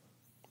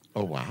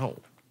 Oh, wow.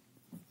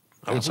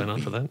 I would sign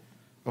on for that.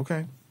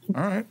 Okay.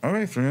 All right.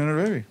 3 Men and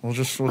a Baby. We'll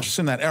just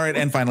send that. All right.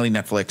 And finally,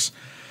 Netflix.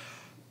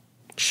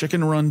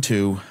 Chicken Run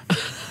 2.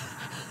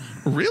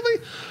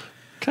 Really?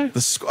 Okay.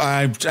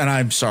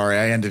 I'm sorry.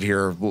 I ended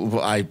here.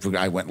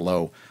 I went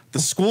low. The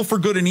School for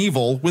Good and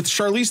Evil with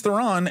Charlize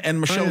Theron and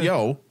Michelle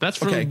Yeoh. That's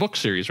from the book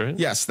series, right?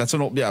 Yes, that's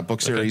an old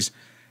book series.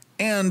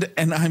 And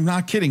I'm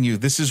not kidding you.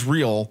 This is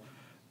real.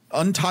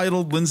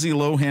 Untitled Lindsay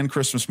Lohan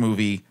Christmas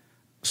movie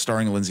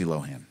starring Lindsay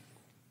Lohan.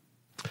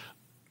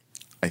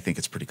 I think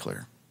it's pretty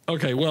clear.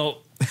 Okay,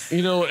 well,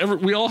 we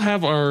all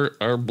have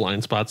our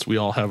blind spots. We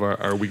all have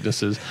our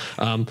weaknesses.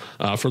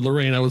 For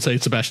Lorraine, I would say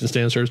Sebastian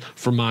Stan.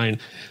 For mine,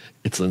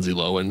 it's Lindsay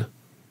Lohan.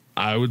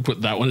 I would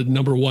put that one at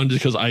number one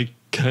just because I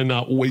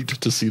cannot wait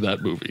to see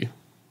that movie.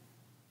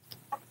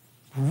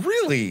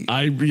 Really?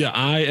 I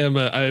am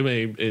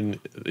in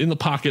the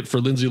pocket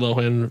for Lindsay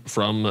Lohan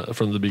from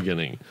the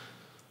beginning.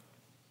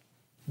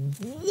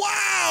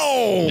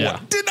 Wow! Yeah.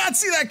 Did not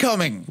see that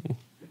coming.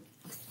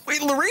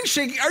 Wait, Lorraine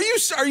shaking. Are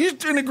you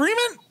in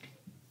agreement?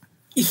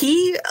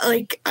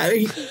 The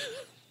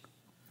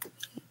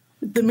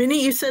minute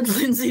you said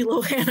Lindsay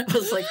Lohan, I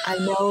was like, I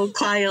know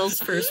Kyle's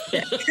first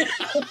pick.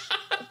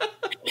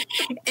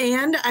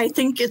 And I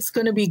think it's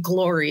going to be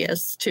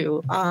glorious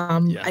too.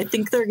 I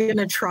think they're going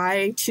to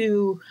try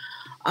to,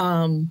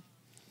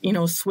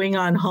 swing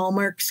on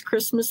Hallmark's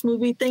Christmas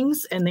movie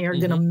things, and they are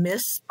going to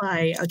miss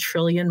by a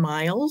trillion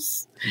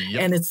miles.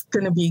 Yep. And it's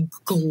going to be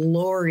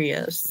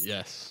glorious.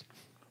 Yes,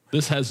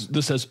 this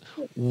has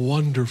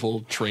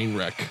wonderful train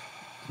wreck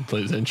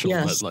potential.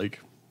 Yes.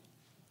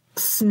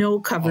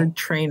 Snow-covered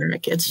train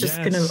wreck. It's just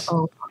going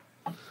to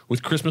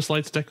with Christmas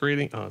lights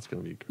decorating. Oh, it's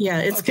going to be. Yeah,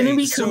 it's going to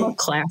become a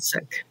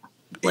classic.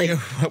 For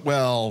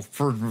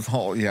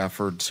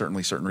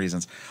certainly certain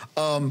reasons.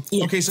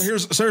 Okay, so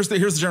here's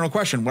the general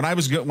question. When I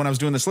was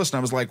doing this list, and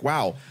I was like,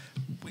 wow.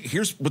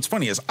 Here's what's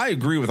funny is I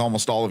agree with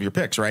almost all of your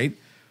picks. Right.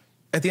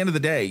 At the end of the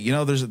day,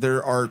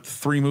 there are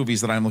 3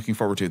 movies that I'm looking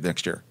forward to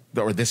next year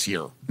or this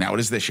year. Now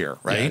it is this year,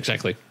 right? Yeah,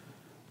 exactly.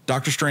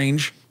 Doctor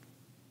Strange,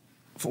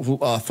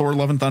 Thor: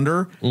 Love and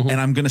Thunder, and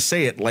I'm going to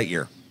say it,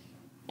 Lightyear.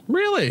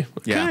 Really?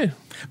 Okay. Yeah.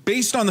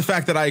 Based on the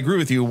fact that I agree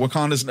with you,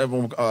 Wakanda's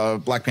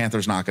Black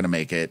Panther's not going to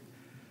make it.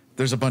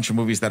 There's a bunch of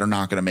movies that are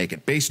not going to make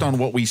it. Based on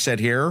what we said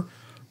here, what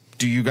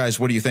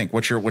do you think?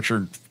 What's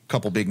your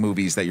couple big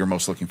movies that you're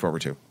most looking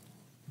forward to?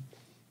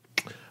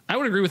 I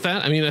would agree with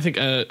that. I mean, I think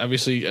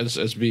obviously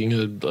as being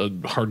a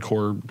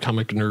hardcore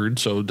comic nerd,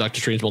 so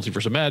Doctor Strange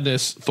Multiverse of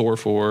Madness, Thor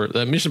 4,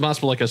 Mission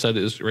Impossible, like I said,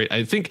 is great.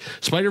 I think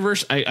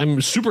Spider-Verse,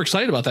 I'm super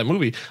excited about that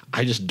movie.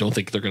 I just don't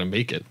think they're going to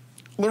make it.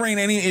 Lorraine,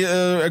 any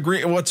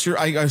agree? What's your?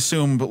 I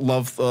assume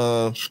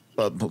Thor: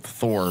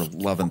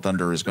 Love and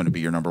Thunder is going to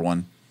be your number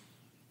one.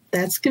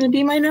 That's going to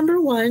be my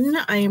number one.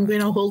 I am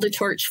going to hold a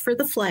torch for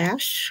The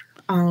Flash,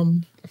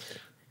 and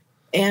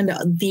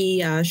the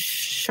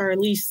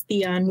Charlize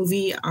Theron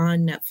movie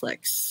on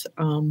Netflix.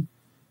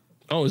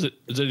 Is it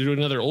doing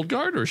another Old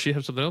Guard, or does she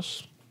have something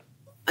else?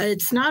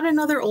 It's not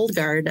another Old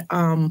Guard.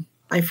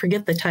 I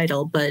forget the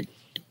title, but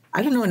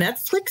I don't know.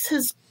 Netflix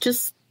has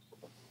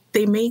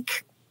they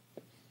make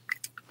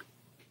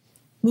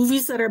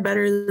movies that are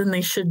better than they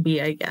should be,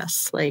 I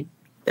guess. Like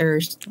they're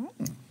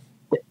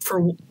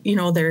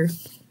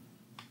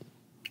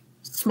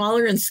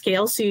smaller in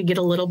scale, so you get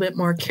a little bit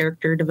more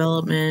character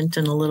development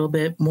and a little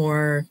bit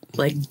more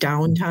like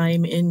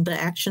downtime in the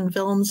action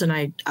films,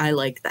 and I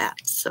like that.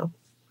 So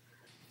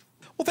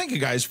well, thank you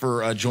guys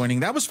for joining.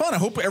 That was fun. I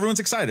hope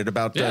everyone's excited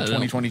about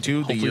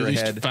 2022, the year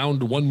ahead.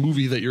 Found one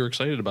movie that you're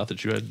excited about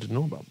that you didn't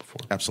know about before.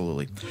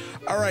 Absolutely.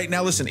 All right,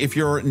 now listen, if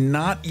you're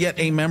not yet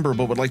a member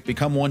but would like to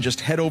become one,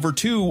 just head over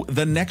to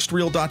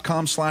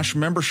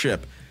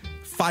thenextreel.com/membership.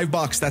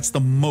 $5, that's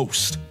the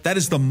most. That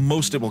is the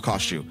most it will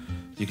cost you.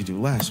 You could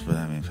do less, but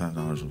I mean,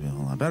 $5 would be a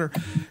whole lot better.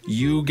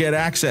 You get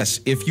access.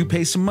 If you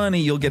pay some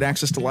money, you'll get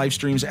access to live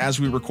streams as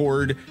we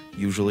record,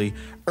 usually.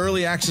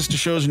 Early access to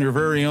shows in your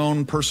very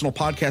own personal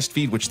podcast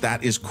feed, which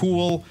that is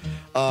cool.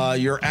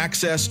 Your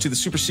access to the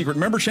super secret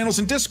member channels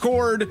in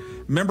Discord,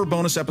 member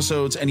bonus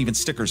episodes, and even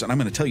stickers. And I'm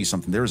going to tell you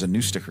something. There is a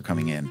new sticker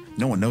coming in.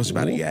 No one knows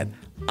about it yet.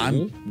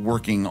 I'm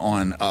working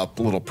on a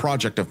little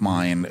project of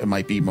mine. It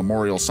might be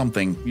memorial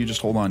something. You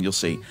just hold on. You'll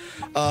see.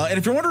 And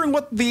if you're wondering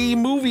what the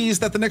movies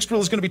that The Next Reel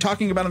is going to be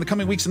talking about in the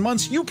coming weeks and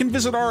months, you can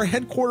visit our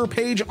headquarter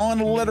page on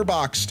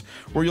Letterboxd,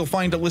 where you'll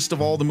find a list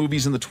of all the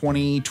movies in the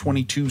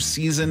 2022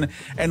 season.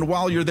 And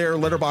while you're there,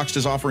 Letterboxd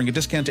is offering a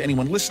discount to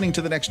anyone listening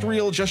to The Next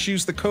Reel. Just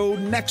use the code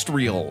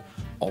NEXTREEL,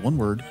 all one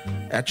word,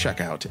 at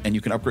checkout, and you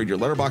can upgrade your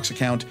Letterboxd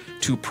account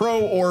to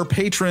Pro or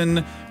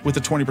Patron with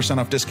a 20%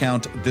 off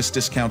discount. This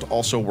discount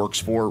also works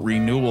for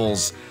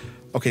renewals.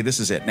 Okay, this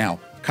is it. Now,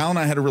 Kyle and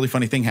I had a really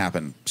funny thing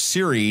happen.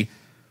 Siri,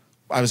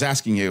 I was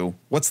asking you,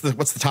 what's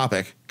the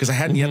topic? Because I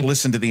hadn't yet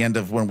listened to the end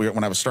of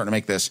when I was starting to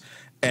make this,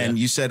 and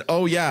you said,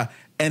 "Oh yeah,"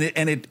 and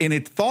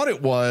it thought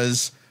it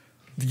was.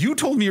 You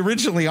told me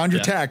originally on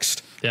your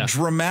text,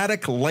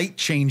 dramatic light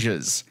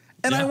changes,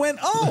 and I went,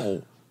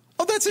 "Oh,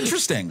 that's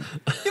interesting."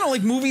 You know,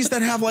 like movies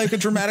that have like a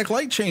dramatic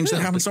light change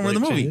that happens somewhere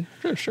in the movie.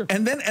 Sure.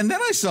 And then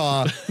I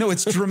saw, no,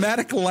 it's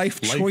dramatic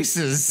life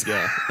choices.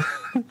 Yeah.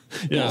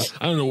 Yeah,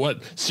 I don't know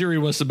what Siri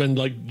must have been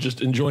like, just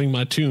enjoying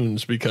my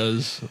tunes,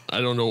 because I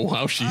don't know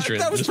how she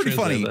that was pretty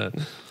funny. That.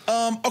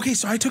 Okay,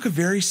 so I took a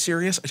very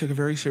serious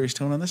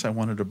tone on this. I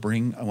wanted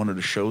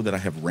to show that I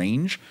have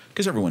range,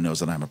 because everyone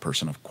knows that I'm a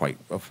person of quite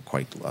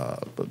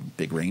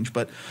big range.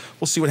 But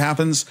we'll see what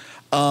happens.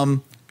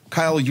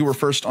 Kyle, you were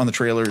first on the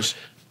trailers.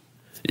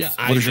 Yeah,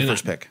 what is your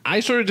first pick? I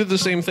sort of did the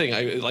same thing.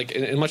 I like,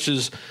 as much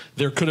as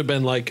there could have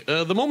been like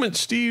the moment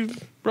Steve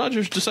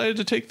Rogers decided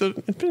to take the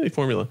Infinity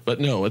Formula,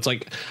 but no, it's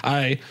like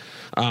I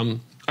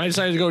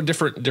decided to go a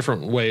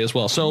different way as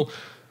well. So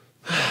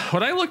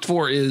what I looked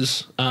for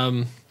is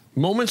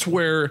moments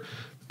where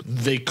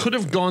they could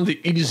have gone the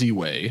easy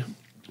way,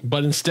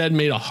 but instead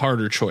made a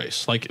harder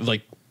choice. Like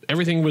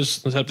everything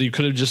was except you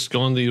could have just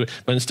gone the way,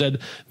 but instead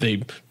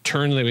they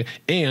turned the way,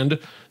 and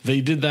they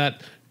did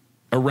that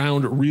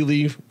around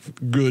really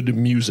good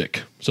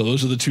music. So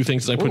those are the two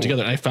things that I put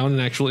together. I found an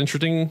actual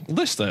interesting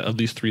list of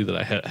these three that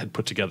I had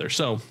put together.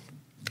 So I'm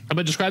going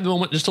to describe the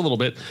moment just a little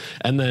bit,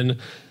 and then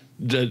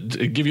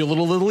give you a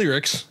little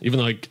lyrics, even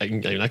though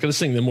I'm not going to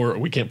sing them, or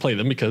we can't play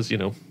them because,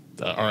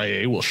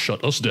 RIA will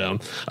shut us down.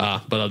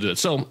 But I'll do it.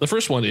 So the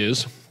first one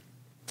is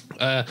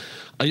a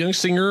young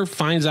singer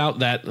finds out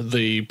that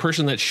the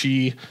person that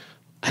she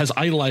has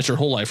idolized her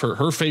whole life,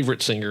 her favorite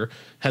singer,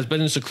 has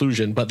been in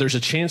seclusion, but there's a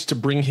chance to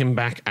bring him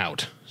back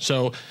out.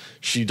 So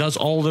she does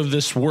all of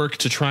this work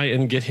to try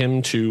and get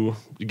him to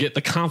get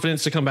the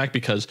confidence to come back,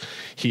 because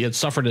he had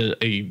suffered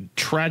a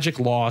tragic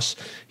loss.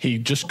 He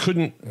just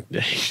couldn't,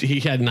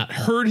 he had not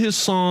heard his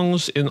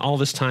songs in all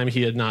this time.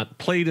 He had not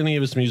played any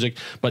of his music,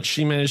 but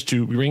she managed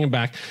to bring him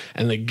back,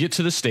 and they get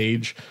to the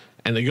stage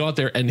and they go out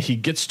there, and he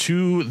gets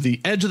to the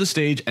edge of the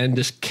stage and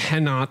just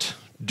cannot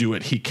do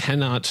it. He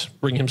cannot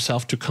bring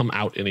himself to come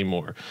out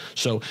anymore.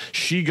 So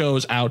she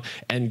goes out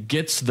and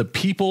gets the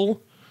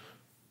people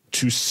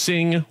to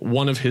sing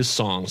one of his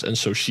songs. And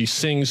so she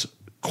sings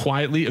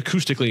quietly,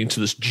 acoustically, into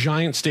this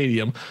giant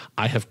stadium.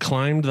 I have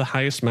climbed the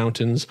highest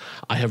mountains.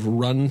 I have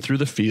run through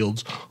the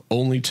fields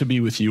only to be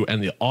with you.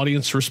 And the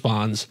audience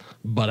responds,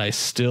 but I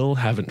still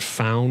haven't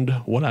found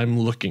what I'm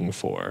looking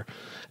for.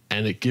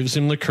 And it gives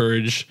him the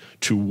courage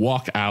to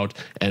walk out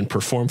and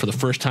perform for the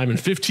first time in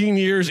 15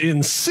 years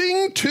in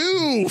Sing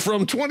 2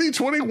 from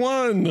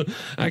 2021.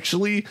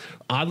 Actually,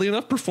 oddly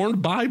enough,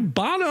 performed by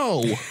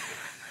Bono.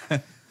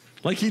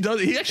 Like he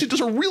actually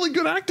does a really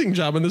good acting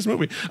job in this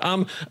movie.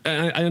 And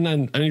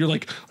you're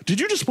like, did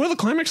you just spoil the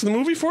climax of the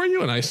movie for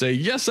you? And I say,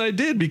 yes, I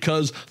did,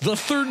 because the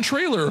third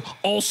trailer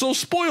also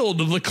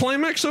spoiled the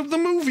climax of the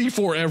movie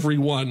for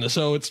everyone.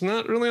 So it's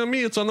not really on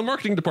me. It's on the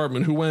marketing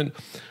department, who went,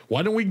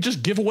 why don't we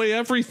just give away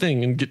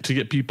everything and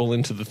get people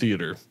into the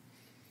theater?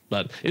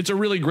 But it's a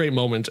really great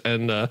moment,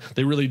 and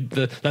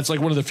that's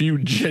like one of the few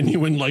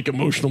genuine, like,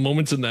 emotional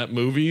moments in that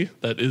movie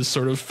that is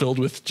sort of filled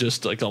with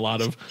just like a lot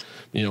of,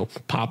 you know,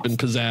 pop and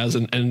pizzazz,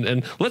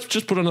 and let's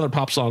just put another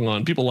pop song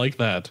on. People like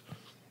that.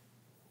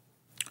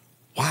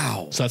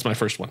 Wow. So that's my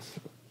first one.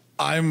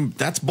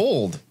 That's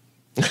bold.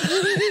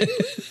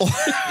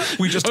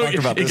 We just talked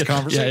about this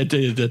conversation. Yeah, it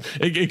did.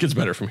 It gets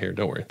better from here.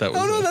 Don't worry.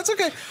 No, that's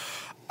okay.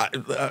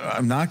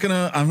 I'm not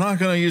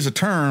gonna use a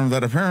term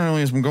that apparently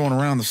has been going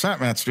around the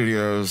Satmat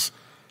Studios.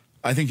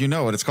 I think you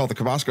know it. It's called the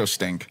Kubasko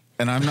stink,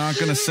 and I'm not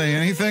gonna say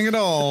anything at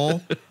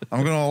all.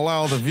 I'm gonna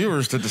allow the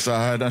viewers to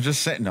decide. I'm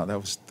just saying. No, that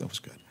was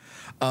good.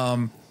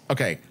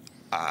 Okay,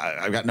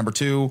 I've got number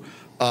 2.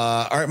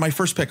 All right, my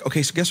first pick.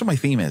 Okay, so guess what my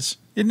theme is?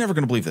 You're never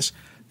gonna believe this.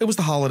 It was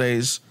the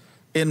holidays.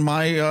 In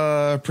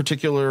my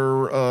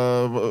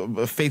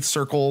particular faith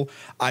circle,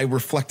 I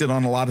reflected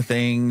on a lot of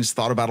things,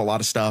 thought about a lot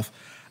of stuff.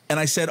 And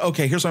I said,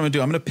 okay, here's what I'm going to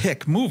do. I'm going to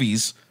pick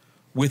movies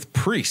with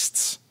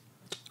priests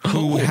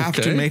who have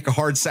to make a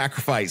hard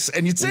sacrifice.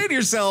 And you'd say to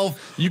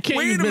yourself, wait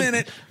a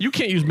minute. You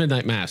can't use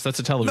Midnight Mass. That's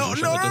a television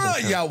show. No.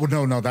 Yeah,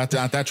 well, no, that's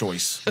not that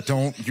choice.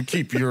 You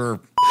keep your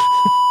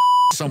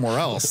somewhere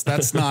else.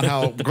 That's not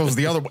how it goes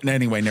the other way.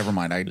 Anyway, never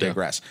mind. I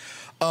digress.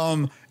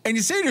 And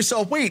you say to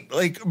yourself, wait,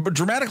 like,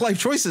 dramatic life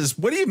choices.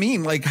 What do you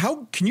mean? Like,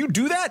 how can you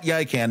do that? Yeah,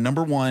 I can.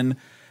 Number 1.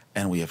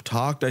 And we have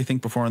talked, I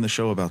think, before on the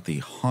show about the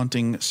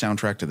haunting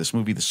soundtrack to this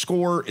movie. The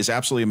score is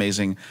absolutely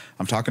amazing.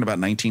 I'm talking about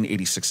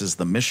 1986's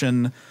The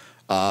Mission,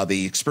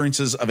 the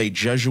experiences of a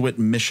Jesuit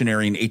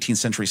missionary in 18th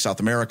century South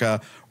America,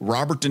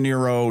 Robert De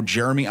Niro,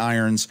 Jeremy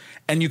Irons,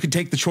 and you could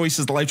take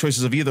the life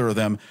choices of either of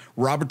them.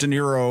 Robert De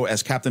Niro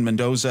as Captain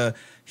Mendoza.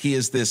 He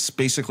is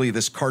basically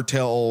this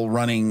cartel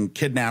running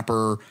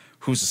kidnapper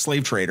who's a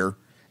slave trader,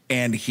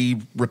 and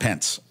he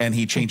repents and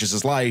he changes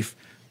his life,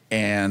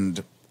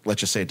 and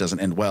let's just say it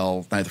doesn't end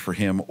well, neither for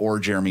him or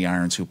Jeremy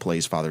Irons, who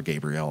plays Father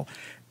Gabriel.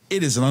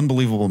 It is an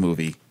unbelievable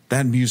movie.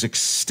 That music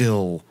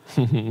still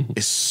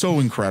is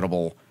so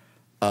incredible.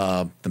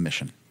 The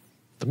Mission.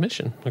 The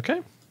Mission.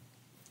 Okay.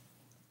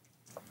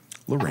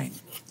 Lorraine.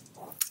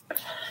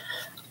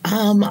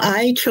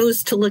 I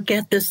chose to look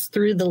at this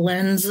through the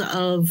lens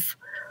of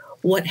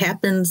what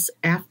happens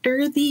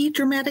after the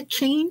dramatic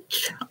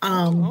change.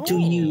 Do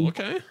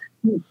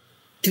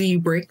you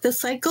break the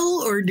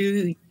cycle, or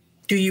do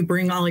you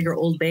bring all your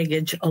old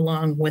baggage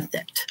along with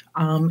it?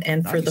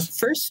 And for the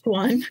first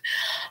one,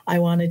 I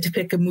wanted to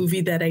pick a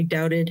movie that I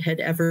doubted had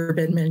ever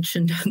been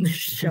mentioned on this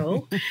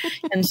show.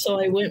 And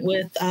so I went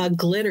with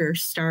Glitter,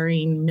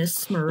 starring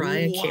Miss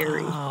Mariah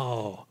Carey.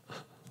 Wow.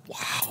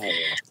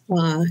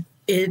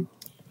 It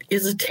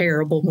is a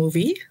terrible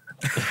movie.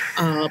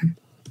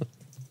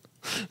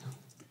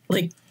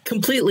 Like,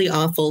 completely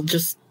awful,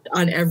 just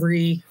on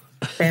every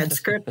bad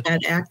script, bad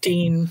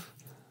acting,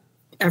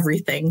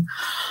 everything.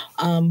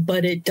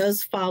 But it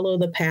does follow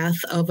the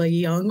path of a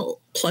young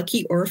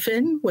plucky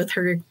orphan with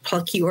her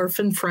plucky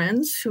orphan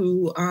friends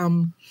who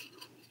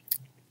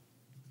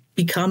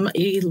become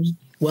a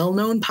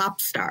well-known pop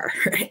star.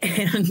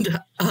 And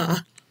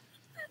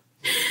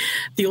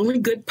the only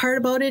good part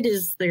about it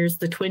is there's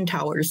the Twin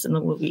Towers in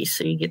the movie,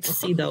 so you get to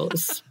see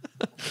those.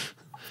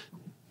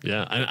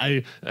 Yeah,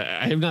 I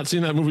have not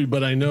seen that movie,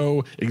 but I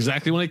know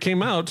exactly when it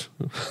came out.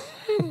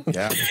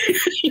 Yeah.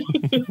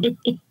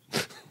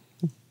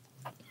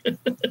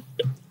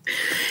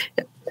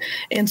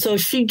 And so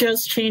she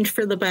does change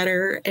for the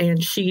better,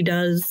 and she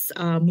does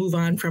move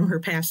on from her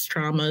past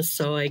traumas.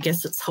 So I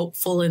guess it's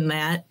hopeful in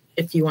that,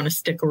 if you want to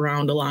stick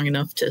around long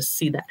enough to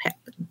see that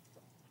happen.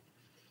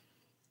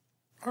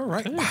 All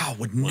right. Wow.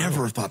 Would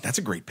never have thought. That's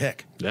a great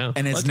pick. Yeah.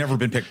 And it's never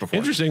been picked before.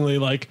 Interestingly,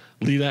 like,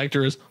 lead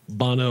actor is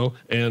Bono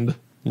and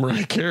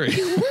Mariah Carey.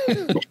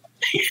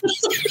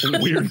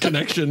 Weird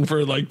connection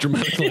for, like,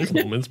 dramatic life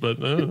moments,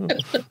 but all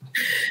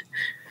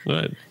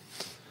right.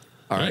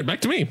 All right,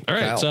 back to me. All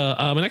right, so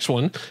my next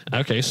one.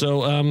 Okay,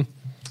 so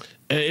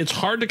it's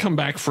hard to come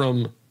back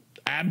from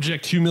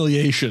abject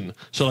humiliation.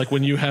 So, like,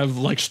 when you have,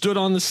 like, stood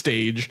on the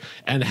stage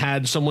and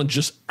had someone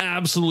just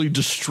absolutely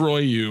destroy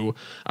you,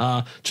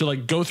 to,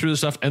 like, go through the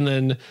stuff and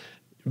then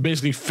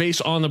basically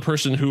face on the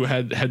person who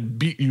had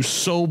beat you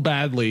so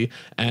badly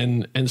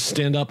and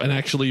stand up and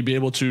actually be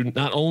able to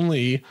not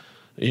only,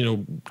 you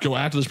know, go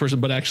after this person,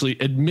 but actually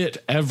admit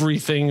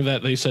everything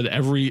that they said,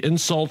 every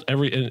insult,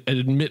 and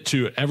admit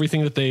to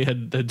everything that they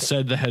had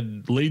said that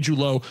had laid you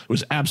low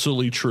was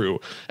absolutely true.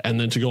 And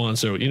then to go on.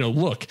 So, you know,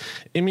 look,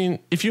 I mean,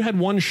 if you had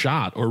one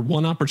shot or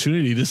one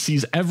opportunity to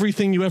seize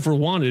everything you ever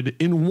wanted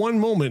in one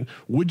moment,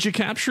 would you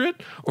capture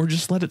it or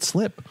just let it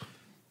slip?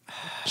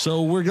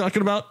 So we're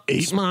talking about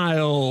 8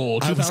 Mile,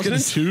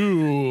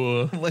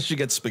 2002. Unless you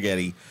get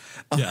spaghetti.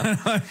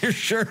 Yeah. You're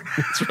sure.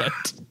 That's right.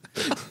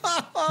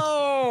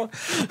 Oh,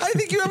 I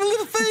think you have a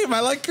little theme.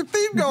 I like your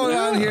theme going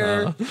on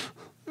here.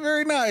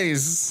 Very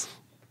nice.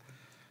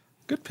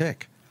 Good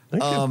pick.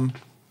 Thank you. All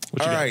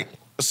right.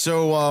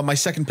 So my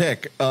second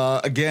pick,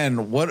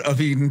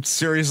 again,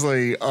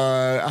 seriously,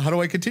 how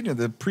do I continue?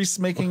 The priests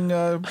making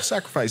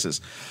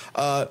sacrifices.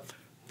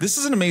 This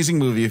is an amazing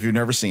movie if you've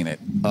never seen it.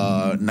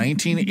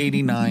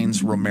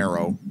 1989's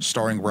Romero,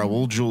 starring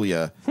Raul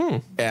Julia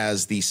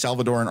as the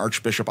Salvadoran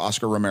Archbishop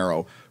Oscar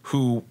Romero,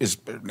 who is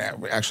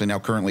now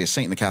currently a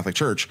saint in the Catholic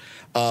Church.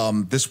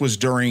 This was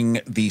during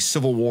the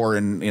Civil War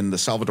in the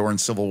Salvadoran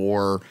Civil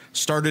War.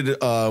 Started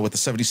with the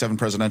 77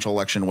 presidential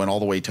election, went all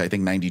the way to, I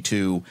think,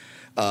 92.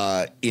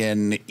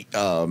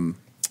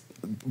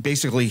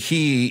 Basically,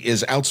 he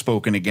is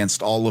outspoken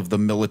against all of the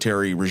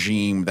military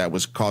regime that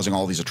was causing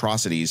all these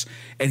atrocities,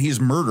 and he's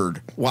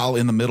murdered while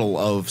in the middle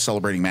of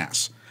celebrating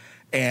Mass,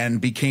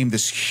 and became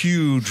this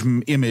huge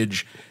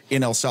image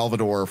in El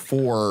Salvador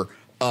for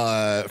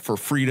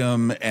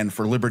freedom and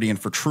for liberty and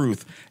for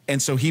truth.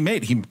 And so he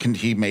made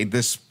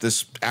this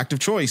active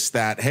choice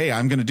that, hey,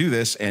 I'm going to do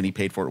this, and he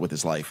paid for it with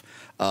his life.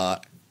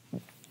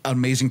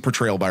 Amazing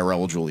portrayal by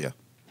Raul Julia.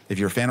 If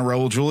you're a fan of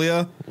Raul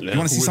Julia, you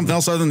want to see something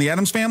else other than the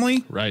Addams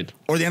Family? Right.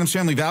 Or the Addams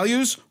Family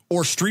Values?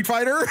 Or Street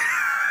Fighter?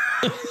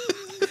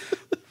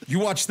 You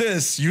watch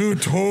this, you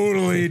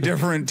totally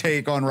different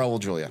take on Raul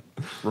Julia.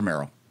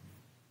 Romero.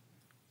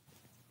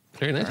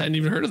 Very nice. I hadn't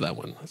even heard of that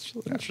one. That's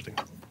really interesting.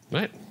 All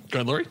right. Go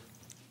ahead, Lori.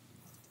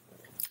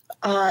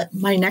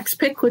 My next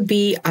pick would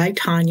be I,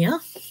 Tonya.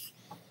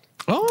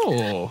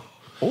 Oh.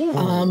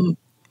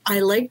 I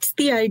liked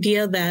the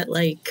idea that,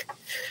 like,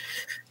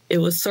 it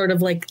was sort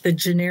of like the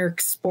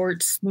generic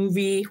sports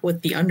movie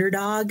with the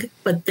underdog,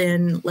 but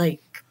then,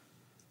 like,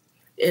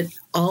 it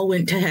all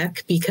went to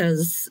heck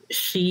because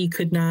she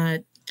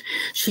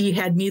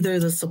had neither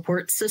the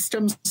support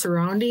system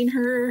surrounding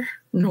her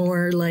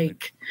nor,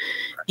 like,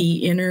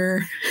 the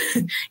inner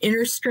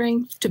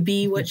strength to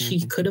be what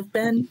she could have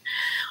been.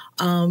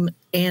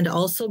 And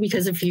also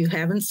because if you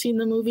haven't seen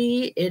the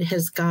movie, it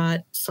has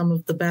got some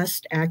of the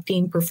best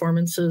acting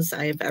performances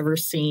I have ever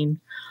seen.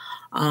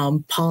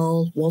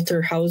 Paul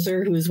Walter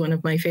Hauser, who is one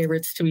of my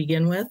favorites to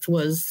begin with,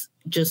 was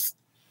just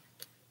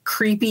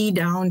creepy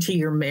down to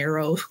your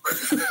marrow.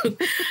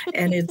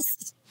 And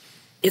it's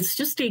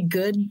just a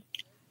good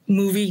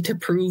movie to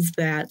prove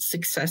that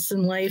success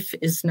in life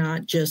is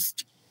not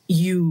just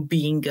you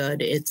being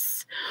good.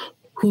 It's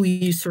who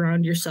you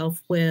surround yourself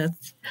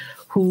with,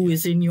 who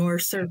is in your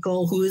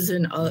circle, who's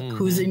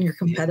in your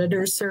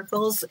competitors'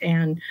 circles,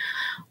 and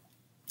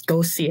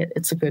go see it.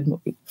 It's a good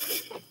movie.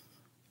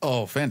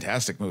 Oh,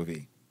 fantastic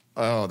movie.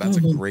 Oh, that's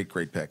a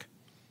great pick.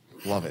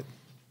 Love it.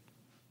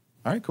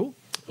 All right, cool.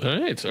 All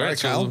right. So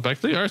Kyle. back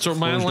to all right. So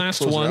my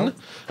last one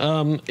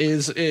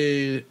is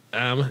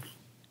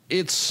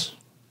it's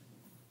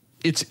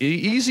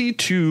easy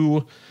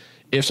to,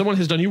 if someone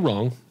has done you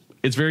wrong,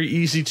 it's very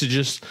easy to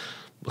just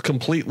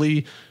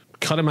completely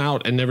cut them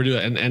out and never do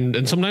it.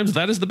 And sometimes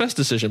that is the best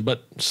decision,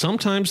 but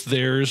sometimes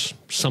there's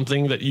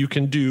something that you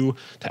can do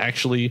to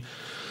actually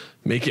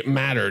make it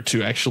matter,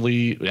 to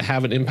actually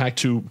have an impact,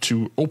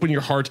 to open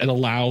your heart and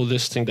allow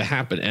this thing to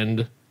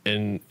happen.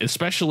 And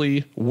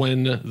especially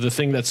when the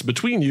thing that's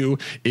between you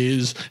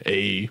is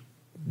a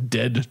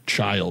dead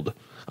child.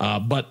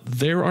 But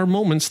there are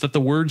moments that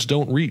the words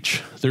don't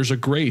reach. There's a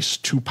grace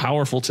too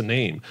powerful to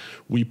name.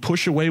 We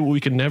push away what we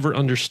can never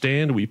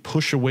understand. We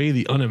push away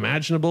the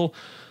unimaginable.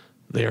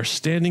 They are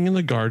standing in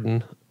the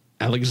garden,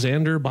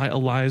 Alexander by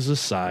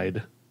Eliza's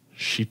side.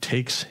 She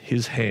takes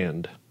his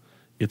hand.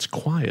 It's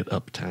quiet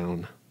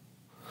uptown.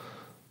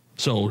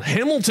 So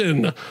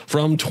Hamilton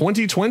from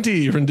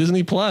 2020 from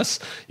Disney Plus.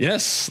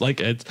 Yes, like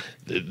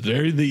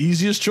the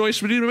easiest choice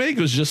for you to make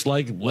was just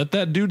like let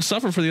that dude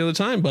suffer for the other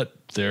time. But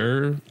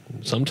there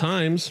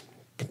sometimes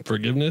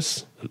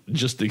forgiveness,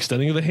 just the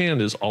extending of the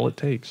hand is all it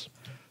takes.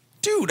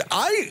 Dude,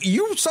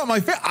 you saw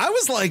my face. I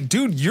was like,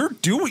 dude, you're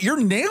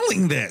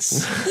nailing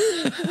this.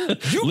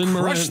 You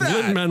crushed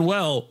that.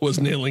 Lin-Manuel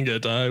was nailing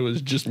it. I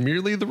was just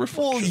merely the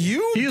reflection. Well,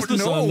 he is the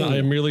sun. I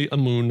am merely a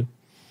moon.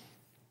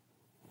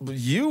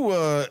 You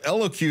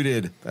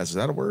elocuted. Is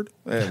that a word?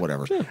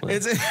 Whatever. Sure.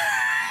 It's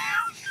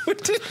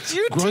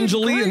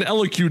grungily and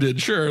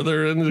elocuted. Sure,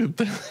 they're in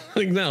the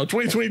thing now.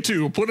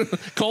 2022.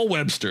 Call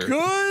Webster.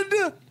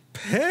 Good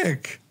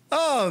pick.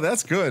 Oh,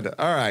 that's good.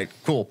 All right,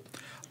 cool.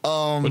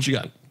 What you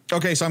got?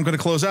 Okay, so I'm going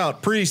to close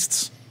out.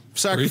 Priests,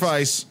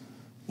 Sacrifice,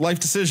 Life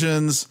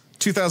Decisions,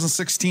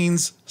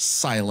 2016's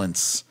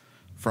Silence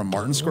from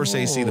Martin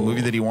Scorsese, the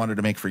movie that he wanted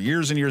to make for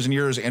years and years and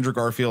years. Andrew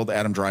Garfield,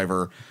 Adam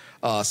Driver,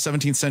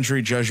 17th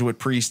century Jesuit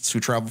priests who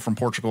travel from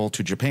Portugal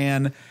to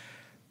Japan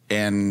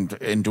and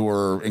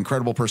endure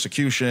incredible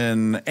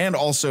persecution and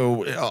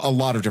also a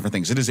lot of different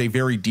things. It is a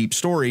very deep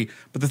story,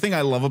 but the thing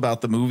I love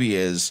about the movie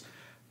is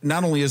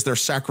not only is there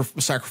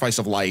sacrifice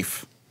of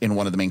life in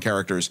one of the main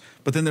characters,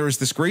 but then there is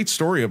this great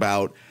story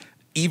about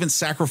even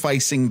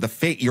sacrificing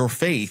your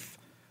faith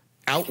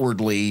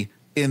outwardly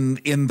in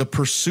the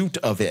pursuit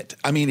of it.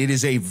 I mean, it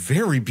is a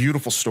very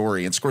beautiful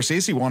story, and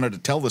Scorsese wanted to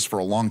tell this for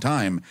a long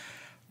time.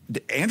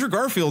 Andrew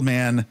Garfield,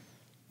 man.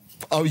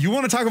 Oh, you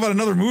want to talk about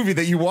another movie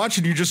that you watch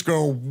and you just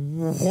go,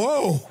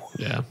 whoa.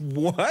 Yeah.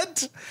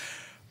 What?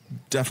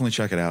 Definitely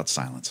check it out.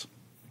 Silence.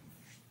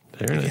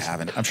 There it is. You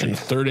haven't. I'm sure. And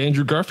third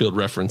Andrew Garfield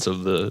reference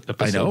of the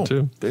episode, I know.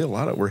 too. There's a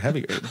lot of, we're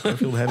heavy.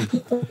 Garfield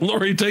heavy.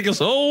 Lori, take us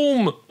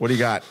home. What do you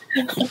got?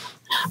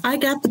 I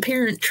got The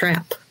Parent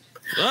Trap.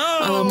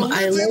 Oh,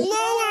 I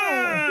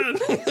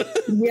love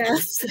it.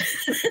 Yes.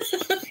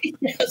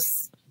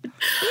 Yes.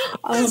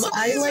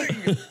 I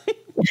like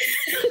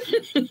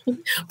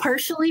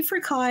partially for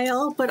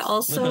Kyle, but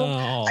also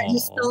I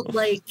just felt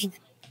like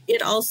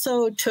it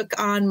also took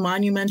on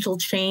monumental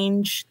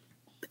change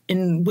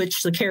in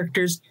which the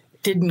characters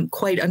didn't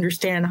quite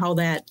understand how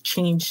that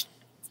changed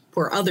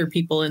for other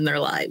people in their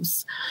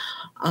lives.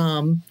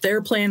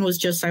 Their plan was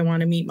just, I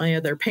want to meet my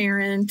other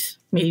parent,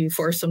 maybe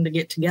force them to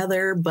get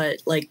together,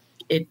 but like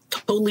it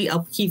totally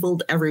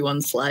upheavaled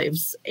everyone's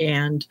lives.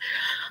 And,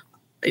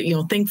 you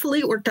know, thankfully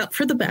it worked out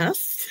for the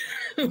best.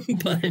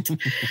 But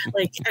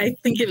like, I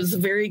think it was a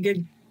very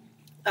good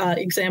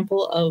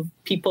example of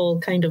people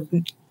kind of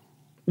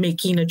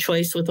making a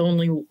choice with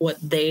only what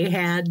they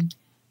had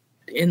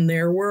in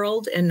their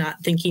world and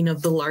not thinking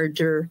of the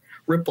larger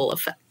ripple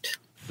effect.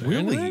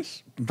 Really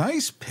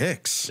nice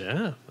picks.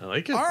 Yeah, I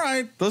like it. All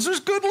right, those are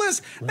good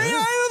lists. Hey, I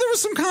know there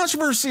was some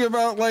controversy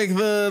about like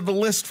the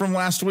list from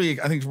last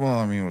week. I think, well,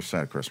 I mean, it was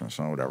Sad Christmas,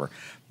 so whatever.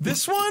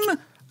 This one,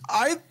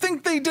 I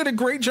think they did a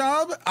great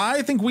job.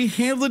 I think we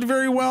handled it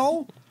very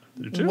well.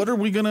 What are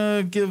we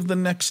gonna give the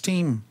next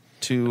team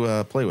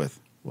to play with?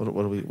 What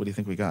do you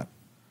think we got?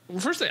 Well,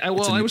 first thing, I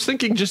was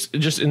thinking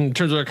just in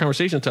terms of our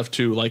conversation stuff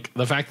too, like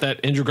the fact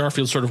that Andrew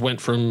Garfield sort of went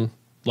from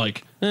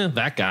like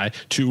that guy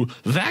to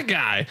that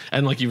guy,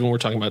 and like even we're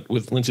talking about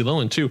with Lindsay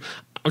Lohan too.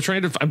 I'm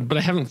trying to, but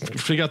I haven't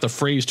figured out the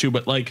phrase too.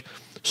 But like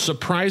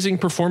surprising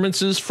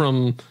performances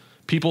from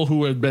people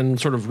who have been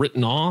sort of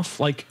written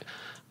off, like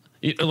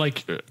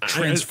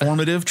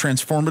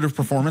transformative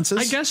performances.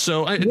 I guess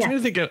so. I'm trying to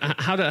think of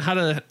how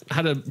to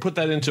put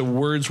that into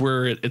words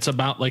where it's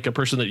about like a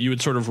person that you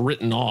had sort of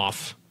written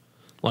off,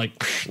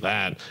 like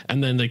that,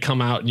 and then they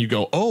come out and you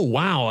go, oh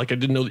wow, like I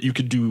didn't know that you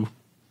could do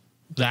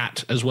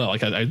that as well.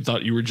 Like I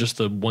thought you were just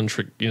the one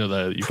trick, you know,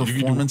 the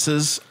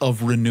performances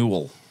of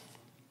renewal.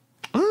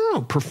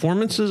 Oh,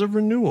 performances of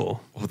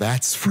renewal. Oh,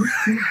 that's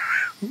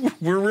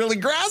we're really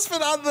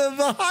grasping on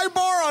the high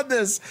bar on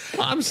this.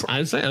 Well, I'm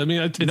saying. I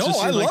mean, I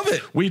love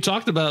it. We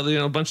talked about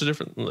a bunch of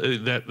different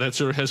that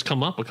sort of has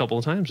come up a couple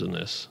of times in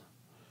this.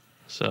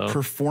 So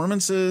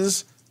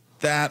performances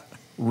that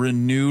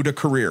renewed a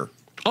career.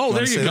 Oh,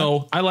 there you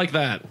go. I like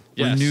that.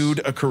 Yes.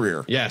 Renewed a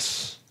career.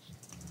 Yes.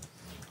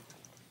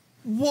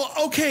 Well,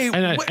 okay.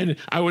 And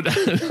I would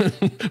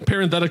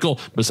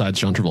parenthetical besides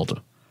John Travolta.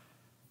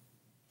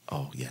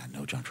 Oh yeah,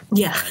 no John Travolta.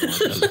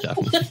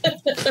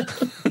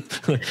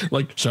 Yeah.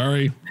 Like,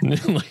 sorry.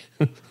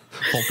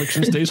 Pulp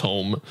Fiction stays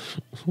home.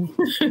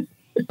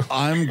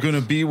 I'm going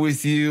to be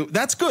with you.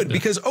 That's good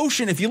because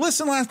Ocean, if you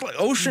listen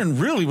Ocean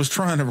really was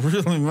trying to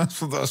really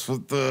mess with us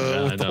with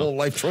the whole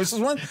life choices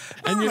one.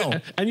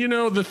 And you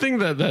know, the thing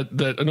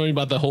that annoyed me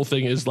about the whole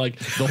thing is like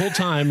the whole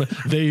time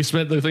they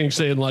spent the thing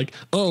saying like,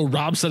 oh,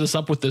 Rob set us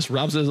up with this.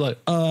 Rob says like,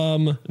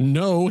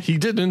 no, he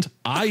didn't.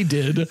 I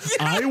did. Yeah,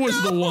 I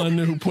was the one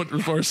who put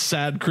for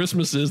Sad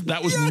Christmases.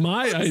 That was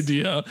my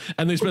idea.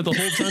 And they spent the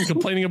whole time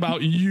complaining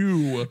about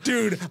you.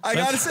 Dude, I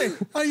got to say,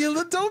 don't be,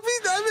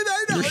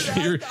 I know.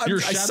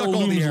 Your shadow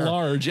looms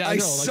large. Yeah, I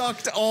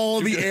sucked all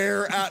the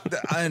air at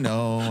I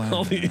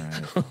know.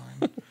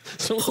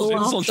 So pull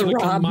off the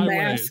Rob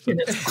mask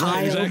and it's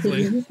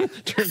exactly.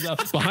 Turns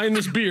out behind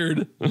this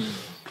beard.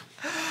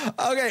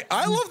 Okay,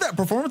 I love that.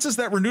 Performances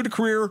that renewed a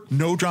career.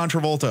 No John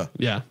Travolta.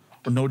 Yeah.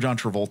 Or no John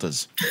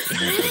Travoltas.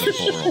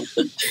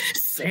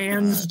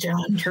 Sans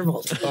John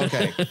Travolta.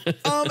 Okay.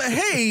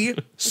 Hey,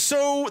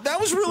 so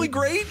that was really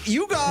great.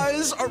 You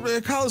guys are,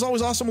 Kyle is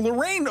always awesome.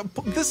 Lorraine,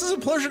 this is a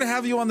pleasure to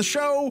have you on the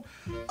show.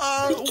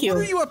 Thank you.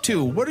 What are you up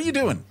to? What are you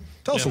doing?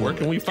 Tell us where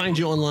can we find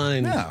you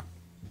online? Yeah.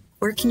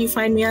 Where can you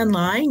find me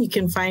online? You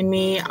can find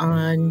me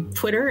on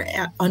Twitter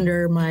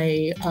under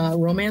my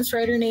romance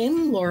writer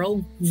name,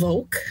 Laurel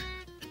Volk.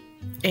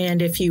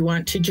 And if you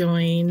want to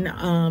join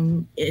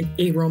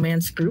a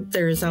romance group,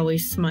 there is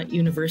always Smut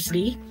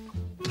University.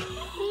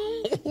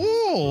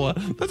 Oh,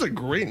 that's a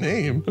great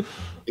name.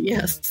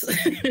 Yes.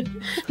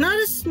 Not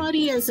as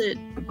smutty as it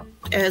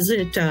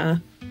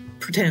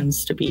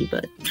pretends to be,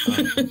 but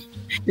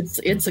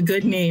it's a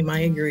good name.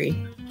 I agree.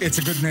 It's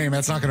a good name.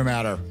 That's not going to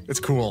matter.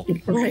 It's cool.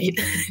 Right.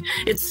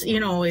 It's,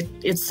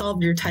 it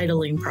solved your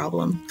titling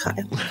problem,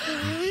 Kyle.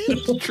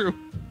 It's true.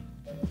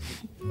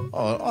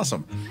 Oh,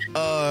 awesome.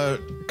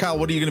 Kyle,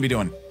 what are you going to be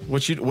doing?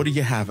 What do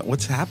you have?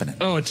 What's happening?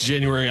 Oh, it's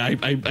January.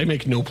 I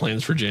make no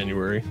plans for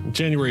January.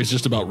 January is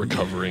just about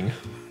recovering.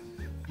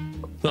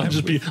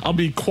 I'll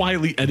be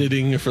quietly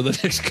editing for the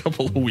next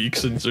couple of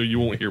weeks, and so you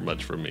won't hear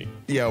much from me.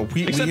 Yeah,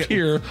 except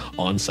here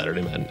on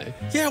Saturday Matinée.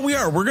 Yeah, we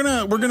are. We're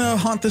gonna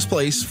haunt this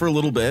place for a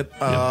little bit.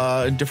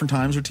 In different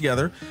times we're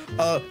together.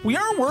 We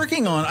are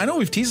working on. I know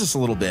we've teased this a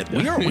little bit.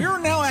 We are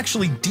now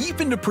actually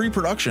deep into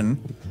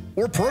pre-production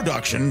or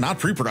production, not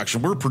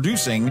pre-production. We're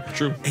producing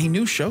True. a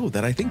new show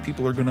that I think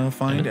people are going to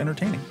find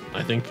entertaining.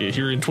 I think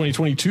here in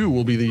 2022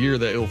 will be the year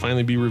that it will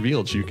finally be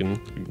revealed, so you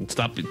can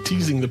stop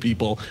teasing the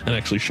people and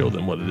actually show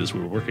them what it is we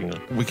were working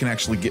on. We can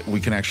actually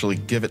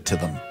give it to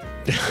them.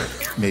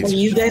 Maybe. Are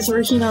you guys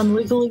working on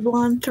Legally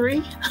Blonde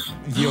 3?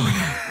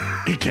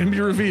 It can be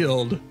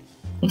revealed.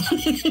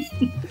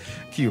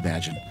 Can you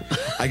imagine?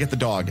 I get the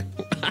dog.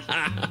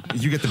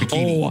 You get the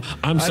bikini. Oh,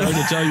 I'm sorry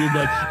to tell you,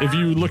 but if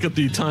you look at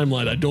the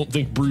timeline, I don't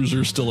think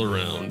Bruiser's still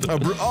around.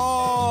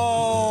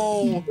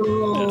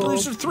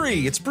 Bruiser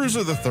 3. It's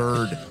Bruiser the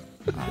 3rd.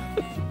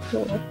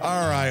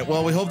 All right.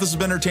 Well, we hope this has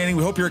been entertaining.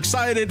 We hope you're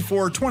excited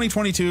for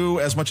 2022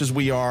 as much as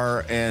we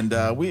are. And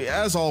we,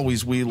 as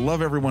always, we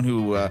love everyone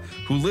who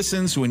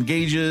listens, who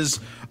engages.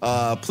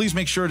 Please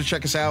make sure to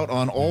check us out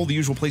on all the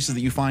usual places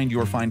that you find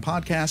your fine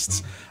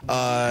podcasts.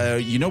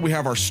 We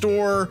have our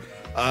store.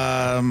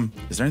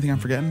 Is there anything I'm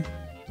forgetting?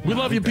 We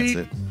love you,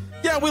 Pete.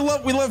 Yeah, we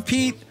love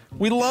Pete.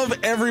 We love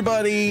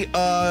everybody.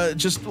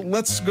 Just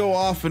let's go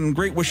off and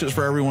great wishes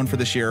for everyone for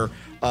this year.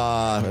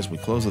 As we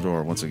close the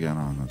door once again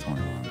on the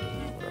 21,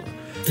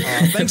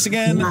 whatever. Thanks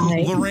again,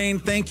 Lorraine.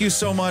 Thank you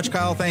so much,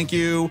 Kyle. Thank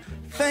you.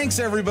 Thanks,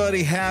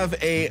 everybody. Have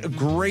a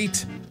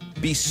great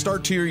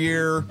start to your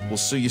year. We'll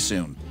see you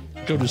soon.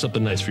 Go do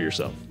something nice for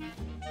yourself.